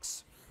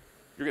 $4.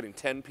 You're getting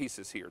 10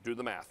 pieces here. Do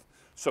the math.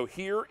 So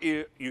here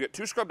you get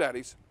 2 Scrub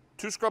Daddies,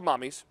 2 Scrub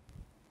Mommies,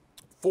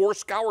 4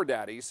 Scour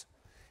Daddies.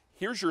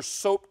 Here's your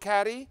soap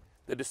caddy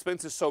that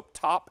dispenses soap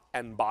top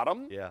and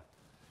bottom. Yeah.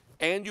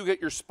 And you get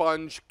your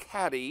sponge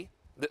caddy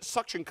that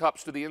suction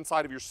cups to the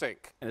inside of your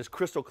sink. And it's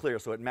crystal clear,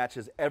 so it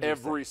matches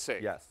every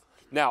sink. Yes.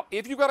 Now,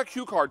 if you've got a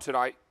Q card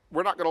tonight,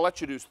 we're not going to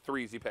let you do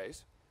 3 Easy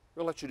Pays.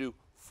 We're going to let you do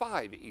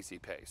 5 Easy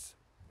Pays.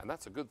 And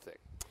that's a good thing.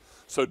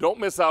 So don't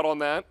miss out on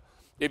that.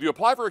 If you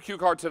apply for a Q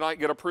card tonight,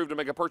 get approved to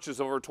make a purchase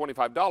of over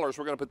 $25,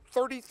 we're going to put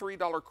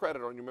 $33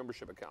 credit on your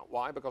membership account.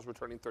 Why? Because we're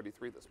turning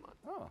 33 this month.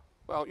 Oh.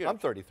 Well, you know. I'm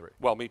 33.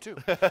 Well, me too.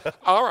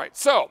 All right.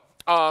 So,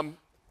 and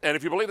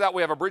if you believe that,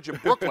 we have a bridge in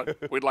Brooklyn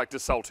we'd like to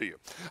sell to you.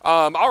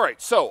 All right.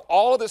 So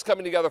all of this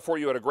coming together for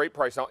you at a great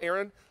price. Now,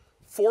 Aaron,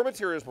 4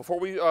 materials before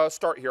we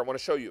start here. I want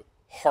to show you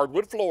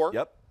hardwood floor.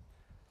 Yep.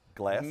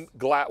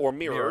 Glass. Or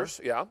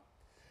mirrors. Yeah.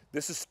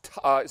 This is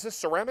this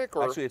ceramic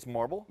or? Actually, it's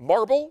marble.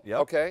 Marble. Yep.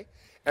 Okay.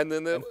 And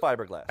then And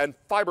fiberglass. And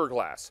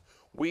fiberglass.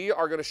 We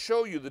are going to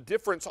show you the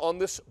difference on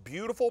this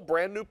beautiful,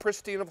 brand new,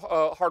 pristine of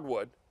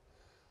hardwood.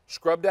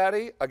 Scrub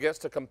Daddy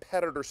against a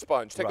competitor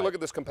sponge. Take a Right. look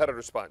at this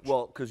competitor sponge.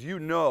 Well, because you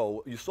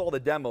saw the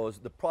demos,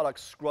 the product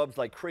scrubs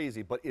like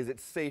crazy, but is it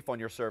safe on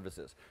your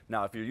surfaces?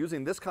 Now, if you're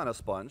using this kind of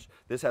sponge,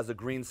 this has a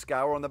green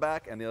scour on the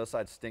back, and the other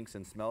side stinks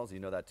and smells. You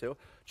know that too.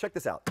 Check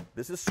this out.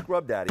 This is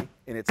Scrub Daddy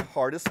in its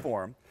hardest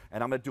form,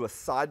 and I'm going to do a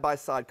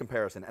side-by-side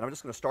comparison. And I'm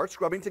just going to start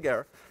scrubbing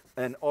together,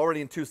 and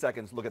already in 2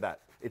 seconds, look at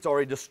that. It's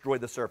already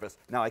destroyed the surface.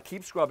 Now, I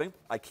keep scrubbing.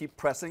 I keep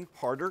pressing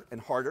harder and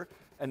harder,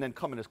 and then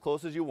coming as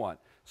close as you want.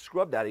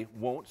 Scrub Daddy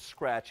won't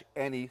scratch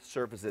any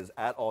surfaces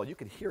at all. You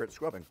can hear it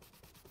scrubbing,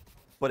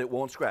 but it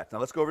won't scratch. Now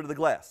let's go over to the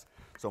glass.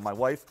 So my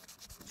wife,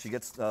 she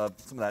gets some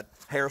of that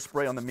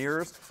hairspray on the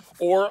mirrors.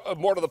 Or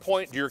more to the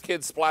point, do your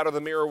kids splatter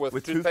the mirror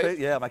with toothpaste?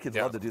 Yeah, my kids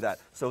love to do that.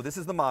 So this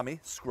is the mommy,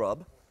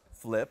 scrub,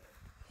 flip,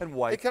 and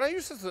white. Hey, can I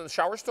use this in the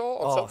shower stall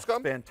on Oh, soap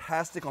scum?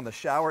 fantastic on the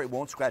shower. It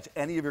won't scratch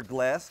any of your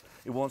glass.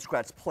 It won't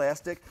scratch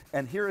plastic.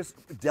 And here is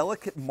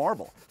delicate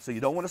marble. So you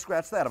don't want to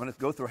scratch that. I'm going to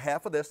go through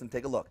half of this and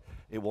take a look.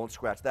 It won't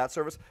scratch that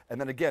surface. And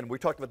then again, we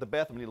talked about the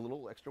bathroom. We need a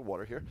little extra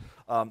water here.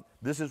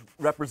 This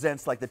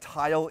represents like the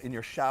tile in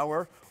your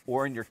shower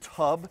or in your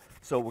tub.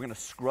 So we're going to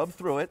scrub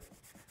through it.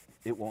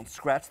 It won't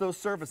scratch those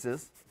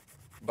surfaces.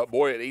 But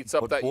boy, it eats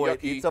up that yucky,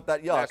 it eats up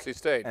that yuck nasty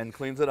stain. and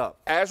cleans it up.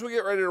 As we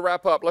get ready to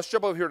wrap up, let's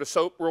jump over here to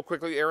soap real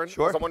quickly, Aaron.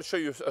 Sure. Because I want to show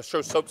you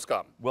soap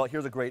scum. Well,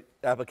 here's a great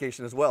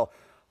application as well.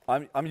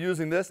 I'm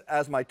using this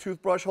as my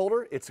toothbrush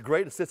holder. It's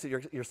great. It sits at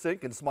your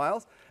sink and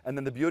smiles. And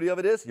then the beauty of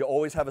it is you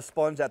always have a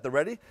sponge at the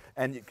ready,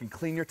 and you can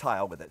clean your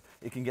tile with it.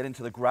 It can get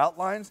into the grout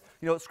lines.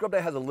 You know, Scrub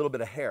Daddy has a little bit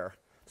of hair.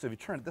 So if you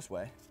turn it this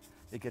way,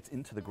 it gets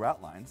into the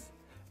grout lines,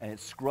 and it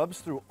scrubs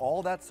through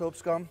all that soap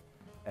scum.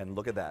 And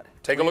look at that.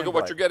 Take a look at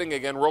what you're getting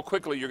again real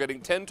quickly. You're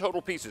getting 10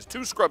 total pieces,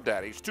 2 Scrub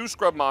Daddies, 2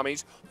 Scrub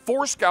Mommies,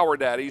 4 Scour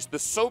Daddies, the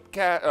Soap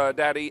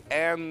Daddy,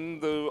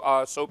 and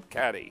the Soap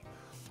Caddy.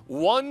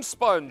 One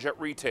sponge at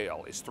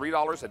retail is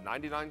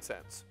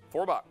 $3.99,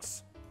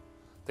 $4.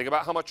 Think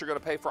about how much you're going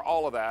to pay for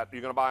all of that.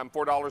 You're going to buy them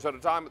 $4 at a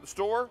time at the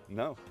store?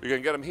 No. You're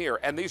going to get them here.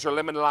 And these are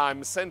lemon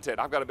lime scented.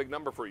 I've got a big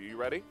number for you. You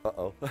ready?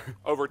 Uh-oh.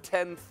 Over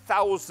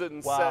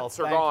 10,000 Wow, scents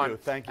are gone.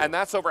 thank you. And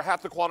that's over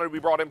half the quantity we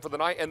brought in for the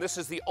night. And this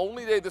is the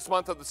only day this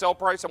month of the sale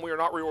price, and we are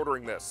not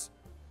reordering this.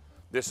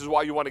 This is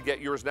why you want to get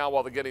yours now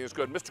while the getting is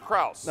good. Mr.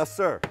 Krause. Yes,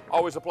 sir.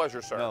 Always a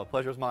pleasure, sir. No,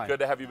 pleasure's mine. Good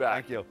to have you back.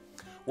 Thank you.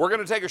 We're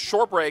going to take a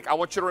short break. I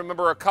want you to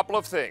remember a couple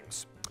of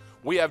things.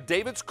 We have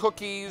David's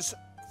Cookies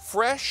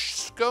fresh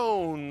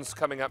scones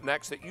coming up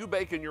next that you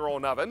bake in your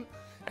own oven.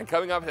 And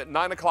coming up at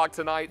 9 o'clock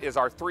tonight is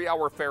our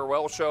 3-hour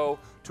farewell show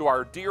to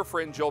our dear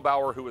friend Jill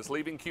Bauer, who is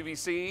leaving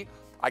QVC.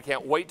 I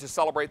can't wait to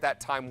celebrate that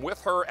time with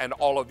her and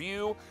all of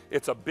you.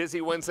 It's a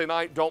busy Wednesday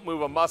night. Don't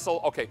move a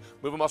muscle. Okay,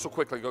 move a muscle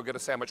quickly. Go get a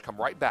sandwich. Come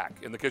right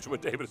back. In the Kitchen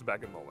with David is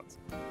back in moments.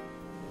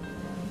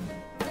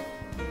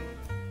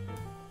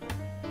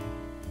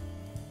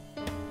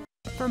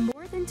 For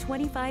more than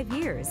 25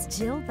 years,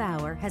 Jill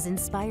Bauer has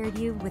inspired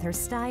you with her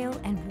style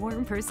and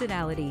warm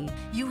personality.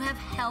 You have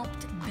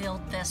helped build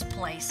this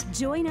place.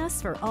 Join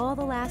us for all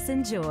the laughs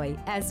and joy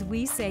as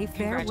we say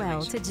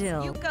farewell to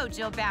Jill. You go,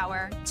 Jill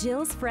Bauer.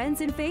 Jill's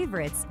Friends and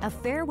Favorites, a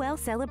farewell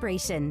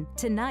celebration,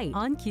 tonight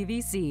on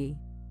QVC.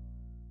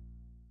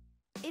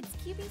 It's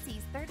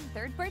QVC's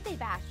 33rd birthday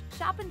bash.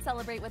 Shop and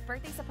celebrate with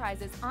birthday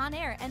surprises on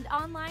air and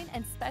online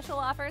and special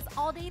offers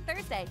all day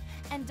Thursday.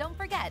 And don't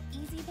forget,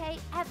 easy pay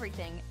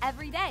everything,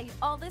 every day,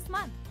 all this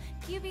month.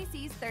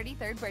 QVC's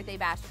 33rd birthday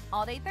bash,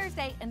 all day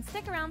Thursday, and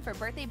stick around for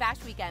birthday bash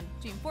weekend,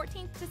 June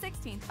 14th to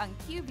 16th on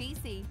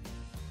QVC.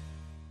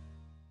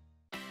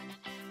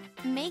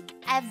 Make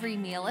every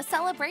meal a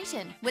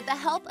celebration with the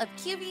help of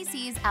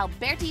QVC's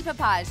Alberti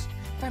Papage.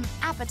 From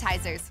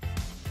appetizers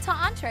to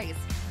entrees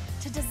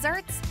to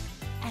desserts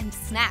and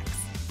snacks,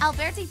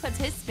 Alberti puts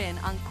his spin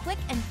on quick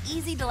and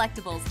easy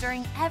delectables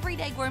during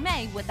Everyday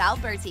Gourmet with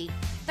Alberti.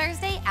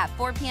 Thursday at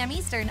 4 p.m.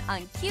 Eastern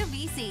on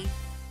QVC.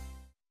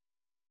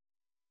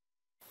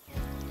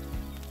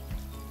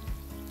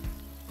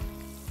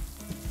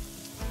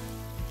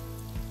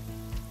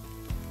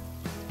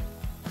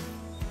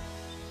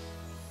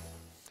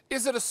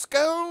 Is it a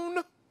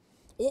scone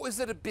or is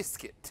it a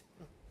biscuit?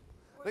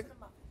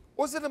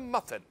 Or is it a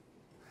muffin?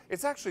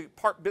 It's actually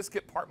part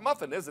biscuit, part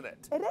muffin, isn't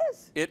it? It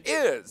is. It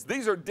is.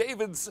 These are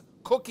David's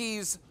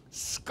Cookies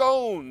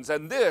scones,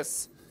 and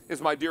this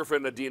is my dear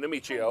friend Adina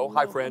Michio.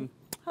 Hi, friend.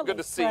 Hello, Good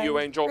to see friend. you,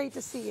 Angel. Great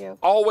to see you.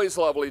 Always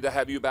lovely to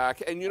have you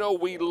back. And you know,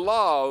 we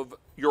love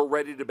your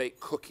ready-to-bake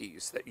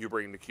cookies that you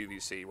bring to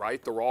QVC,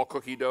 right? The raw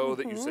cookie dough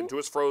that you send to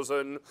us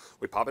frozen.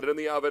 We pop it in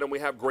the oven, and we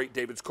have great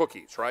David's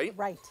Cookies, right?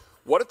 Right.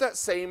 What if that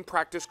same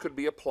practice could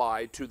be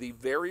applied to the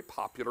very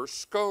popular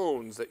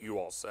scones that you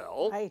all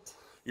sell? Right.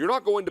 You're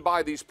not going to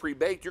buy these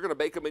pre-baked. You're going to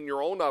bake them in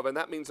your own oven.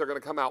 That means they're going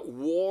to come out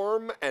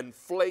warm and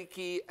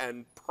flaky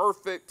and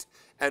perfect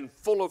and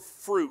full of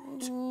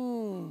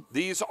fruit.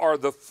 These are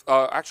the,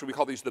 actually we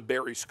call these the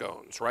berry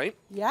scones, right?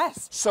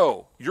 Yes.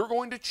 So you're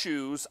going to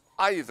choose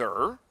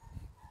either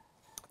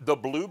the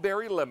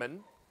blueberry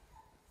lemon,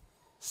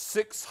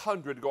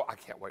 600 go. I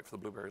can't wait for the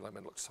blueberry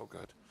lemon. It looks so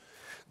good.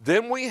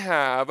 Then we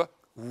have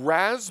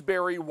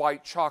raspberry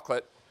white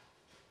chocolate,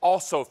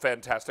 also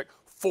fantastic,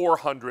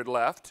 400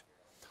 left.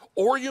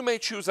 Or you may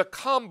choose a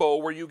combo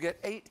where you get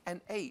 8 and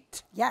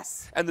 8.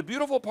 Yes. And the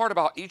beautiful part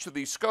about each of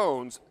these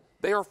scones,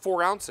 they are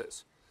 4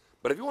 ounces.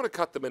 But if you want to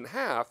cut them in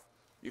half,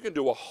 you can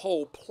do a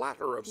whole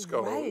platter of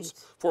scones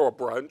for a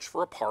brunch,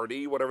 for a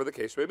party, whatever the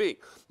case may be.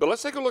 But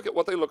let's take a look at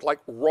what they look like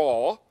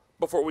raw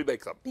before we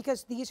bake them.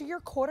 Because these are your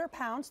quarter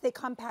pounds. They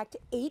come packed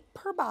 8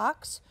 per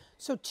box.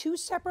 So 2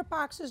 separate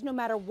boxes no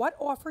matter what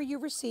offer you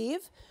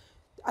receive.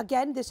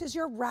 Again, this is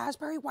your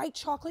raspberry white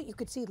chocolate. You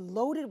could see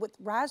loaded with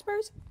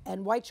raspberries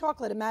and white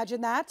chocolate. Imagine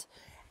that.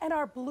 And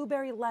our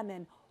blueberry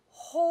lemon.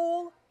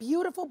 Whole,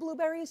 beautiful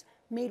blueberries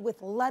made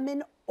with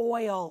lemon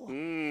oil.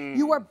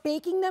 You are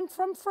baking them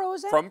from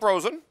frozen. From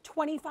frozen.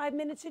 25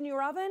 minutes in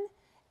your oven.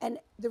 And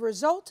the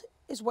result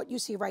is what you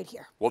see right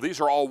here. Well, these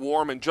are all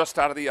warm and just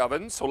out of the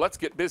oven, so let's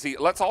get busy.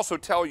 Let's also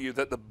tell you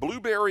that the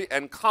blueberry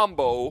and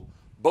combo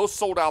both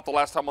sold out the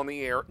last time on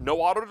the air. No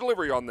auto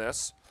delivery on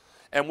this,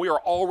 and we are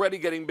already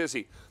getting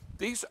busy.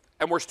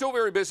 And we're still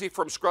very busy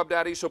from Scrub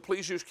Daddy, so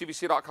please use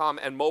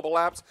QVC.com and mobile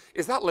apps.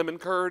 Is that lemon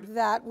curd?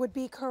 That would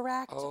be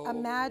correct. Oh,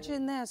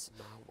 imagine this,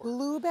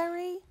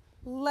 blueberry,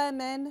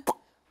 lemon,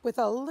 with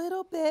a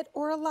little bit,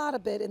 or a lot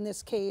of bit in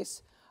this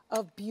case,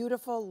 of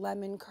beautiful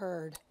lemon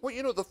curd. Well,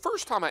 you know, the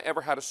first time I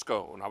ever had a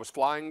scone, I was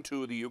flying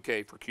to the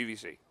UK for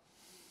QVC.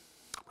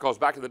 Because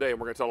back in the day, and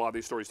we're going to tell a lot of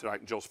these stories tonight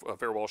in Jill's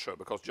farewell show,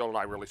 because Jill and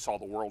I really saw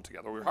the world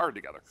together. We were hired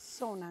together.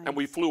 So nice. And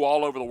we flew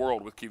all over the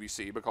world with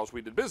QVC because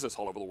we did business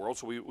all over the world,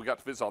 so we got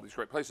to visit all these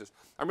great places.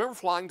 I remember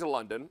flying to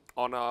London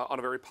on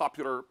a very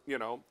popular, you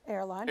know,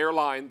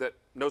 airline that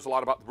knows a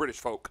lot about the British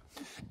folk.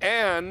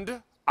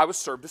 And I was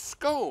served a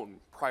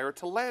scone prior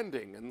to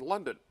landing in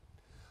London.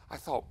 I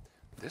thought,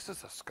 this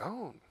is a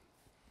scone.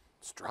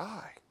 It's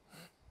dry.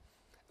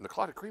 And the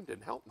clotted cream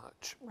didn't help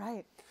much.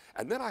 Right.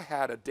 And then I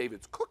had a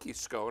David's cookie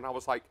scone. I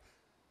was like,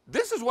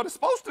 this is what it's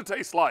supposed to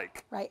taste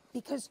like. Right,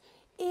 because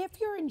if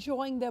you're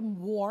enjoying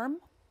them warm,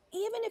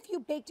 even if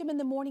you baked them in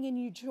the morning and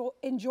you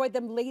enjoyed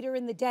them later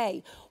in the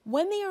day,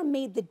 when they are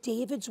made the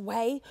David's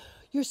way,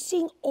 you're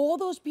seeing all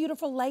those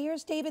beautiful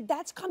layers, David.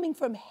 That's coming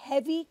from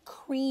heavy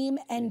cream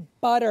and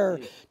butter.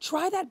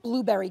 Try that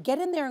blueberry. Get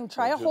in there and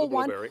try a whole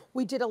one.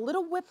 We did a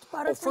little whipped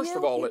butter for you. First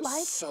of all,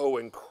 it's so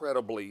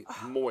incredibly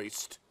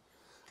moist.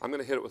 I'm going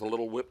to hit it with a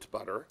little whipped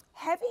butter.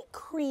 Heavy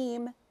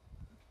cream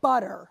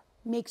butter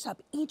makes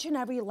up each and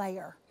every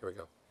layer. Here we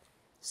go.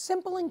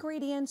 Simple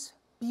ingredients,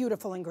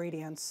 beautiful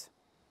ingredients.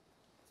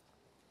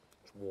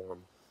 It's warm.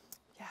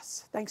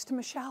 Yes, thanks to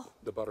Michelle.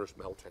 The butter's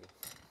melting.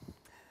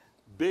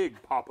 Big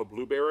pop of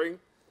blueberry.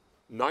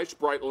 Nice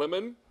bright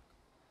lemon.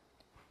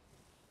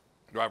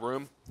 Do I have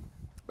room?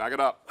 Back it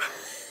up.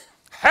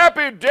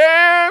 Happy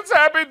dance,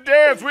 happy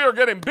dance. We are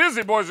getting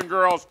busy, boys and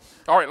girls.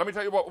 All right, let me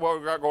tell you what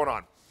we got going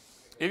on.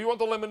 If you want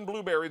the lemon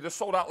blueberry, this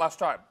sold out last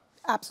time.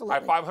 Absolutely. I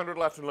have 500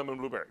 left in lemon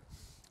blueberry.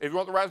 If you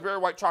want the raspberry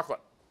white chocolate,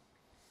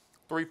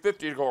 $3.50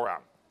 to go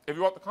around. If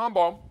you want the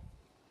combo,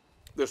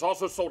 this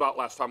also sold out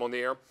last time on the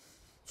air.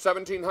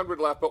 1,700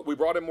 left, but we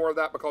brought in more of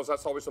that because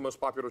that's always the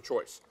most popular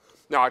choice.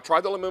 Now, I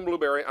tried the lemon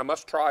blueberry. I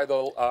must try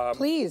the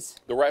please,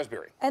 the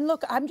raspberry. And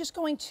look, I'm just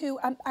going to,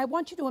 I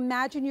want you to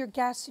imagine your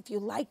guests. If you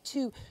like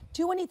to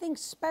do anything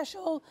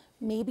special,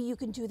 maybe you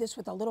can do this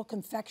with a little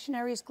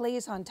confectionary's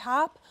glaze on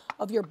top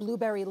of your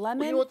blueberry lemon.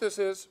 Well, you know what this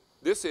is?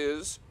 This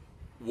is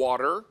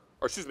water,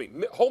 or excuse me,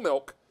 whole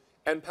milk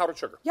and powdered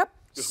sugar. Yep.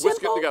 Just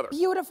whisk it together.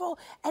 Beautiful,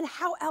 and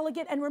how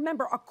elegant. And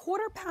remember, a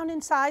quarter pound in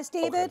size,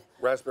 David. Okay.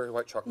 Raspberry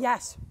white chocolate.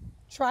 Yes.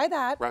 Try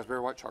that. Raspberry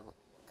white chocolate.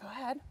 Go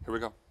ahead. Here we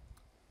go.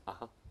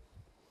 Uh-huh.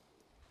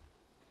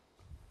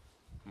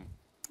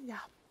 Yeah.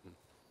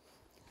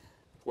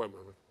 Sway with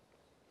me.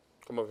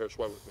 Come over here,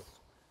 sway with me.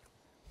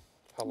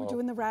 Hello. We're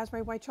doing the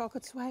raspberry white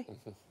chocolate sway.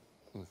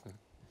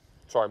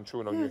 Sorry, I'm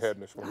chewing on your head.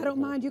 I don't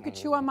mind. You could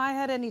chew on my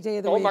head any day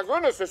of the week. week. Oh my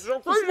goodness, this is so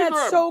crazy. Isn't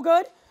that so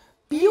good?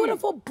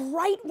 Beautiful,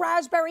 bright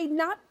raspberry,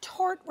 not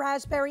tart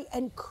raspberry,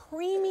 and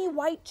creamy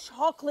white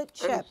chocolate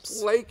chips.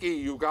 And flaky,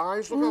 you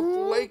guys. Look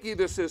how flaky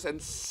this is,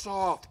 and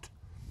soft.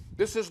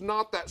 This is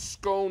not that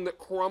scone that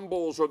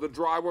crumbles or the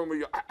dry one where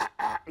you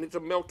need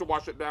some milk to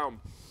wash it down.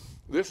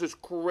 This is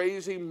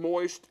crazy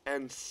moist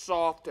and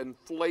soft and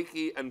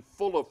flaky and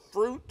full of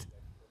fruit.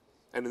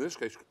 And in this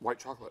case, white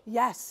chocolate.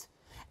 Yes.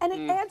 And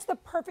it adds the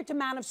perfect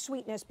amount of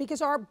sweetness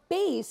because our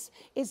base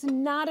is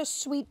not a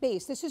sweet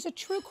base. This is a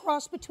true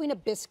cross between a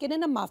biscuit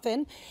and a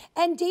muffin.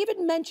 And David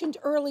mentioned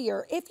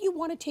earlier, if you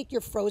want to take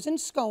your frozen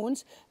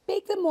scones,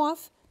 bake them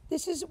off.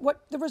 This is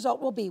what the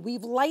result will be.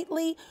 We've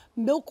lightly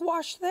milk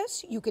washed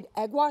this. You could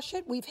egg wash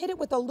it. We've hit it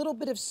with a little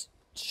bit of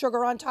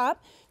sugar on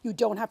top. You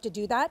don't have to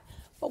do that.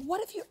 But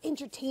what if you're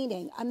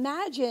entertaining?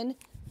 Imagine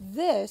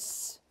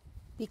this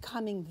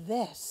becoming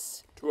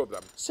this. Two of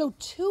them. So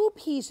 2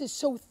 pieces,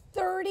 so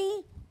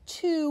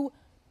 32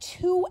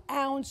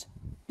 2-ounce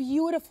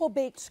beautiful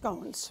baked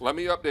scones. Let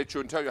me update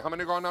you and tell you how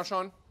many are gone now,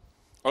 Sean?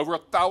 Over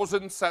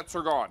 1,000 sets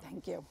are gone.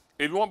 Thank you.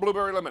 If you want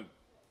blueberry lemon,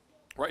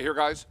 right here,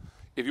 guys.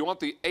 If you want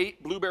the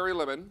 8 blueberry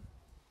lemon,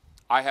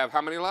 I have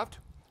how many left?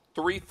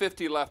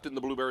 350 left in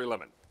the blueberry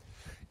lemon.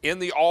 In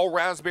the all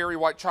raspberry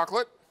white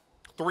chocolate,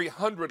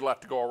 300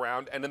 left to go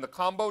around. And in the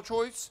combo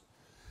choice,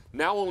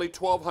 now only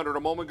 1,200. A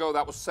moment ago,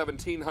 that was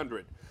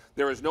 1,700.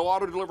 There is no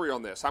auto delivery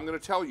on this. I'm going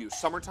to tell you,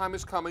 summertime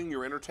is coming.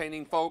 You're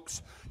entertaining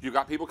folks. You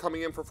got people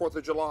coming in for 4th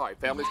of July.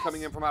 Families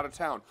coming in from out of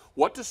town.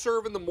 What to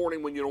serve in the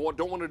morning when you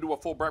don't want to do a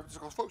full breakfast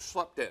because folks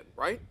slept in,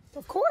 right?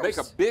 Of course. Make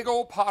a big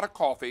old pot of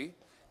coffee.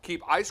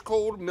 Keep ice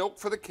cold milk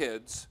for the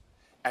kids.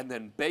 And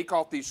then bake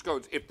off these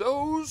scones. If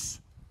those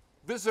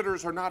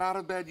visitors are not out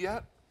of bed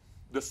yet,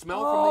 the smell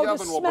from the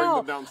oven will bring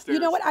them downstairs.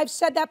 You know what? I've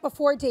said that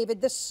before,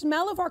 David. The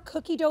smell of our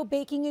cookie dough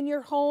baking in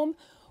your home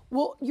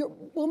will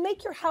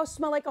make your house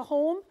smell like a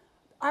home.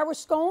 Our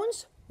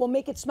scones will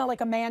make it smell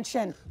like a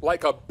mansion.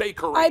 Like a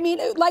bakery. I mean,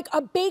 like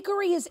a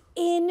bakery is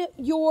in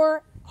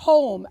your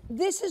home.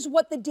 This is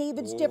what the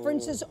David's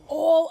difference is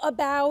all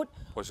about.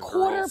 Boys and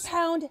Quarter girls.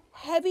 pound,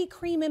 heavy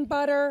cream and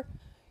butter.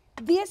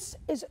 This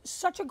is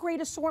such a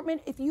great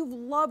assortment. If you've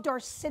loved our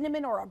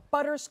cinnamon or our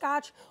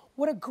butterscotch,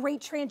 what a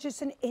great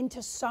transition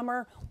into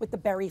summer with the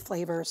berry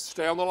flavors.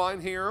 Stay on the line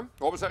here.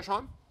 What was that,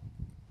 Sean?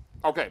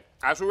 Okay,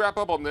 as we wrap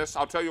up on this,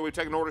 I'll tell you what we've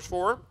taken orders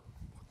for.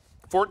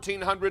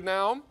 1,400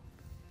 now.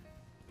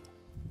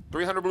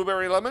 300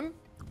 blueberry lemon,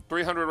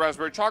 300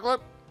 raspberry chocolate,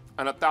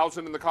 and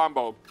 1,000 in the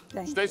combo.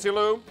 Stacey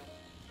Lou,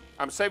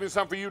 I'm saving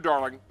some for you,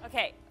 darling.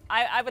 Okay,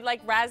 I would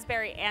like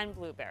raspberry and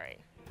blueberry.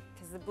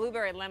 Because the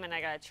blueberry lemon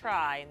I gotta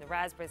try, and the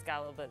raspberry's got a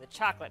little bit of the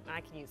chocolate, and I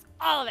can use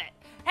all of it.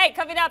 Hey,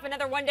 coming up,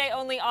 another one-day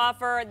only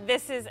offer.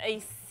 This is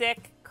a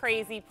sick,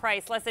 crazy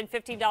price, less than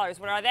 $15.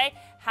 What are they?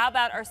 How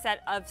about our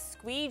set of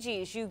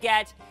squeegees? You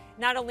get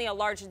not only a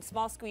large and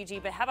small squeegee,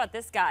 but how about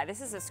this guy? This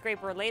is a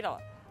scraper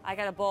ladle. I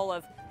got a bowl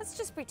of, let's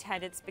just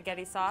pretend it's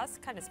spaghetti sauce.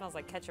 Kind of smells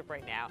like ketchup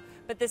right now.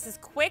 But this is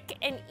quick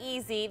and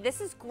easy.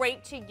 This is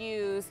great to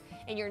use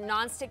in your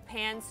nonstick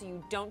pan so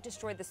you don't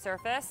destroy the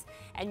surface.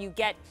 And you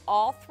get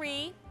all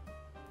 3,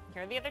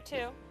 here are the other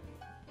 2,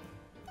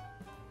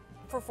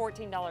 for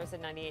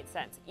 $14.98.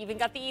 Even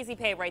got the Easy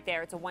Pay right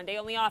there. It's a one-day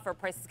only offer.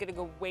 Price is gonna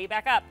go way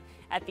back up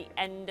at the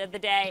end of the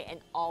day.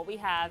 And all we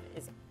have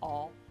is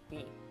all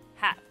we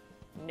have.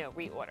 No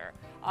reorder.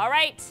 All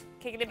right,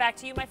 kicking it back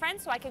to you, my friend,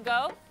 so I can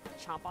go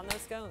chomp on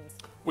those scones.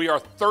 We are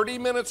 30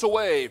 minutes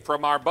away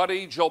from our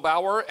buddy Jill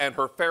Bauer and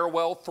her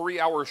farewell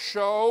 3-hour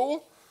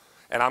show.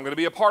 And I'm going to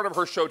be a part of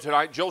her show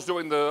tonight. Jill's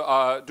doing doing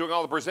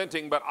all the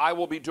presenting, but I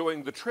will be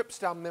doing the trips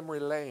down memory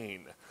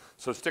lane.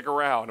 So stick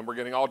around, and we're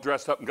getting all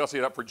dressed up and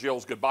gussied up for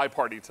Jill's goodbye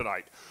party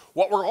tonight.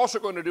 What we're also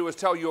going to do is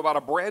tell you about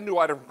a brand new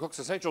item from Cook's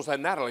Essentials,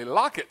 and Natalie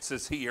Locketts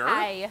is here.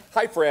 Hi.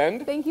 Hi,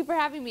 friend. Thank you for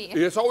having me.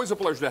 It's always a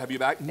pleasure to have you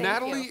back. Thank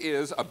Natalie you.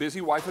 is a busy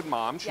wife and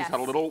mom. She's Yes. got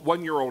a little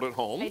 1-year-old at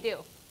home. I do.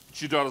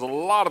 She does a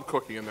lot of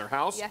cooking in their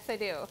house. Yes, I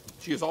do.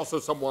 She is also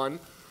someone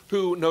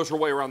who knows her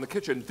way around the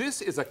kitchen.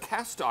 This is a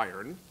cast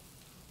iron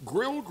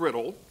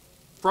griddle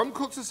from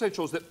Cook's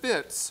Essentials that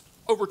fits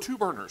over 2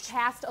 burners.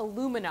 Cast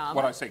aluminum.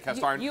 What did I say,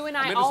 cast iron? You and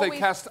I I meant always to say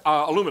cast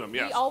aluminum,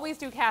 yes. We always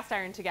do cast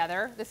iron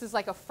together. This is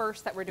like a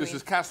first that we're doing. This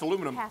is cast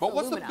aluminum. Cast But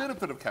what's aluminum. the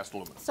benefit of cast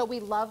aluminum? So we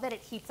love that it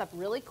heats up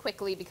really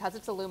quickly because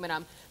it's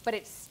aluminum, but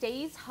it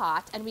stays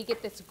hot and we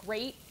get this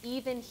great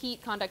even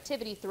heat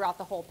conductivity throughout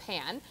the whole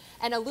pan.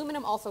 And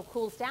aluminum also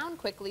cools down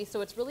quickly,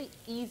 so it's really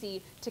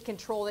easy to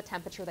control the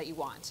temperature that you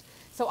want.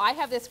 So I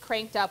have this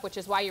cranked up, which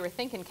is why you were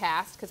thinking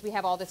cast, because we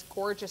have all this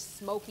gorgeous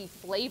smoky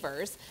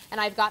flavors. And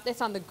I've got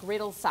this on the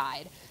griddle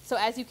side. So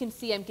as you can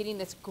see, I'm getting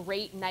this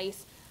great,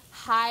 nice,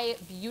 high,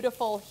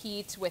 beautiful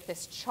heat with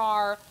this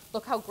char.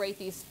 Look how great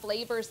these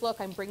flavors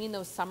look. I'm bringing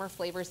those summer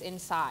flavors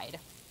inside.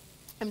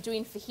 I'm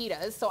doing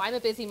fajitas. So I'm a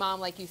busy mom,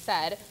 like you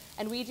said,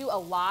 and we do a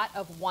lot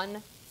of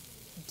one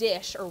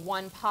dish or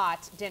one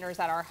pot dinners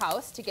at our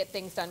house to get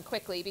things done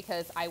quickly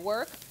because I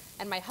work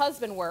and my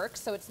husband works,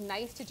 so it's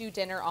nice to do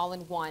dinner all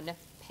in one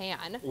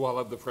pan. Oh, I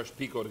love the fresh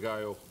pico de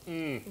gallo.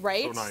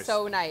 Right? So nice.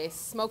 So nice.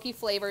 Smoky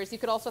flavors. You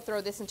could also throw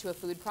this into a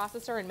food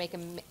processor and make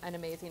an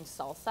amazing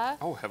salsa.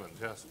 Oh, heavens,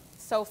 yes.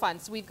 So fun.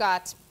 So we've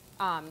got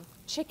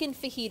chicken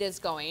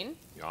fajitas going.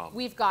 Yum.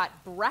 We've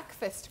got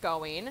breakfast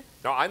going.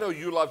 Now, I know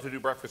you love to do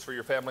breakfast for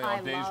your family on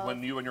I days love-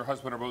 when you and your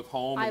husband are both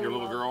home I and your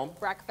little love girl.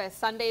 breakfast.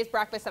 Sunday's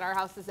breakfast at our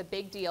house is a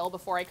big deal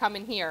before I come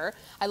in here.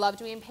 I love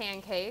doing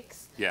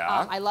pancakes.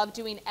 Yeah. I love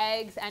doing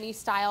eggs, any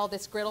style.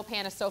 This griddle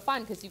pan is so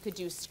fun because you could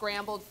do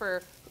scrambled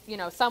for, you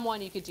know,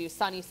 someone. You could do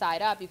sunny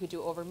side up. You could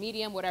do over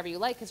medium, whatever you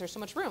like because there's so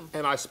much room.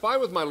 And I spy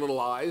with my little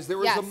eyes, there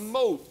is Yes. a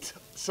moat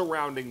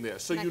surrounding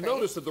this. So Isn't you that great?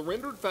 notice that the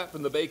rendered fat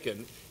from the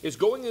bacon is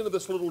going into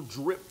this little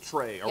drip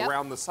tray Yep.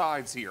 around the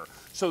sides here.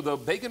 So the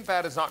bacon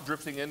fat is not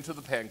drifting into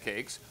the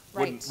pancakes.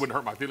 Right. Wouldn't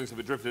hurt my feelings if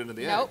it drifted into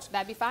the Nope, eggs.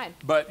 that'd be fine.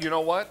 But you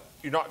know what?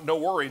 No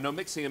worry, no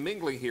mixing and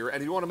mingling here. And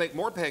if you want to make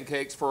more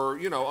pancakes for,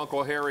 you know,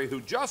 Uncle Harry, who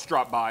just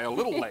dropped by a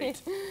little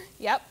late.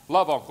 Yep.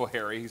 Love Uncle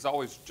Harry. He's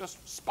always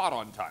just spot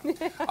on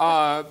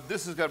time.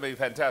 This is going to be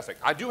fantastic.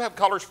 I do have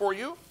colors for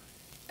you.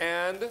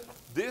 And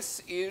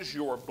this is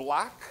your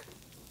black.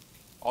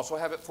 Also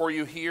have it for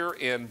you here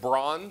in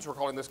bronze. We're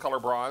calling this color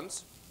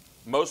bronze.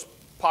 Most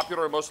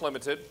popular and most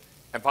limited.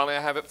 And finally,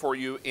 I have it for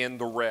you in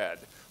the red.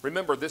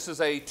 Remember, this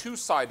is a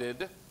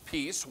 2-sided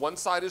piece. One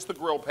side is the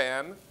grill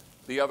pan.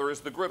 The other is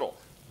the griddle.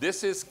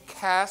 This is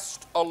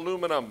cast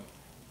aluminum.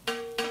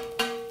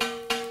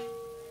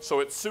 So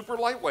it's super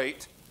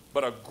lightweight,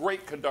 but a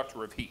great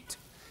conductor of heat.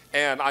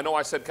 And I know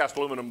I said cast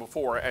aluminum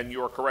before, and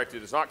you're correct,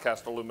 it is not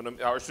cast aluminum,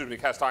 or excuse me,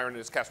 cast iron, it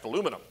is cast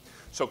aluminum.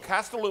 So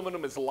cast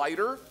aluminum is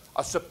lighter,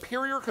 a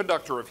superior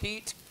conductor of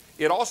heat.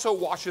 It also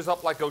washes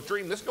up like a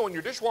dream. This can go in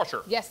your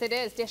dishwasher. Yes, it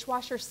is.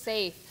 Dishwasher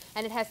safe.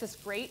 And it has this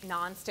great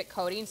non-stick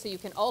coating, so you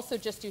can also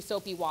just do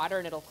soapy water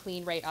and it'll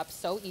clean right up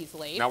so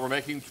easily. Now we're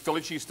making Philly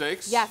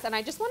cheesesteaks. Yes, and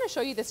I just want to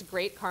show you this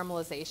great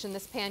caramelization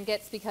this pan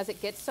gets because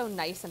it gets so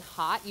nice and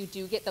hot. You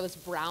do get those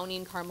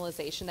browning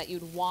caramelization that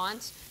you'd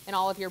want in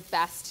all of your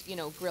best, you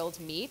know, grilled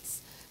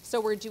meats.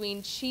 So we're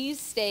doing cheese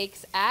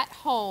steaks at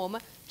home,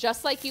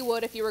 just like you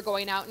would if you were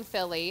going out in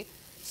Philly.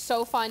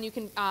 So fun. You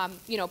can,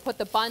 you know, put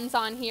the buns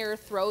on here,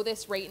 throw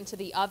this right into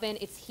the oven.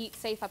 It's heat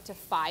safe up to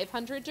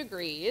 500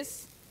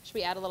 degrees. Should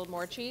we add a little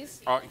more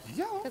cheese?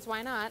 Yeah. Because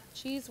why not?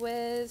 Cheese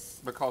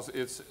whiz. Because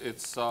it's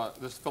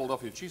this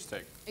Philadelphia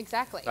cheesesteak.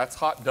 Exactly. That's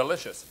hot,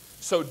 delicious.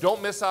 So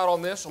don't miss out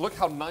on this. Look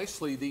how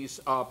nicely these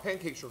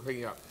pancakes are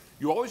cooking up.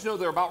 You always know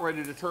they're about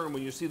ready to turn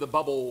when you see the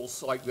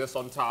bubbles like this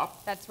on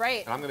top. That's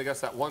right. And I'm going to guess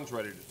that one's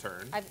ready to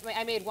turn.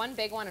 I made one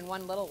big one and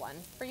one little one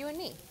for you and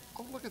me.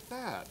 Oh, look at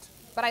that.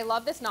 But I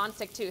love this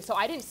nonstick too. So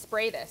I didn't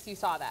spray this. You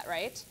saw that,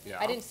 right? Yeah.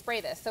 I didn't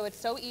spray this. So it's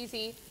so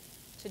easy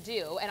to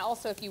do. And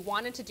also, if you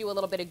wanted to do a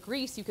little bit of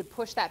grease, you could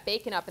push that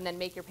bacon up and then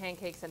make your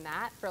pancakes in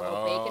that for a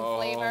little bacon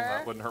flavor.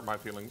 That wouldn't hurt my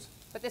feelings.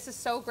 But this is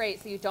so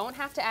great. So you don't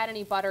have to add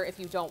any butter if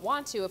you don't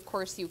want to. Of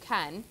course, you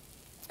can.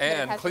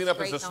 And clean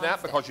up as a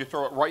snap because you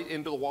throw it right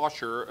into the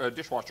washer,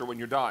 dishwasher when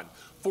you're done.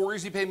 4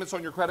 easy payments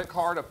on your credit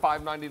card of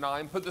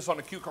 $5.99. Put this on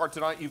a Q card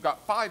tonight. You've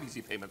got 5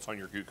 easy payments on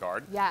your Q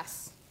card.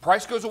 Yes.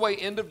 Price goes away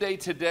end of day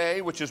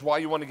today, which is why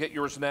you want to get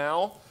yours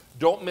now.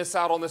 Don't miss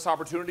out on this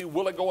opportunity.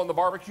 Will it go on the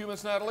barbecue,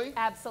 Miss Natalie?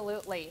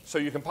 Absolutely. So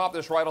you can pop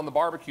this right on the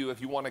barbecue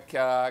if you want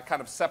to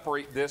kind of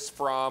separate this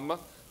from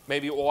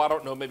maybe, well, I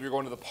don't know, maybe you're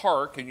going to the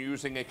park and you're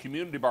using a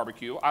community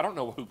barbecue. I don't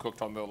know who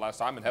cooked on there last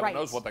time, and heaven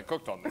knows what they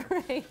cooked on there.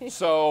 Right.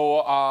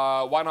 So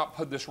why not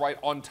put this right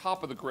on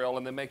top of the grill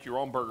and then make your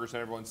own burgers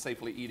and everyone's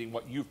safely eating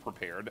what you've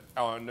prepared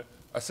on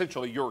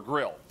essentially your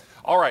grill.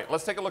 All right,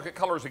 let's take a look at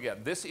colors again.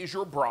 This is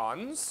your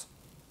bronze.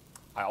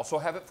 I also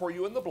have it for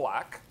you in the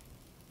black.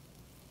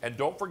 And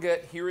don't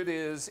forget, here it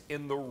is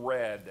in the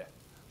red.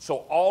 So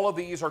all of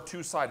these are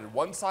two-sided.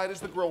 One side is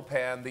the grill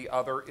pan, the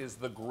other is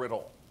the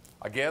griddle.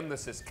 Again,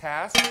 this is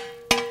cast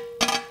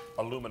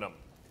aluminum.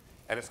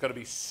 And it's going to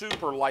be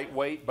super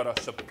lightweight, but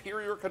a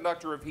superior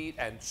conductor of heat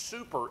and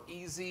super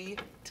easy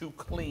to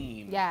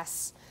clean.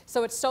 Yes.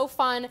 So it's so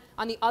fun.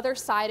 On the other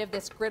side of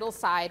this griddle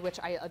side, which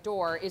I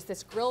adore, is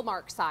this grill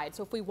mark side.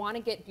 So if we want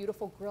to get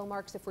beautiful grill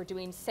marks, if we're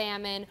doing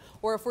salmon,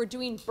 or if we're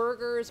doing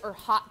burgers or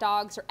hot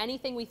dogs or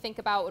anything we think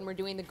about when we're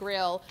doing the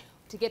grill,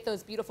 to get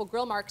those beautiful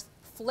grill marks,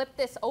 flip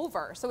this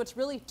over. So it's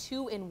really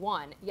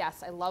 2-in-1.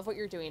 Yes, I love what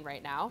you're doing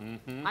right now.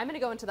 I'm going to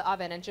go into the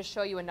oven and just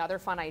show you another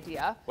fun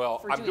idea.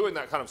 Well, I'm doing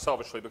that kind of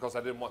selfishly because I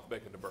didn't want the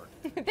bacon to burn.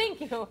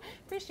 Thank you.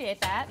 Appreciate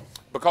that.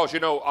 Because,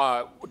 you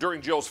know,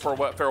 during Jill's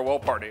farewell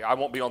party, I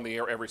won't be on the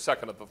air every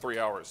second of the 3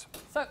 hours.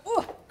 So,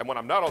 and when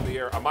I'm not on the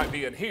air, I might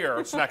be in here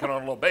snacking on a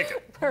little bacon.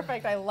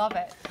 Perfect. I love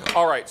it.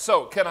 All right.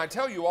 So can I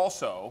tell you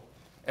also,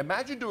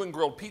 imagine doing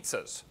grilled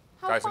pizzas,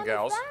 guys and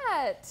gals. How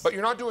fun is that? But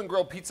you're not doing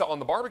grilled pizza on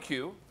the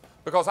barbecue.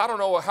 Because I don't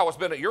know how it's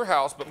been at your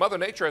house, but Mother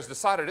Nature has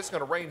decided it's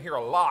going to rain here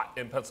a lot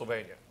in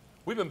Pennsylvania.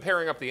 We've been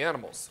pairing up the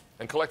animals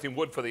and collecting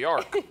wood for the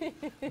ark.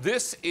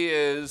 This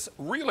is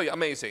really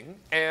amazing,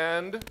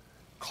 and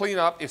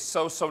cleanup is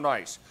so, so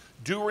nice.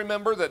 Do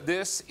remember that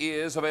this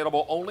is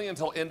available only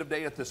until end of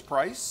day at this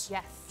price.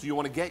 Yes. So you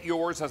want to get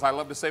yours, as I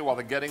love to say, while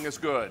the getting is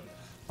good.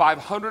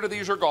 500 of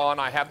these are gone.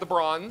 I have the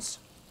bronze,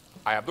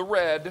 I have the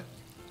red,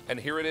 and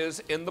here it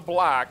is in the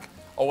black.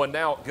 Oh, and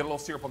now get a little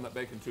syrup on that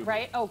bacon too.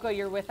 Right? Oh, good.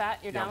 You're with that?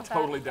 You're down with that?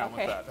 I'm totally down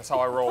with that. That's how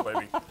I roll,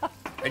 baby.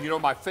 And you know,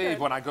 my fave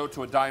when I go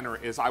to a diner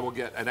is I will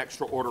get an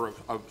extra order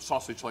of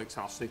sausage links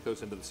and I'll sneak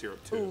those into the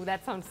syrup too. Ooh,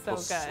 that sounds so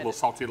good. A little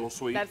salty, a little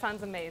sweet. That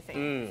sounds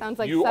amazing. Sounds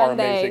like you Sunday. are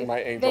amazing, my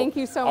angel. Thank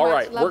you so much. All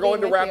right, Love we're going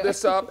to being with wrap you.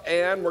 this up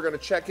and we're going to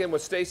check in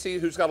with Stacy,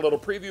 who's got a little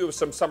preview of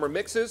some summer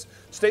mixes.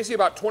 Stacy,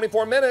 about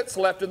 24 minutes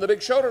left in the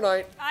big show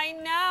tonight. I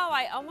know.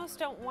 I almost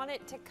don't want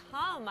it to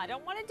come. I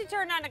don't want it to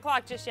turn 9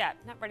 o'clock just yet.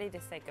 Not ready to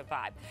say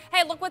goodbye.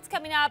 Hey, look what's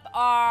coming up.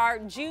 Our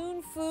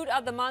June Food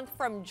of the Month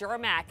from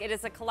Germac. It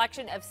is a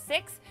collection of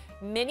 6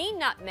 mini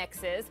nut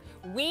mixes.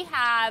 We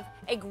have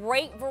a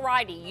great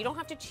variety. You don't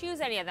have to choose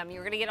any of them.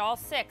 You're going to get all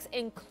 6,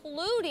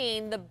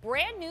 including the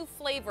brand new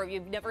flavor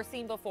you've never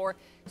seen before,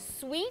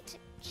 sweet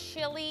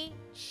chili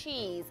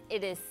cheese.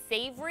 It is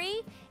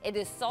savory, it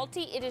is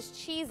salty, it is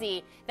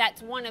cheesy.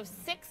 That's one of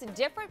 6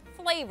 different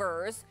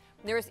flavors.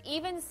 There's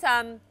even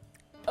some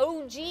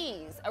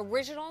OGs,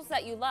 originals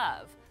that you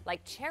love,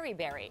 like cherry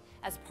berry,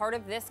 as part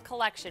of this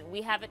collection.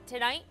 We have it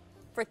tonight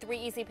for 3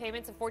 easy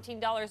payments of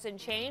 $14 and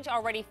change.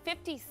 Already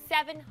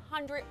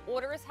 5,700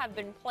 orders have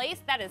been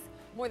placed. That is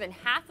more than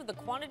half of the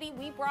quantity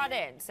we brought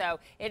in. So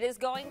it is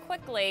going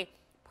quickly.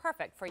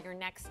 Perfect for your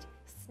next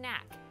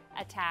snack,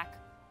 attack,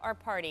 or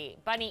party.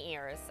 Bunny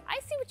ears. I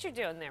see what you're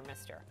doing there,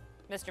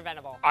 Mr.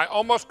 Venable. I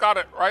almost got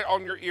it right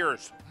on your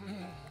ears.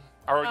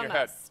 Or on your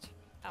head.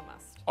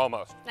 Almost.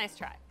 Almost. Nice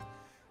try.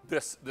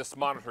 This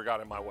monitor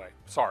got in my way.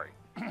 Sorry.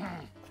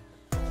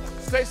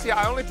 Stacy,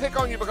 I only pick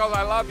on you because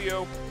I love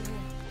you.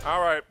 All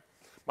right.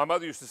 My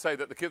mother used to say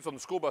that the kids on the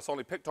school bus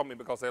only picked on me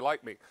because they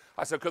like me.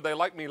 I said, could they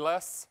like me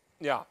less?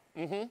 Yeah.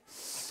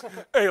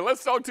 Hey,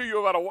 let's talk to you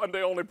about a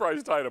one-day only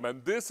priced item.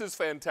 And this is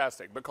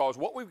fantastic because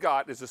what we've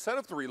got is a set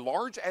of 3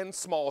 large and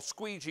small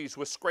squeegees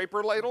with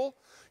scraper ladle.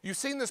 You've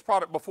seen this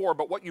product before,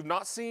 but what you've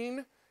not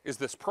seen is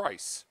this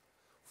price.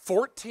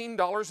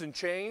 $14 and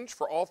change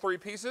for all 3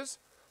 pieces.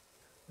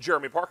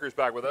 Jeremy Parker's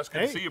back with us.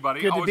 Good to see you, buddy.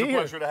 Good to Always be a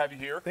pleasure here. to have you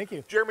here. Thank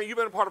you. Jeremy, you've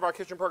been a part of our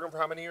kitchen program for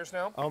how many years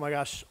now? Oh my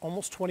gosh,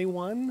 almost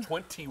 21.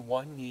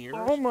 21 years.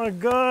 Oh my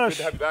gosh. Good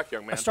to have you back,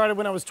 young man. I started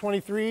when I was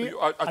 23.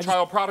 A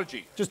child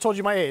prodigy. Just told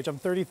you my age. I'm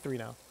 33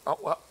 now. Oh,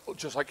 well,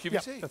 just like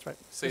QVC. Yeah, that's right.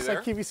 See just there?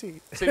 like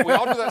QVC. See, we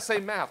all do that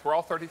same math. We're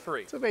all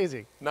 33. It's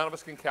amazing. None of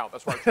us can count.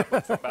 That's why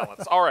it's not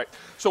balanced. All right.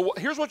 So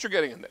here's what you're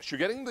getting in this. You're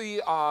getting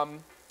the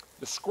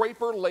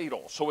scraper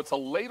ladle. So it's a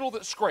ladle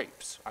that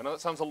scrapes. I know that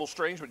sounds a little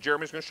strange, but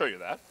Jeremy's going to show you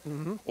that.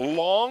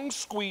 Long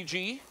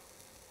squeegee,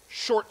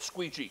 short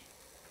squeegee.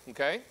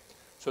 Okay?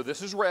 So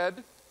this is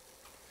red.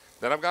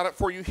 Then I've got it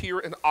for you here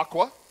in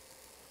aqua.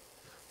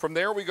 From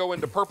there we go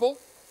into purple.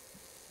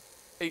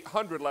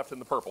 800 left in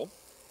the purple.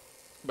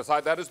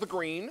 Beside that is the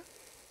green.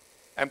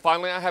 And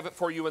finally I have it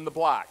for you in the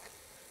black.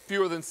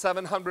 Fewer than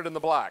 700 in the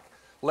black.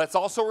 Let's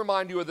also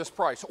remind you of this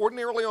price.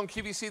 Ordinarily on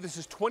QVC, this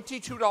is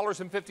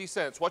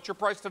 $22.50. What's your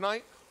price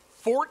tonight?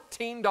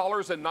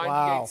 $14.98.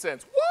 Wow.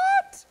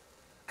 What?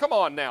 Come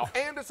on now.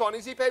 And it's on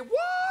Easy Pay.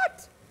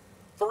 What?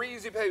 3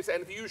 Easy Pays.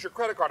 And if you use your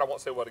credit card, I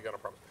won't say what again, I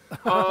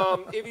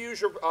promise. If you use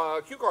your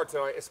Q card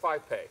tonight, it's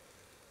 5 Pay.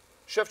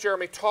 Chef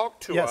Jeremy, talk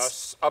to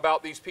us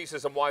about these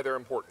pieces and why they're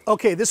important.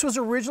 Okay, this was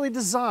originally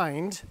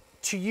designed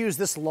to use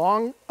this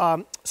long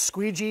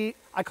squeegee,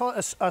 I call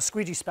it a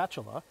squeegee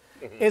spatula.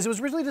 It was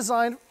originally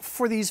designed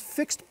for these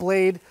fixed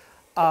blade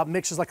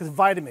mixers like the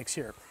Vitamix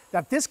here.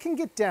 That this can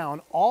get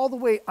down all the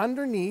way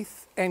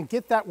underneath and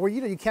get that where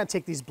you can't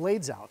take these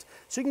blades out.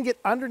 So you can get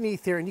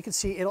underneath here and you can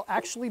see it'll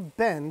actually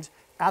bend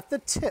at the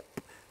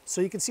tip. So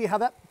you can see how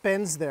that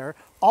bends there.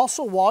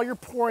 Also, while you're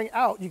pouring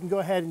out, you can go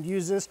ahead and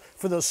use this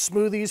for those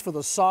smoothies, for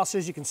those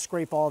sauces. You can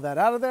scrape all that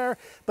out of there.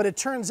 But it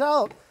turns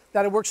out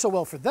that it works so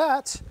well for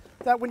that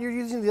when you're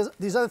using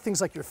these other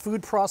things like your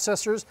food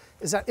processors,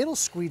 is that it'll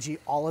squeegee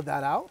all of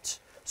that out.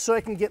 So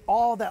it can get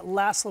all that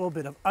last little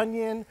bit of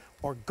onion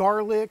or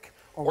garlic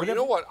or whatever. You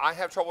know what? I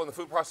have trouble in the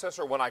food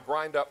processor when I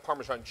grind up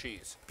Parmesan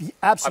cheese.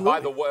 Absolutely. I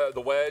buy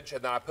the wedge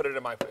and then I put it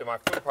in my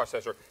food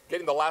processor,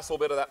 getting the last little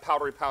bit of that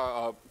powdery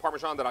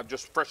Parmesan that I've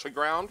just freshly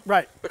ground.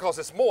 Right. Because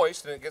it's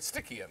moist and it gets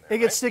sticky in there. It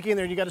gets sticky in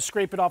there and you got to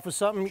scrape it off with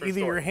something, either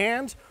your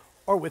hand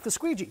or with a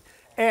squeegee.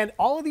 And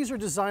all of these are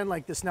designed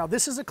like this. Now,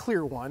 this is a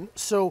clear one.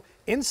 So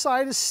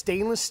inside is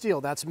stainless steel.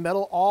 That's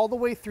metal all the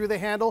way through the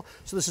handle.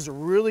 So this is a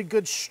really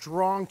good,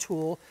 strong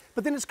tool.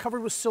 But then it's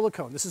covered with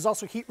silicone. This is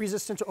also heat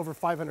resistant to over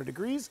 500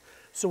 degrees.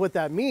 So what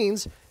that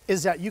means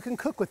is that you can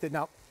cook with it.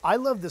 Now, I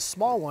love this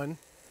small one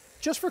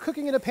just for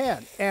cooking in a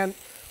pan. And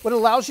what it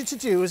allows you to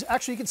do is,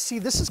 actually you can see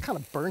this is kind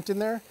of burnt in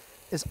there,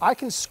 is I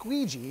can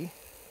squeegee.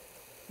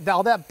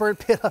 Now that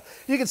burnt bit,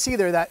 you can see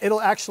there that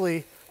it'll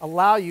actually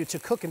allow you to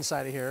cook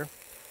inside of here.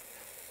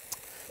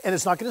 And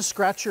it's not going to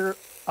scratch your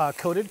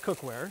coated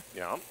cookware.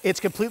 Yeah. It's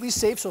completely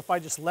safe, so if I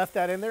just left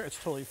that in there, it's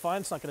totally fine.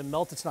 It's not going to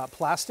melt. It's not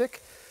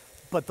plastic.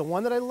 But the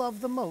one that I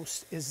love the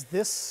most is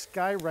this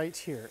guy right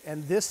here.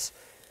 And this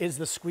is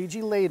the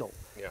squeegee ladle.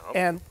 Yeah.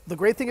 And the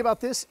great thing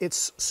about this,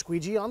 it's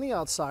squeegee on the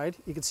outside.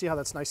 You can see how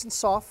that's nice and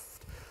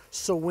soft.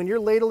 So when you're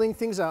ladling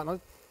things out,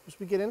 as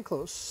we get in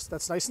close,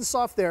 that's nice and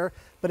soft there,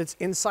 but it's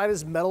inside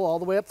is metal all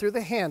the way up through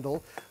the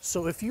handle.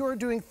 So if you are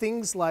doing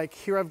things like,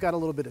 here I've got a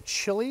little bit of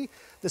chili,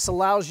 this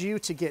allows you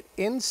to get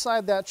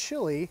inside that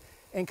chili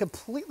and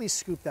completely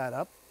scoop that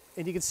up,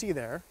 and you can see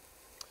there.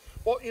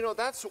 Well,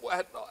 that's,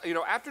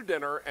 after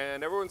dinner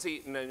and everyone's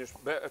eating and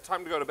it's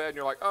time to go to bed and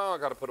you're like, oh, I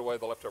got to put away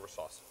the leftover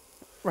sauce.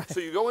 Right. So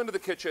you go into the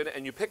kitchen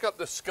and you pick up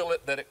the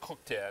skillet that it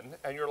cooked in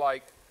and you're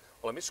like,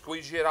 well, let me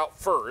squeegee it out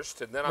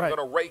first, and then I'm going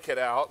to rake it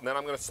out, and then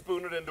I'm going to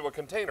spoon it into a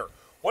container.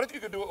 What if you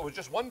could do it with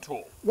just one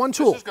tool? One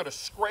tool. This is going to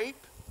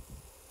scrape,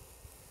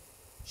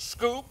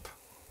 scoop,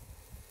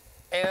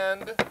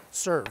 and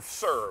serve.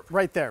 Serve.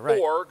 Right there, right.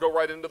 Or go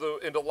right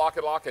into lock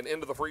and lock and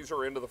into the freezer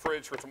or into the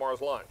fridge for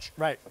tomorrow's lunch.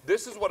 Right.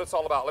 This is what it's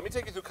all about. Let me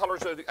take you through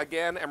colors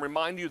again and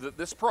remind you that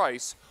this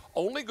price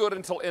only good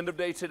until end of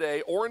day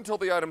today or until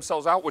the item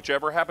sells out,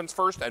 whichever happens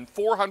first, and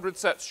 400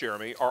 sets,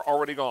 Jeremy, are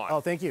already gone. Oh,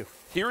 thank you.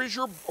 Here is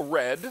your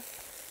red.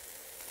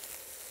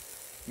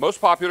 Most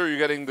popular, you're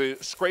getting the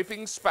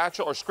scraping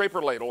spatula, or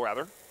scraper ladle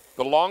rather,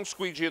 the long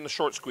squeegee and the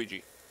short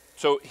squeegee.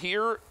 So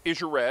here is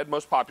your red,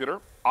 most popular,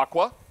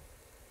 aqua,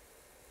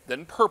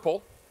 then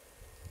purple,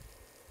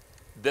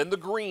 then the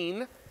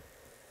green,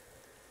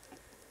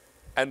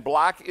 and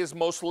black is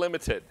most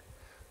limited.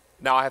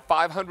 Now I have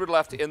 500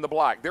 left in the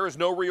black. There is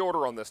no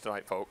reorder on this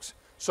tonight, folks.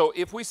 So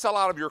if we sell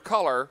out of your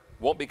color,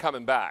 won't be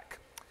coming back.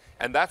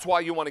 And that's why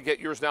you want to get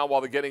yours now while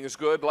the getting is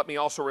good. Let me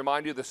also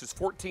remind you, this is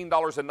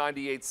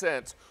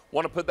 $14.98.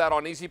 Want to put that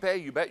on Easy Pay?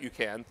 You bet you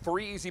can.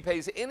 3 Easy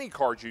Pays, any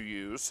card you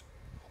use,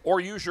 or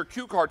use your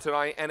Q card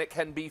tonight, and it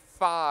can be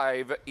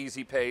 5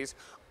 Easy Pays.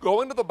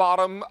 Go into the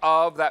bottom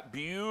of that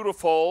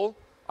beautiful,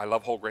 I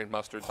love whole grain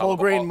mustard. Whole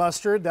grain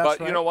mustard, that's right.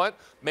 But you know what?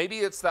 Maybe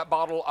it's that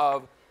bottle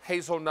of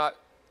hazelnut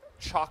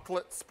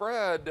chocolate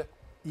spread.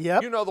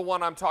 Yep. You know the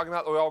one I'm talking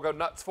about that we all go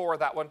nuts for,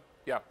 that one?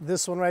 Yeah.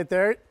 This one right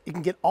there, you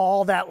can get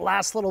all that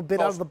last little bit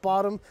out of the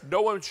bottom.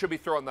 No one should be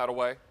throwing that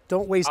away.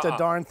 Don't waste a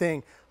darn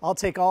thing. I'll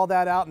take all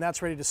that out, and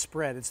that's ready to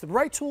spread. It's the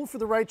right tool for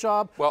the right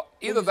job. Well,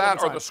 either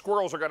that or the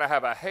squirrels are going to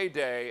have a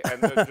heyday,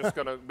 and they're just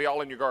going to be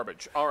all in your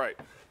garbage. All right.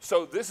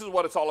 So this is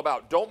what it's all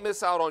about. Don't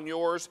miss out on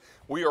yours.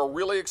 We are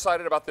really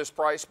excited about this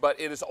price, but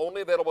it is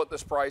only available at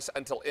this price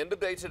until end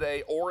of day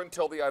today or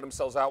until the item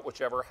sells out,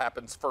 whichever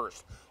happens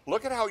first.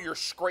 Look at how you're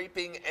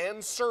scraping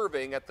and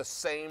serving at the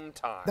same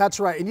time. That's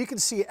right. And you can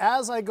see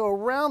as I go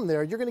around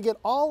there, you're going to get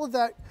all of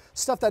that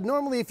stuff that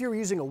normally if you were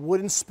using a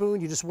wooden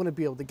spoon, you just wouldn't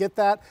be able to get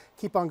that.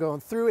 Keep on going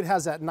through. It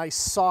has that nice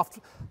soft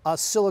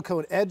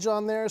silicone edge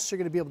on there, so you're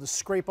going to be able to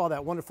scrape all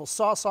that wonderful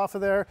sauce off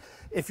of there.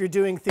 If you're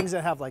doing things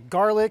that have like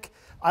garlic,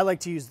 I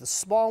like to use the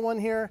small one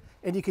here,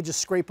 and you could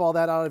just scrape all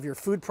that out of your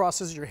food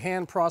processors, your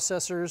hand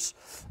processors,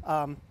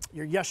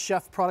 your Yes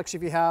Chef products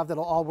if you have,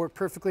 that'll all work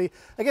perfectly.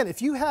 Again,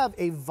 if you have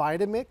a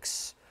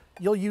Vitamix,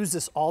 you'll use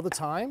this all the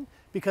time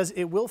because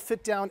it will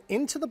fit down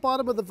into the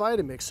bottom of the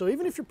Vitamix. So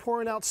even if you're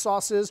pouring out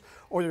sauces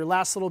or your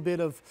last little bit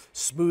of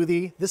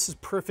smoothie, this is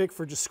perfect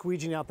for just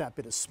squeegeing out that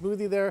bit of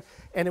smoothie there,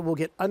 and it will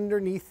get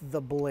underneath the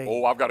blade.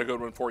 Oh, I've got a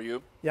good one for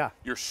you. Yeah.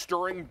 You're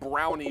stirring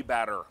brownie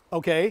batter.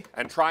 Okay.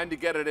 And trying to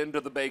get it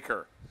into the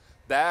baker.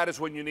 That is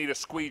when you need a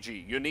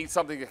squeegee. You need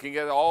something that can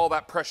get all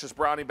that precious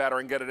brownie batter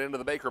and get it into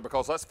the baker,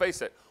 because let's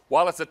face it,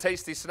 while it's a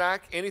tasty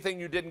snack, anything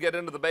you didn't get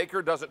into the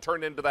baker doesn't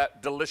turn into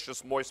that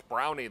delicious moist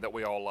brownie that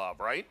we all love,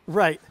 right?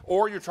 Right.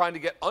 Or you're trying to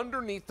get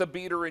underneath the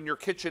beater in your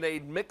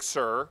KitchenAid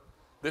mixer.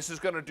 This is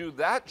going to do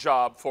that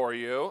job for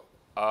you.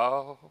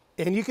 Oh.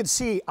 And you can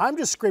see, I'm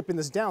just scraping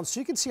this down, so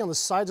you can see on the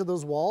sides of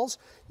those walls,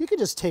 you can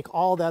just take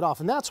all that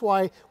off. And that's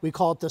why we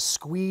call it the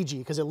squeegee,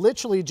 because it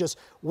literally just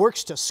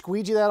works to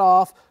squeegee that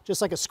off,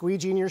 just like a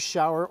squeegee in your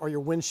shower or your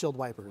windshield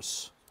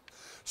wipers.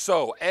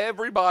 So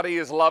everybody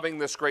is loving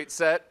this great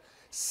set.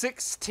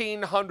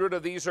 1,600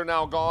 of these are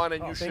now gone,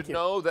 and you should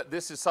know that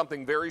this is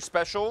something very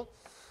special.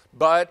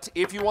 But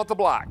if you want the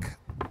black,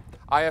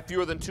 I have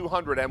fewer than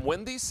 200, and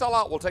when these sell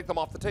out, we'll take them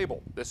off the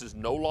table. This is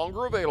no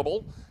longer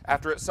available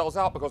after it sells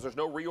out because there's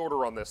no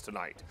reorder on this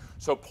tonight.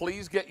 So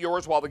please get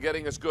yours while the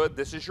getting is good.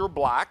 This is your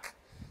black.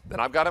 Then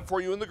I've got it for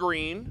you in the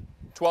green.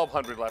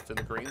 1,200 left in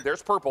the green.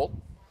 There's purple.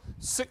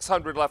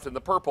 600 left in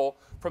the purple.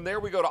 From there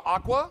we go to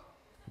aqua.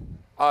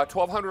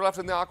 1,200 left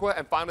in the aqua,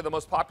 and finally the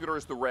most popular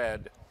is the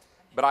red.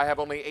 But I have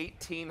only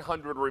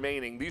 1,800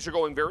 remaining. These are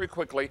going very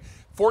quickly.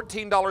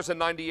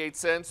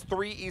 $14.98,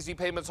 3 easy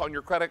payments on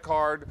your credit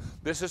card.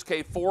 This is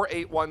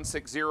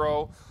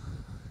K48160.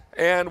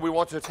 And we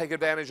want to take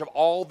advantage of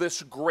all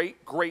this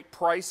great, great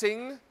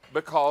pricing,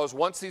 because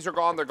once these are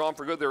gone, they're gone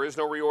for good. There is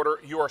no reorder.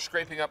 You are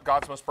scraping up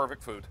God's most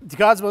perfect food.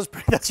 God's most,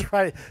 that's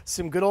right.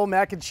 Some good old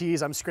mac and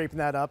cheese, I'm scraping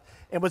that up.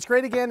 And what's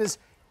great again is,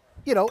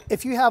 you know,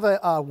 if you have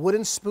a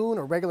wooden spoon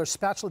or regular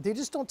spatula, they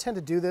just don't tend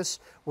to do this,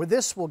 where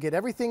this will get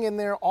everything in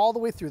there all the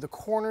way through the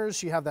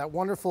corners. You have that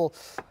wonderful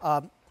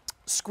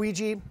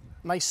squeegee,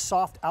 nice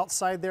soft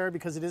outside there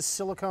because it is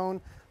silicone.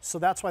 So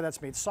that's why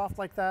that's made soft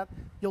like that.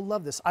 You'll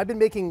love this. I've been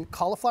making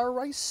cauliflower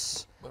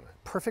rice.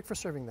 Perfect for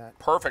serving that.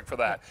 Perfect for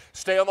that.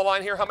 Stay on the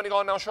line here. How many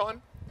gone now, Sean?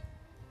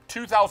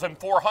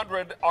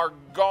 2,400 are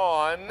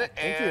gone.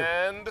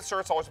 Thank you.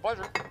 Sir, it's always a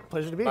pleasure.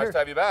 Pleasure to be here. Nice to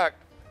have you back.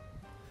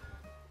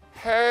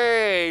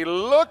 Hey,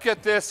 look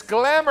at this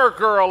glamour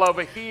girl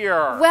over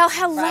here. Well,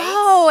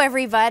 hello,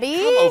 everybody.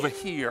 Come over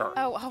here.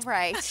 Oh, all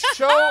right.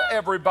 Show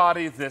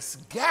everybody this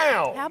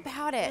gown. How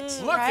about it?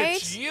 Look right?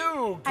 at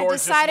you,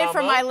 gorgeous I decided mama.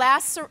 for my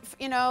last,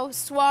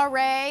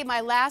 soiree,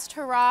 my last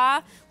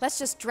hurrah, let's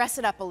just dress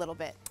it up a little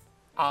bit.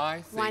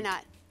 I think Why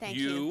not? Thank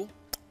you. You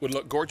would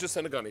look gorgeous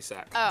in a gunny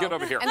sack. Oh, Get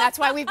over here. And that's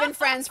why we've been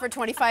friends for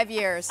 25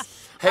 years.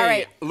 Hey, all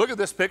right. Look at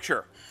this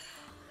picture.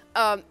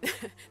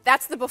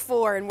 That's the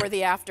before and we're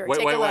the after. Wait,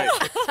 Take wait, a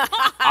look. wait.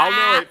 I'll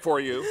narrate for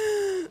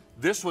you.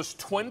 This was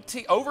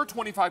over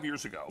 25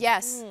 years ago.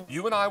 Yes.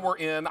 You and I were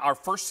in our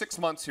first 6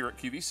 months here at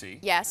QVC.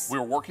 Yes. We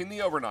were working the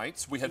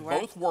overnights. We had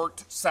both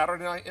worked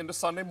Saturday night into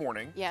Sunday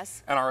morning.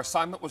 Yes. And our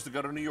assignment was to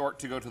go to New York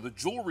to go to the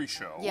jewelry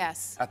show.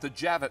 Yes. At the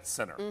Javits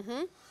Center.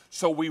 Mm-hmm.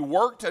 So we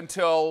worked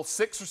until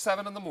 6 or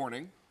 7 in the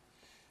morning.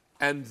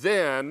 And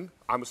then,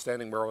 I was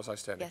standing, where was I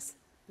standing? Yes.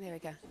 There we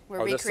go.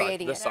 We're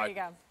recreating this it. side.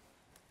 There you go.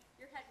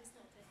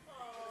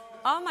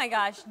 Oh my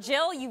gosh,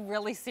 Jill, you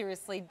really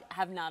seriously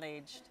have not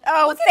aged.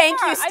 Oh, Look at thank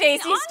her. you, I mean,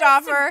 Stacy honest to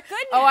Stauffer.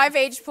 goodness. Oh, I've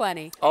aged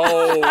plenty.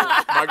 Oh,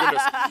 my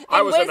goodness.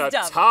 I was in a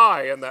wisdom.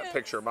 tie in that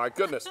picture, my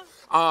goodness.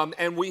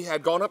 And we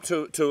had gone up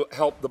to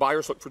help the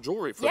buyers look for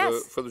jewelry for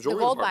Yes, the jewelry the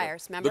gold department.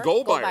 buyers, remember? The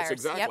gold buyers, buyers,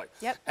 exactly.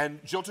 Yep.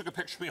 And Jill took a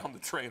picture of me on the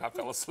train. I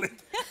fell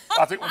asleep.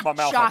 I think with my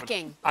mouth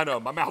Shocking. open. I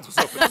know, my mouth was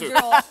open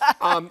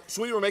too.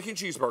 So we were making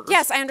cheeseburgers.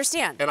 Yes, I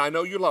understand. And I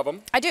know you love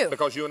them. I do.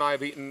 Because you and I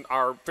have eaten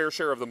our fair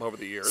share of them over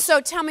the years. So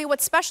tell me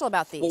what's special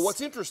about these. Well,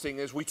 what's interesting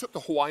is we took the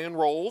Hawaiian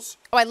rolls.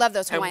 Oh, I love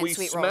those And Hawaiian we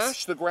sweet rolls.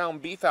 smashed the ground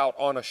beef out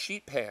on a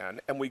sheet pan,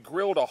 and we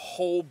grilled a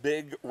whole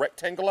big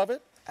rectangle of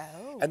it.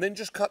 Oh. And then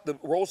just cut the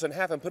rolls in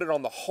half and put it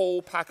on the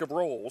whole pack of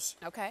rolls.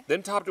 Okay.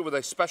 Then topped it with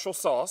a special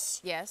sauce.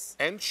 Yes.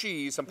 And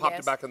cheese, and popped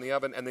Yes. it back in the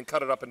oven, and then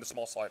cut it up into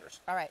small sliders.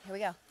 All right, here we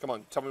go. Come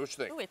on, tell me what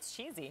you think. Ooh, it's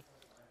cheesy.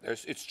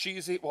 It's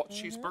cheesy. Well,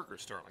 cheeseburger,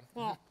 Sterling.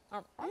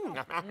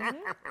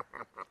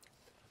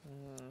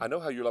 I know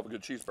how you love a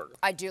good cheeseburger.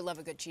 I do love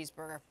a good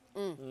cheeseburger.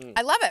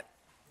 I love it.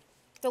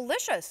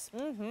 Delicious.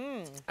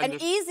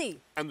 And easy.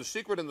 And the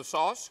secret in the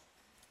sauce,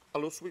 a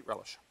little sweet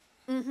relish.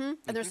 And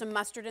there's some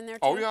mustard in there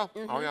too. Oh yeah,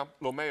 oh yeah, a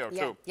little mayo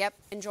too. Yep,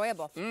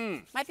 enjoyable.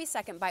 Might be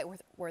second bite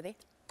worthy.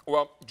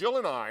 Well, Jill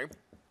and I,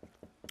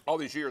 all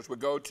these years, would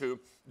go to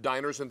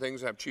diners and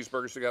things and have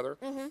cheeseburgers together.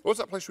 What was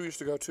that place we used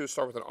to go to?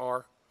 Start with an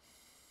R.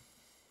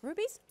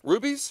 Ruby's?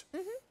 Ruby's?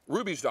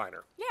 Ruby's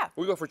Diner. Yeah.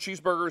 We go for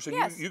cheeseburgers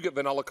and you get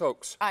vanilla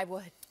Cokes. I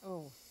would.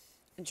 Oh,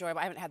 enjoyable.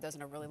 I haven't had those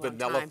in a really long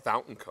Vanilla time.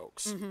 fountain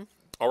Cokes.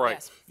 All right.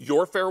 Yes.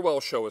 Your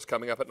farewell show is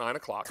coming up at 9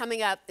 o'clock.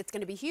 Coming up, it's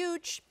going to be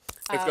huge.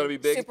 It's going to be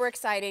big. Super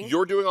exciting.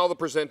 You're doing all the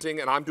presenting,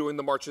 and I'm doing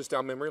the marches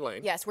down memory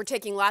lane. Yes,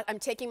 I'm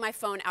taking my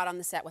phone out on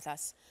the set with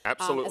us.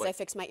 Absolutely. As I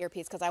fix my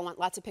earpiece, because I want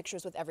lots of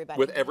pictures with everybody.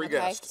 With every okay?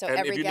 guest. So and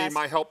every if you guest, need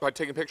my help by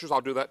taking pictures,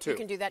 I'll do that too. You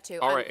can do that too.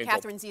 All right, Angel.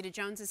 Catherine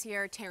Zeta-Jones is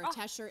here. Tara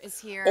Tesher is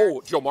here.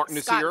 Oh, Jill Martin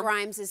is here. Scott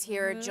Grimes is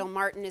here. Jill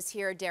Martin is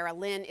here. Dara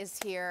Lynn is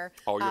here.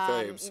 All your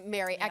faves.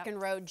 Mary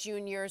Eckenrode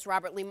Jr.'s,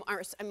 Robert Lee,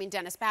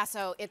 Dennis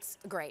Basso. It's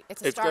great.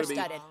 It's It's going to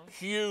star-studded. be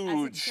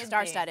huge.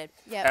 Star-studded.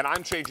 Yeah. And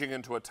I'm changing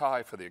into a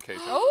tie for the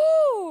occasion.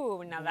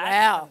 Ooh, now that's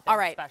Well, all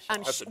right.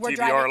 That's a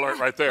TBR alert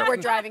right there. We're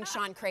driving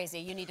Sean crazy.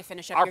 You need to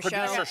finish up Our your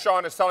producer, show.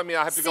 Sean, is telling me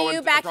I have to go in. See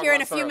you back and here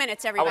in a talk few about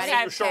minutes, I will everybody.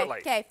 see you shortly.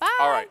 Okay, bye.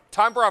 All right,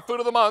 time for our food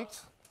of the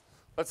month.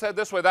 Let's head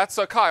this way. That's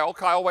Kyle.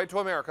 Kyle, Way to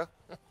America.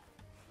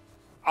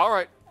 All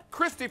right,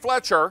 Christy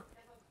Fletcher,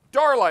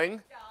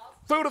 darling,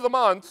 food of the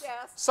month,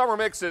 summer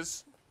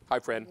mixes. Hi,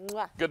 friend.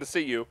 Good to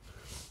see you.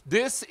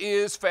 This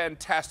is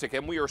fantastic,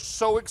 and we are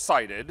so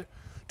excited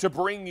to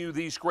bring you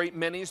these great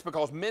minis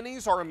because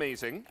minis are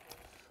amazing,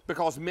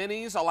 because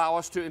minis allow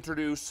us to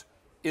introduce,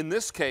 in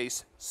this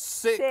case,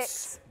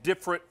 six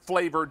different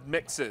flavored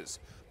mixes,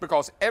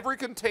 because every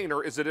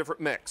container is a different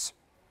mix.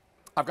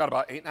 I've got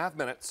about 8.5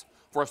 minutes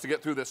for us to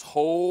get through this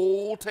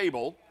whole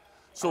table.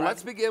 So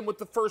let's begin with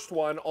the first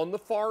one on the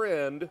far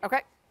end.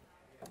 Okay.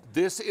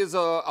 This is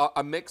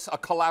a mix, a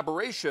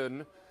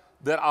collaboration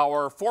that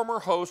our former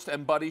host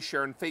and buddy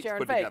Sharon Fates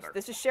put together.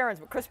 This is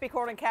Sharon's Crispy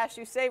Corn and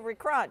Cashew Savory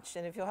Crunch.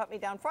 And if you'll help me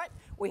down front,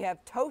 we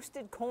have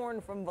toasted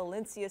corn from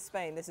Valencia,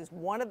 Spain. This is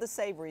one of the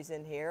savories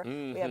in here.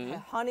 We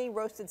have honey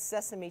roasted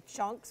sesame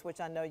chunks,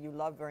 which I know you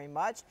love very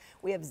much.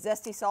 We have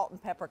zesty salt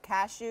and pepper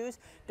cashews.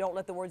 Don't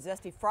let the word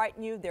zesty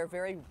frighten you. They're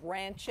very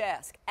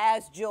ranchesque,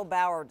 as Jill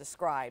Bauer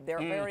described. They're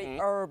very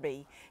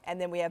herby.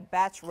 And then we have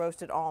batch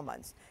roasted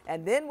almonds.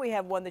 And then we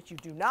have one that you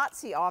do not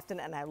see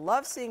often, and I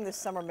love seeing the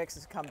summer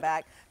mixes come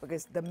back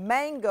because the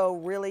mango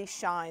really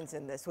shines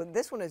in this one.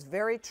 This one is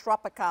very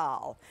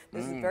tropical.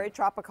 This is very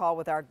tropical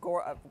with our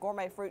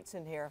gourmet fruits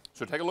in here.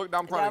 So take a look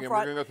down front again.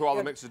 We're going to go through all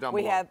the mixes down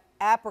below. We have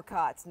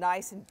apricots,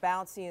 nice and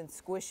bouncy and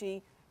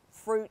squishy,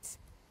 fruits,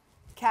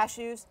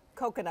 cashews,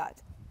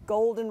 coconut,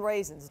 golden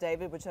raisins,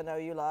 David, which I know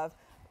you love,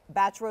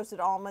 batch roasted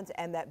almonds,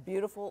 and that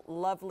beautiful,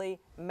 lovely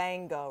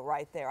mango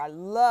right there. I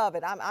love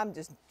it. I'm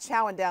just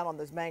chowing down on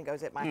those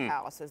mangoes at my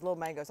house, those little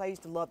mangoes. I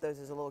used to love those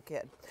as a little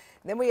kid.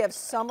 And then we have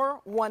Summer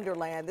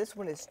Wonderland. This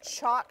one is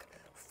chock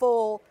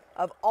full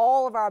of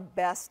all of our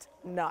best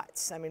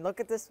nuts. I mean, look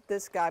at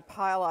this guy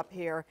pile up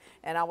here,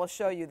 and I will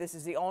show you. This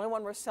is the only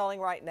one we're selling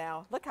right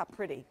now. Look how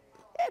pretty.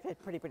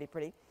 Pretty, pretty,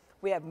 pretty.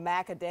 We have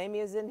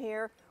macadamias in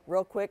here.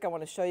 Real quick, I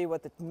want to show you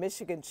what the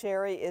Michigan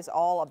cherry is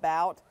all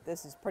about.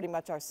 This is pretty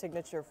much our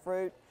signature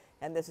fruit,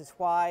 and this is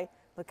why.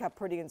 Look how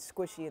pretty and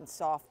squishy and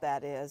soft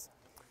that is.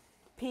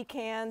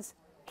 Pecans,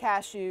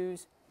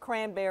 cashews,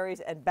 cranberries,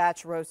 and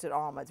batch roasted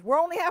almonds. We're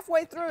only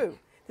halfway through.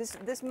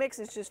 This mix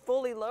is just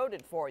fully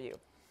loaded for you.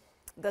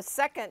 The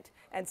second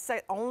and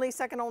only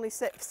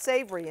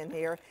savory in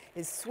here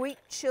is sweet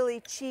chili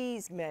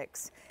cheese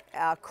mix.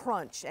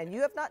 Crunch, and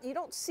you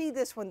don't see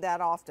this one that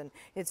often.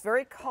 It's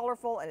very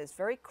colorful and it's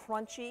very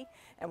crunchy,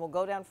 and we'll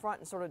go down front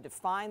and sort of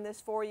define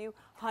this for you.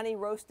 Honey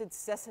roasted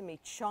sesame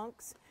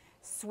chunks,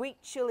 sweet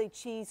chili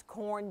cheese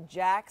corn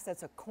jacks.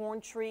 That's a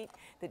corn treat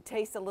that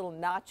tastes a little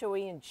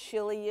nacho-y and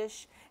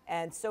chili-ish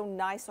and so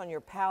nice on your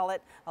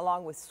palate,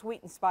 along with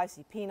sweet and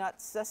spicy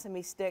peanuts,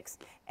 sesame sticks,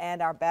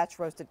 and our batch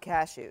roasted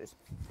cashews.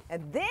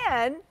 And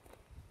then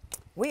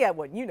we have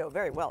one you know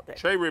very well, Dave.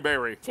 Cherry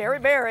Berry. Cherry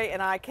Berry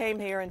and I came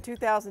here in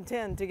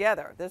 2010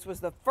 together. This was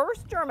the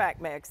first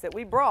Germac mix that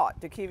we brought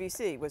to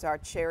QVC, was our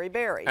Cherry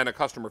Berry. And a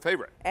customer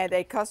favorite. And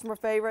a customer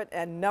favorite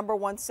and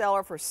 #1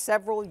 seller for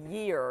several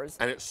years.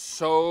 And it's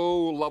so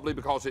lovely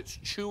because it's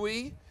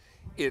chewy,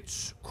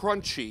 it's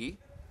crunchy,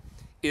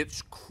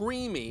 it's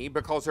creamy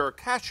because there are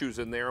cashews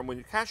in there, and when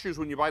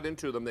you bite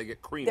into them, they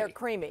get creamy. They're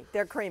creamy.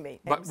 They're creamy.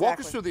 But exactly. walk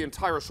us through the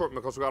entire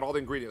assortment because we've got all the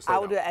ingredients there. I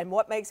will do it. And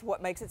what makes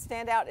it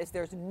stand out is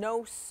there's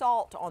no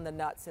salt on the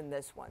nuts in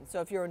this one.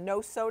 So if you're a no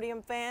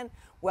sodium fan,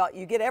 well,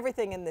 you get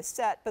everything in this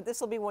set, but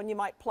this will be one you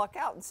might pluck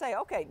out and say,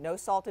 okay, no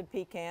salted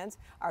pecans,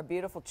 our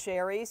beautiful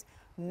cherries,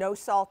 no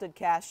salted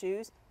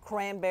cashews,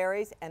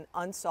 cranberries, and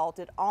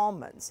unsalted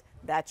almonds.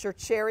 That's your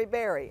cherry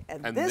berry.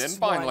 And this then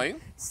finally,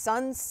 one,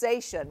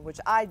 Sensation, which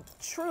I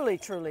truly,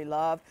 truly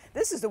love.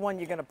 This is the one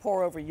you're going to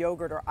pour over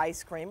yogurt or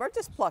ice cream, or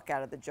just pluck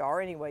out of the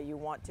jar any way you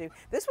want to.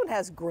 This one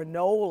has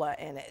granola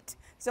in it.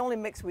 It's the only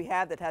mix we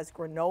have that has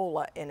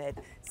granola in it.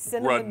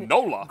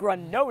 Granola?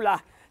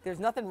 Granola. There's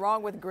nothing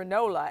wrong with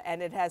granola,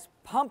 and it has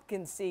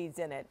pumpkin seeds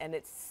in it, and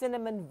it's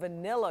cinnamon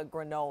vanilla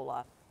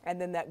granola. And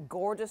then that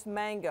gorgeous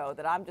mango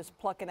that I'm just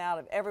plucking out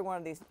of every one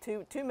of these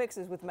two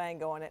mixes with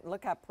mango in it. And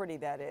look how pretty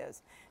that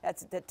is.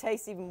 That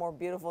tastes even more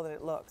beautiful than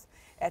it looks.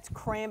 That's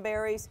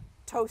cranberries,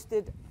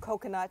 toasted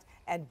coconut,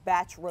 and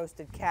batch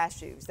roasted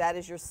cashews. That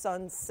is your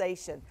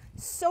Sensation.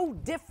 So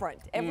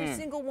different. Every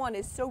single one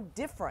is so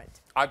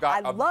different. I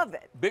love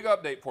it. Big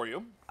update for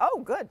you.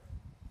 Oh, good.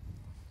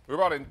 We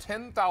brought in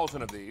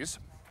 10,000 of these.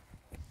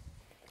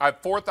 I have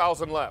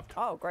 4,000 left.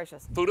 Oh,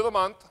 gracious. Food of the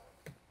month.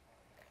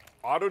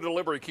 Auto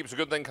delivery keeps a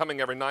good thing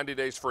coming every 90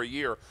 days for a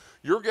year.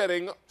 You're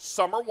getting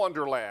Summer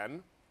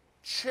Wonderland,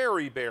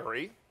 Cherry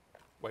Berry,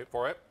 wait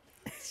for it,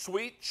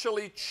 Sweet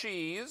Chili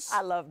Cheese.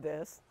 I love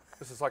this.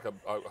 This is like a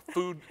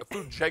food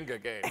Jenga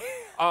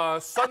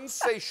game.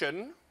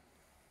 Sensation,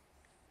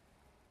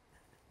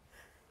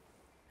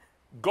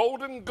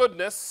 Golden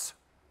Goodness.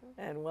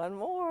 And one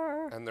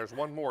more. And there's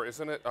one more,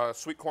 isn't it?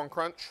 Sweet Corn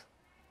Crunch?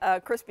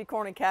 Crispy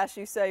corn and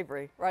cashew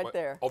savory, right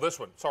there. Oh, this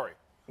one, sorry.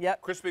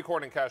 Yep. Crispy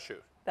corn and cashew.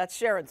 That's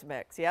Sharon's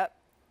mix, yep.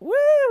 Woo!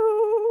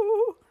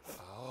 Oh.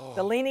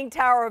 The Leaning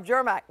Tower of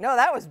Jermac. No,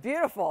 that was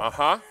beautiful.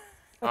 Uh-huh.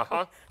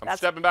 Uh-huh. I'm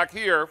stepping back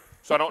here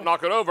so I don't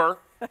knock it over.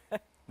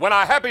 When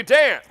I happy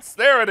dance,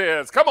 there it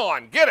is. Come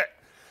on, get it.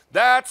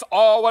 That's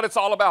all what it's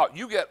all about.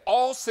 You get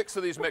all 6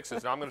 of these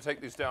mixes. Now I'm going to take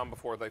these down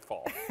before they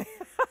fall.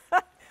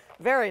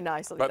 Very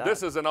nicely done. But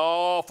this is an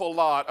awful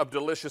lot of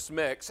delicious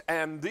mix.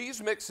 And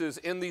these mixes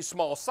in these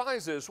small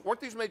sizes,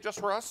 weren't these made just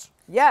for us?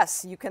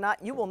 Yes,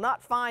 you will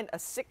not find a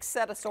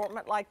 6-set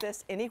assortment like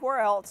this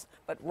anywhere else,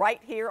 but right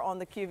here on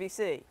the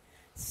QVC.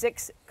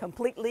 6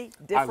 completely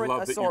different assortments. I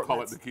love that you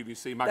call it the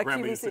QVC. My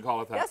grandma used to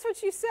call it that. That's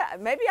what you said.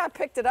 Maybe I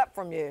picked it up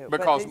from you.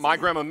 Because my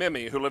grandma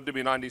Mimi, who lived to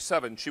be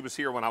 97, she was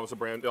here when I was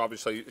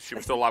obviously she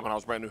was still alive when I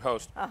was a brand new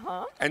host.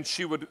 Uh-huh. And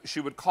she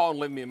would call and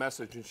leave me a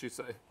message, and she'd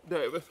say,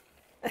 David.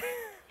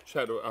 She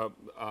had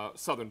a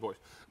southern voice.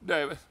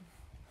 David,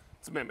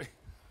 it's Mimi.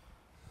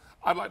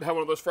 I'd like to have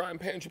one of those frying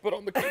pans you put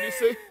on the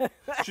QVC.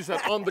 She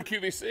said, on the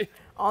QVC.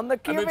 On the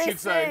QVC. And then she'd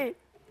say,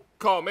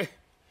 call me.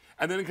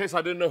 And then in case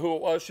I didn't know who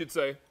it was, she'd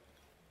say,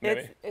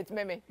 Mimi. It's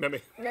Mimi.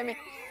 Mimi. Mimi.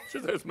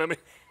 She'd say, it's Mimi.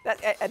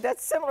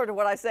 That's similar to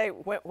what I say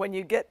when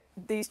you get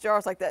these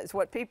jars like that. It's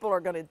what people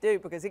are going to do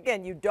because,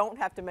 again, you don't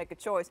have to make a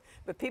choice,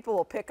 but people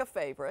will pick a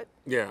favorite.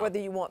 Yeah. Whether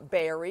you want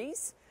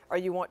berries or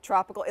you want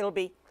tropical, it'll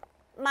be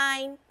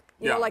mine.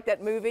 You know, like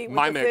that movie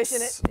with the fish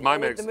in it? My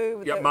mix.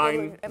 Yeah,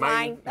 mine.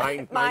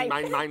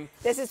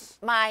 This is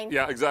mine.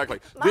 Yeah, exactly.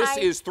 Mine, this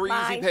is 3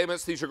 mine. easy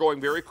payments. These are going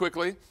very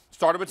quickly.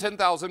 Started with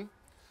 10,000.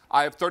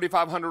 I have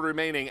 3,500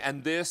 remaining,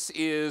 and this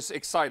is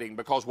exciting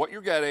because what you're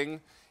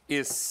getting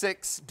is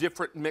 6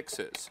 different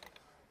mixes.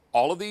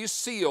 All of these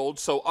sealed,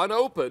 so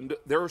unopened,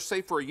 they're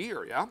safe for a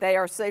year, yeah? They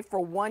are safe for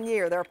 1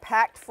 year. They're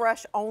packed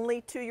fresh only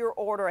to your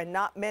order, and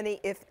not many,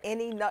 if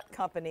any, nut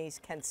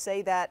companies can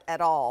say that at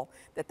all,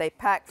 that they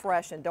pack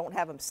fresh and don't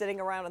have them sitting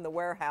around in the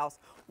warehouse.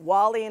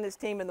 Wally and his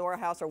team in the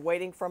warehouse are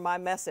waiting for my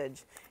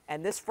message,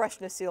 and this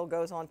freshness seal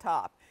goes on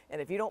top.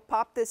 And if you don't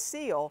pop this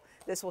seal,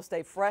 this will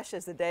stay fresh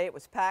as the day it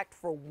was packed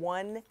for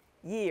 1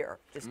 year.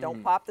 Just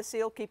don't pop the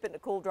seal, keep it in a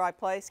cool, dry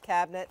place,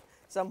 cabinet,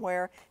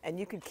 somewhere, and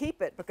you can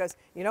keep it because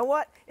you know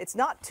what? It's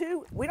not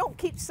we don't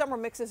keep summer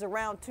mixes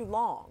around too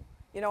long.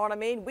 You know what I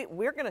mean?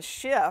 We're going to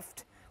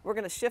shift. We're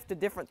going to shift to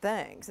different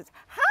things. It's,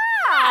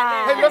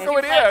 hi! Hey, look who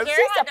it is.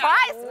 She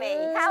surprised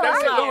me.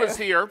 Stacey Lewis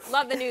here.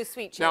 Love the new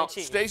sweet chili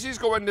cheese. Now, Stacey's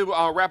going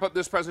to wrap up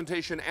this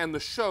presentation and the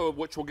show,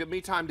 which will give me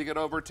time to get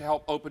over to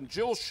help open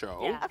Jill's show.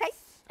 Yeah. Okay.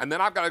 And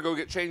then I've got to go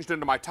get changed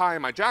into my tie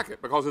and my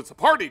jacket because it's a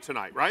party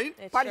tonight, right?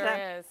 It Party sure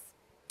time. is.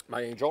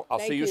 My angel, I'll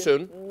Thank see you you.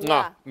 soon.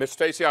 Mwah. Miss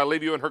Stacey, I'll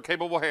leave you in her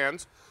capable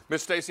hands.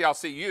 Miss Stacey, I'll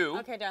see you.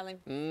 Okay, darling.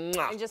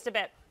 Mwah. In just a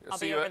bit. I'll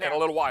see be you over in there. a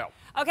little while.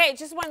 Okay,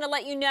 just wanted to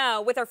let you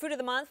know, with our food of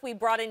the month, we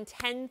brought in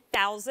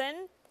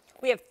 10,000.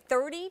 We have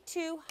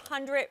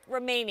 3,200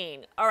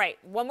 remaining. All right,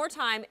 one more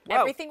time. Whoa.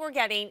 Everything we're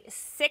getting,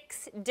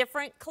 6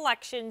 different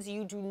collections.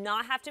 You do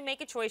not have to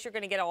make a choice. You're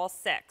going to get all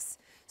 6.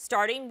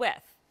 Starting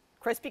with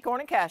Crispy corn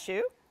and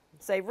cashew,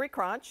 savory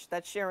crunch,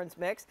 that's Sharon's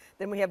mix.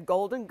 Then we have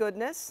Golden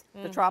Goodness,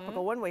 the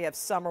tropical one. We have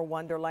Summer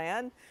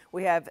Wonderland.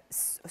 We have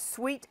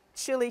sweet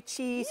chili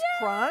cheese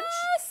crunch.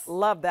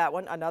 Love that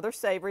one. Another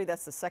savory,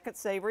 that's the second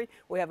savory.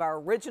 We have our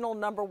original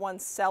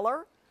 #1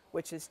 seller,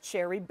 which is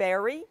cherry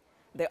berry.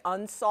 The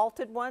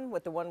unsalted one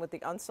with the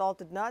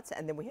unsalted nuts,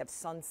 and then we have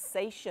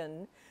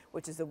Sensation,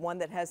 which is the one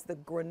that has the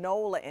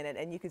granola in it.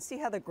 And you can see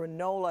how the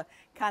granola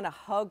kind of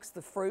hugs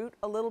the fruit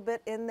a little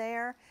bit in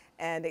there,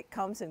 and it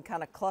comes in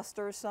kind of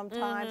clusters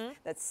sometimes.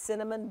 That's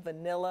cinnamon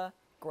vanilla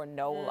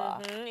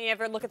granola. You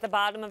ever look at the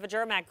bottom of a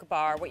Germac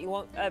bar?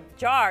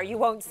 Jar, you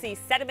won't see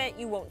sediment,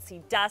 you won't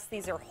see dust.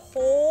 These are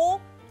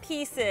whole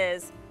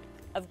pieces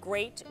of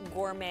great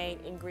gourmet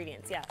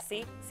ingredients. Yeah,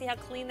 see how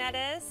clean that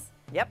is?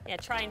 Yep. Yeah,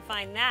 try and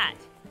find that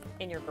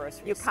in your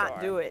grocery store. You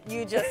can't do it.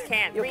 You just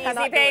can't. You For easy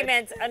cannot do it.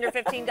 payments, under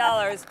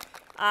 $15.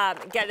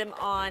 Get them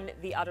on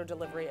the auto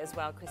delivery as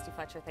well. Christy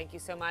Fletcher, thank you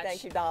so much.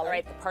 Thank you, darling. All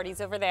right, the party's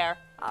over there.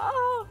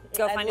 Oh,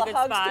 Go and find a good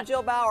hugs spot. to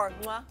Jill Bauer.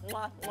 Mwah,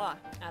 mwah, mwah.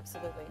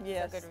 Absolutely.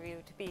 Yes. So good of you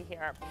to be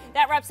here.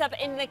 That wraps up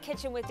In the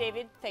Kitchen with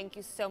David. Thank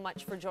you so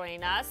much for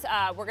joining us.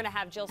 We're going to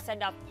have Jill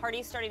send off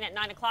party starting at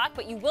 9 o'clock,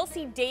 but you will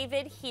see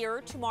David here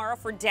tomorrow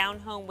for Down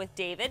Home with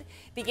David,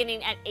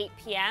 beginning at 8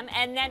 p.m.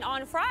 And then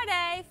on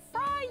Friday,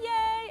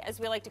 as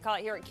we like to call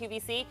it here at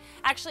QVC,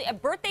 actually a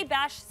birthday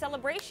bash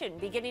celebration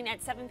beginning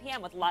at 7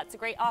 p.m. with lots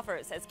of great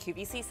offers as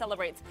QVC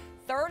celebrates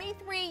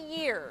 33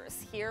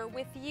 years here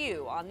with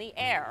you on the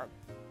air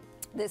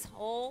this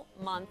whole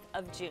month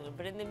of June.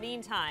 But in the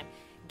meantime,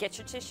 get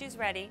your tissues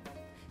ready,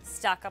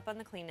 stock up on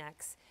the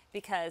Kleenex,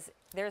 because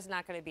there's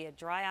not going to be a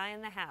dry eye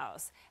in the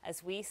house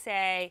as we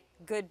say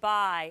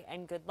goodbye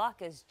and good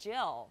luck as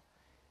Jill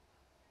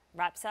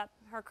wraps up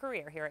her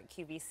career here at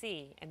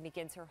QVC and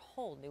begins her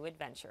whole new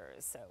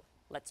adventures. So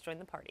let's join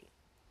the party.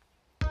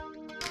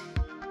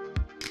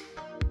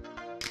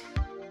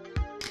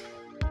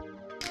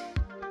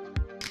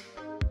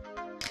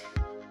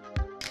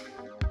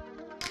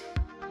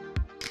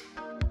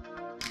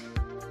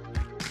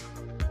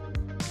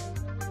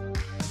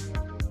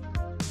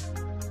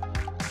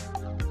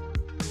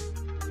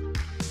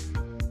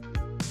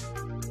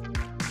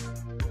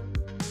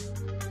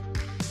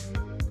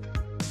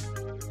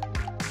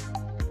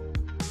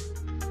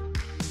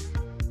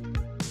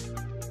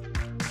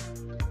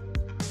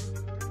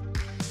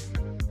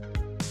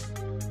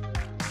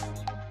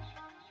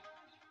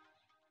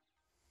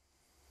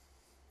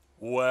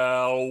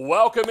 Well,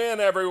 welcome in,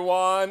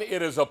 everyone.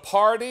 It is a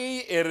party.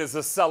 It is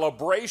a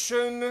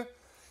celebration.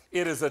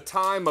 It is a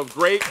time of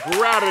great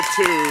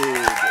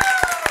gratitude.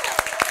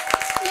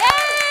 Yay!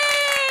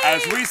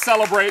 As we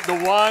celebrate the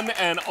one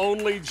and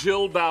only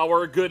Jill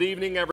Bauer. Good evening, everyone.